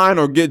decline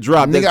or get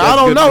dropped? Nigga, I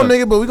don't know,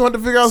 nigga, but we gonna have to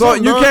figure out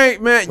something. So you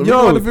can't, man. We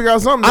gonna have to figure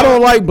out something. I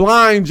don't like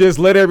blind. Just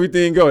let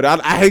everything go.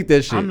 I hate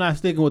that shit. I'm not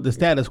sticking with the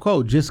status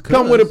quo. Just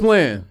come with a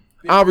plan.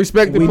 I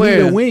respect the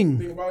plan. We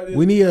need a wing.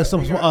 We need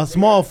a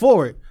small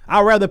forward. I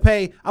would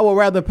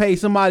rather pay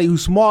somebody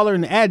who's smaller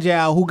and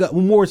agile, who got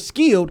more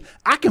skilled.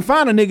 I can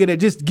find a nigga that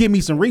just give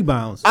me some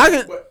rebounds.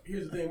 But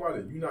here's the thing about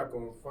it: you're not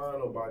gonna find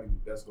nobody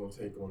that's gonna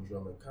take on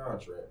Drummond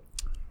contract.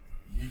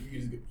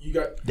 You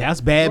got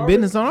that's bad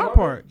business on our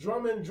part.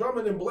 Drummond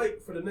and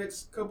Blake for the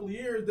next couple of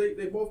years,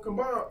 they both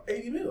combined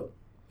 $80 million.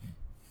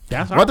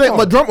 That's our part.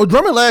 But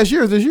Drummond last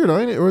year is this year though,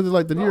 ain't it? Or is it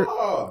like the year?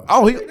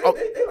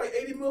 They like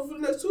 $80 million for the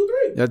next 2-3.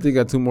 Yeah, I think he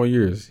got 2 more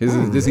years.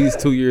 He's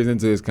 2 years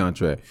into his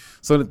contract.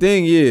 So the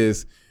thing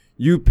is,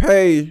 you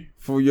pay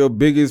for your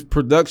biggest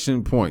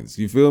production points.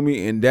 You feel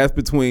me? And that's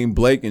between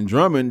Blake and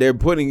Drummond. They're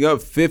putting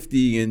up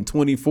 50 and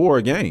 24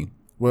 a game.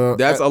 Well,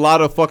 that's a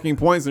lot of fucking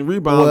points and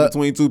rebounds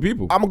between 2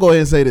 people. I'm gonna go ahead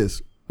and say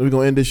this. We're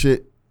gonna end this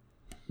shit.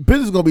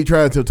 Business is gonna be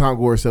trash until Tom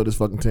Gore sell this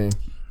fucking team.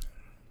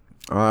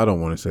 I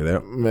don't want to say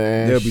that.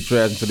 Man, they'll be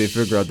trash until they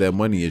figure out that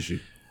money issue.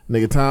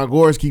 Nigga, Tom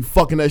Gores keep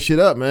fucking that shit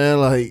up, man.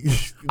 Like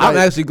I'm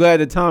actually glad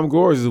that Tom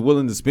Gores is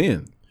willing to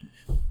spend.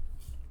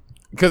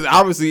 Because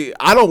obviously,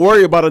 I don't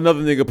worry about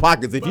another nigga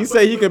pockets. If you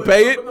say he can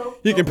pay it,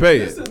 he can pay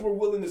it. Pistons were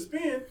willing to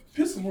spend.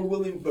 Pistons were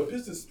willing, but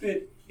Pistons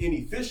spent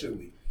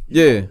inefficiently.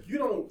 You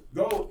don't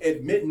go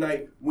at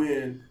midnight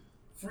when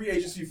free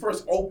agency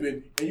first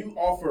opened and you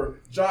offer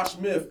Josh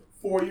Smith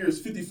 4 years,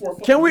 54.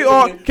 Can we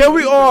all?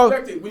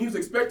 When he was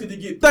expected to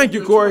get. Thank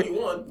you, Corey.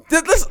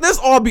 Let's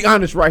all be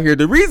honest right here.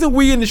 The reason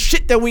we in the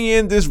shit that we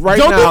in this right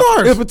now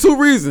is for 2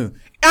 reasons.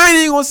 I ain't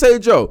even gonna say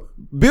Joe.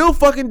 Bill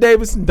fucking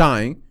Davidson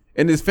dying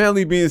and his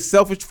family being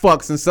selfish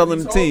fucks and selling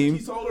the team.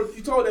 He told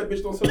that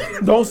bitch don't sell the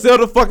team. Don't sell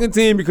the fucking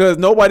team because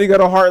nobody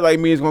got a heart like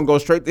me is gonna go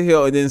straight to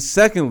hell. And then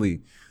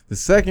secondly, the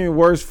second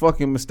worst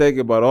fucking mistake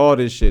about all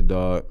this shit,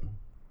 dog.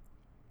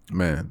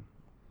 Man.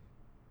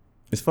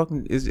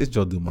 It's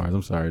Joe Dumars.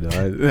 I'm sorry, dog.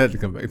 I had to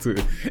come back to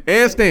it.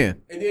 And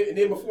Stan. And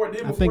then before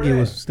I think it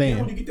was Stan.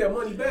 When you get that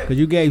money back. Because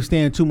you gave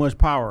Stan too much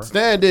power.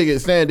 Stan did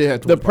have too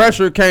much The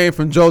pressure came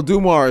from Joe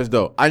Dumars,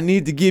 though. I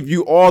need to give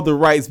you all the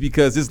rights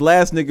because this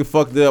last nigga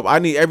fucked up. I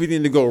need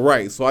everything to go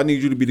right. So I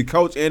need you to be the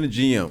coach and the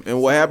GM.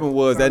 And what happened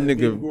was that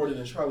nigga. Gordon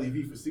and Charlie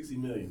V for $60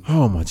 million.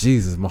 Oh, my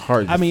Jesus. My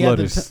heart just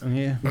flutters.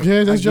 Yeah,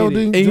 that's Joe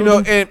D. And you know,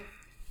 and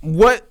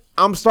what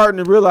I'm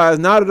starting to realize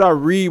now that I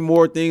read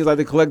more things like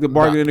the collective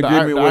bargaining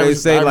agreement where they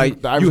say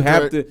you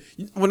have to,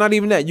 well, not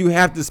even that, you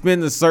have to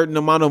spend a certain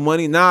amount of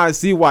money. Now I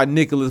see why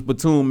Nicholas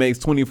Batum makes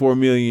 $24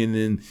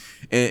 million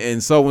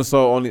and so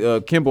only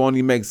Kemba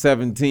only makes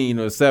 17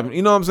 or 7.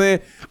 You know what I'm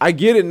saying? I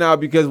get it now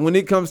because when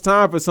it comes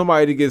time for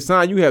somebody to get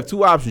signed, you have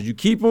 2 options: you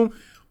keep them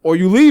or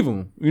you leave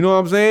them. You know what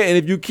I'm saying? And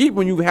if you keep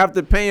them, you have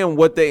to pay them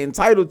what they're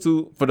entitled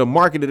to for the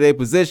market of their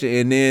position.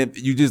 And then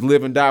you just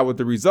live and die with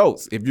the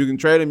results. If you can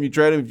trade them, you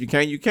trade them. If you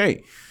can't, you can't.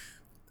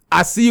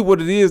 I see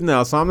what it is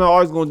now. So I'm not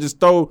always going to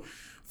just throw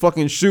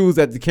fucking shoes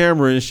at the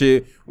camera and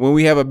shit when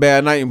we have a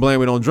bad night and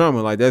blame it on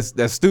Drummond. Like,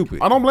 that's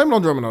stupid. I don't blame it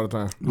on Drummond all the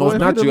time. Most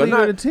not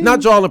you.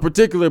 Not y'all in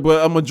particular,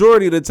 but a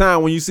majority of the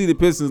time when you see the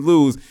Pistons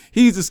lose,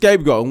 he's the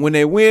scapegoat. And when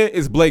they win,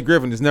 it's Blake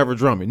Griffin. It's never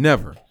Drummond.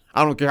 Never.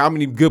 I don't care how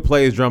many good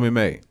plays Drummond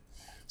made.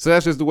 So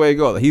that's just the way it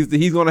goes. He's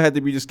going to have to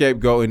be the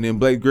scapegoat, and then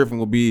Blake Griffin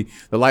will be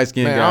the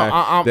light-skinned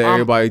guy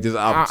everybody just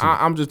opposite.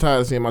 I'm just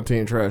tired of seeing my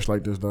team trash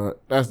like this, dog.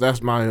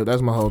 That's my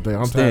whole thing.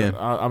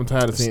 I'm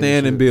tired of seeing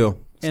Stan and Bill.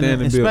 Stan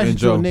and Bill and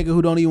Joe. Especially to a nigga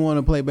who don't even want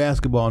to play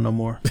basketball no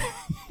more.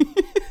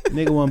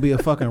 Nigga want to be a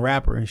fucking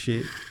rapper and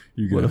shit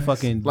with a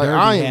fucking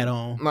derby hat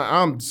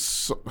on.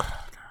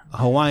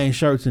 Hawaiian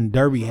shirts and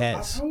derby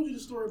hats. I told you the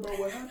story about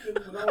what happened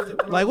when I was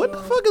like, what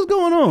the fuck is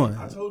going on?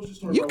 I told you the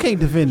story. You can't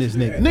defend this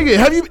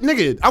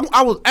nigga.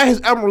 I was at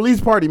his album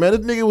release party, man.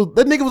 That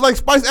nigga was like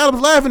Spice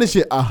Adams laughing and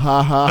shit. Y'all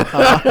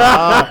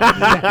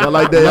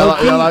like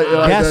that? Y'all like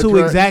that's that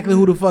exactly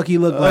who the fuck he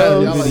looked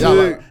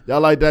like. Y'all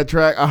like that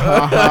track?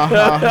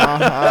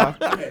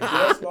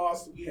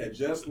 We had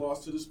just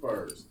lost to the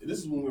Spurs. And this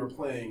is when we were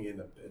playing in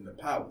the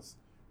Palace.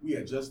 We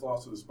had just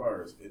lost to the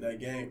Spurs, and that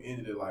game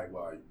ended at like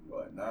what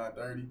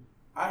 9:30.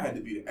 I had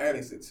to be the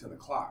Addicts at 10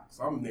 o'clock.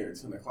 So I'm there at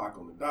 10 o'clock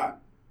on the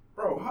dot.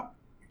 Bro, how...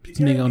 This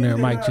nigga on there,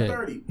 mic check.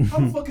 How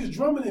the fuck is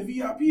drumming in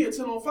VIP at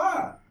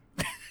 10:05?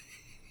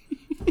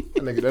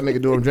 That nigga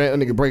doing that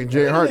nigga breaking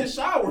James Harden.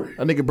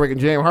 That nigga breaking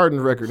James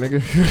Harden's record,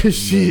 nigga.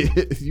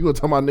 Shit, you gonna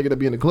talk about nigga that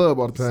be in the club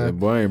all the time? Said,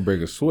 boy, I ain't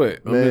break a sweat.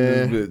 I'm man.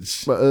 in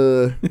this bitch. But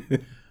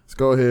let's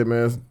go ahead,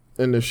 man.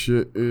 End this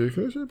shit. Can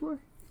this shit play?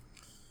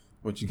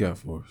 What you got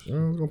for us?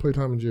 We're gonna play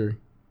Tom and Jerry.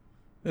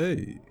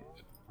 Hey.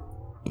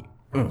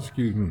 Oh,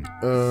 excuse me.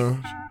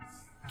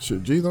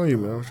 Shit, G's on you,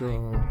 man.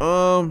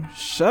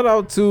 Shout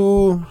out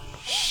to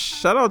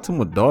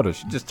my daughter.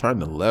 She just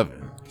turned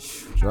 11.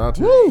 Shout out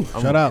to you.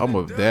 Shout out. I'm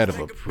a dad of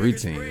a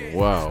preteen.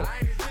 Wow.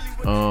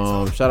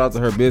 Shout out to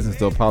her business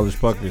though, Polish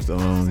Puckers.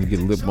 You get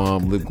lip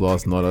balm, lip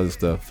gloss, and all that other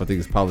stuff. I think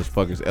it's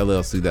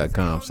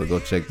polishpuckersllc.com. So go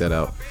check that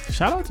out.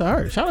 Shout out to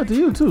her. Shout out to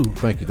you too.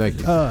 Thank you.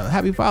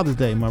 Happy Father's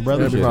Day, my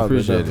brother.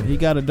 Appreciate it. He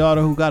got a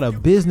daughter who got a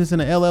business in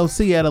an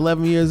LLC at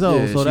 11 years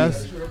old. Yeah, so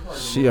that's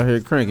she out here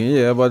cranking.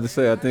 Yeah, I'm about to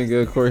say. I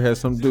think Corey has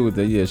something to do with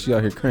that. Yeah, she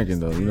out here cranking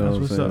though. You know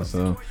what I'm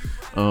saying?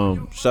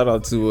 So, shout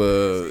out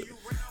to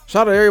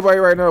everybody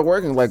right now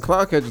working like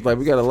cloud catchers. Like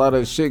we got a lot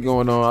of shit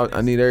going on.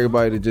 I need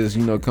everybody to just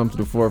come to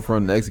the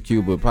forefront and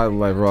execute. But Pilot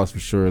Life Ross for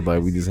sure.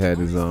 Like we just had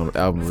his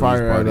album release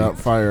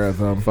party. Fire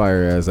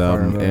ass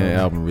album and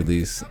album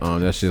release.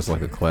 That shit's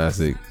like a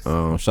classic.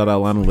 Shout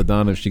out Lana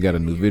LaDonna. She got a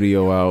new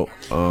video out.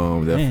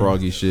 That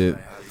Froggy shit.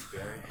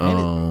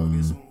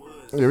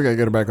 Yeah, we gotta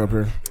get her back up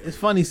here. It's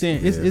funny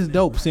seeing it's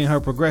dope seeing her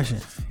progression.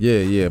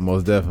 Yeah,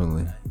 most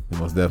definitely.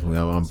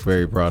 I'm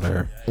very proud of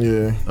her.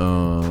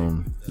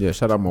 Yeah.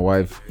 Shout out my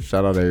wife.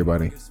 Shout out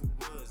everybody.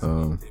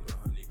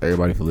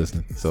 Everybody for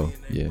listening. So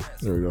yeah,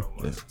 there we go.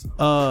 Yeah.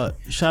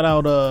 Shout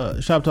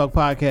out Shop Talk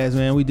Podcast,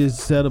 man. We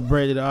just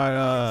celebrated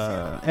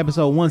our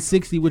episode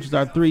 160, which is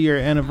our 3-year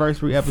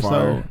anniversary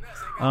episode.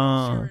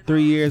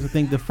 3 years. I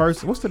think the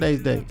first. What's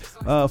today's date?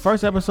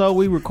 First episode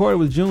we recorded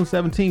was June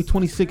 17th,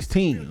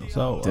 2016.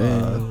 So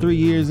 3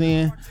 years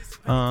in.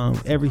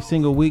 Every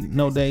single week,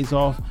 no days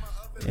off,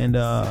 and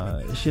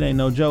shit ain't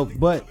no joke.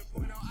 But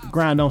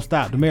grind don't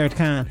stop. The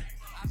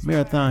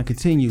marathon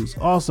continues.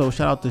 Also,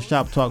 shout out to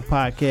Shop Talk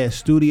Podcast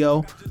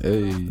Studio.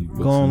 Hey,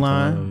 go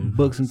online,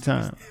 book some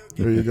time.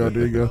 There you go.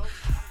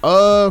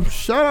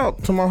 Shout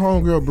out to my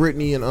homegirl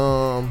Brittany and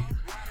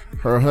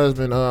her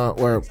husband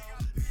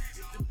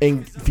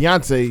and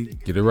fiance.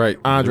 Get it right,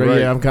 Andre. Get it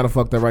right. Yeah, I'm kind of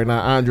fucked up right now.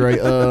 Andre,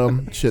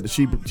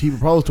 he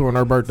proposed to her on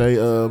her birthday,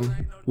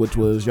 which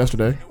was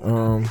yesterday.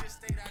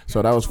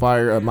 So that was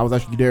fire. I was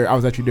actually there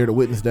to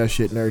witness that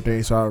shit and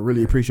everything. So I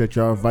really appreciate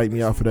y'all inviting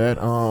me out for that.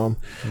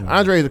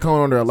 Andre is a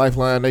co-owner at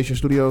Lifeline Nation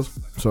Studios.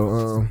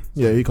 So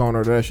yeah, he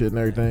co-owner that shit and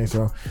everything.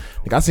 So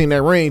like, I seen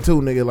that ring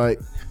too, nigga. Like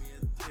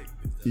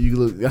you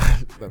look.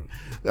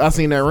 I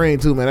seen that ring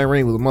too, man. That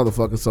ring was a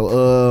motherfucker.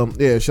 So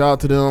yeah, shout out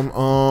to them.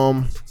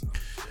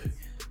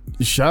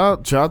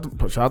 Shout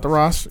out to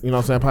Ross. You know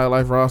what I'm saying? Pilot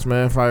Life Ross,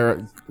 man.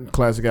 Fire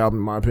classic album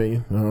in my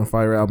opinion.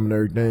 Fire album and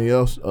everything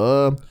else.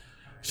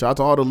 Shout out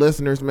to all the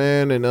listeners,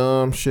 man.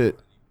 And shit.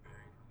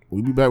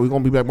 We'll be back. We're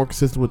gonna be back more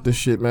consistent with this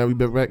shit, man. We'll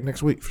be back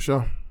next week for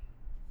sure.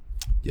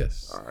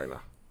 Yes.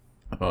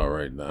 All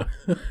right now.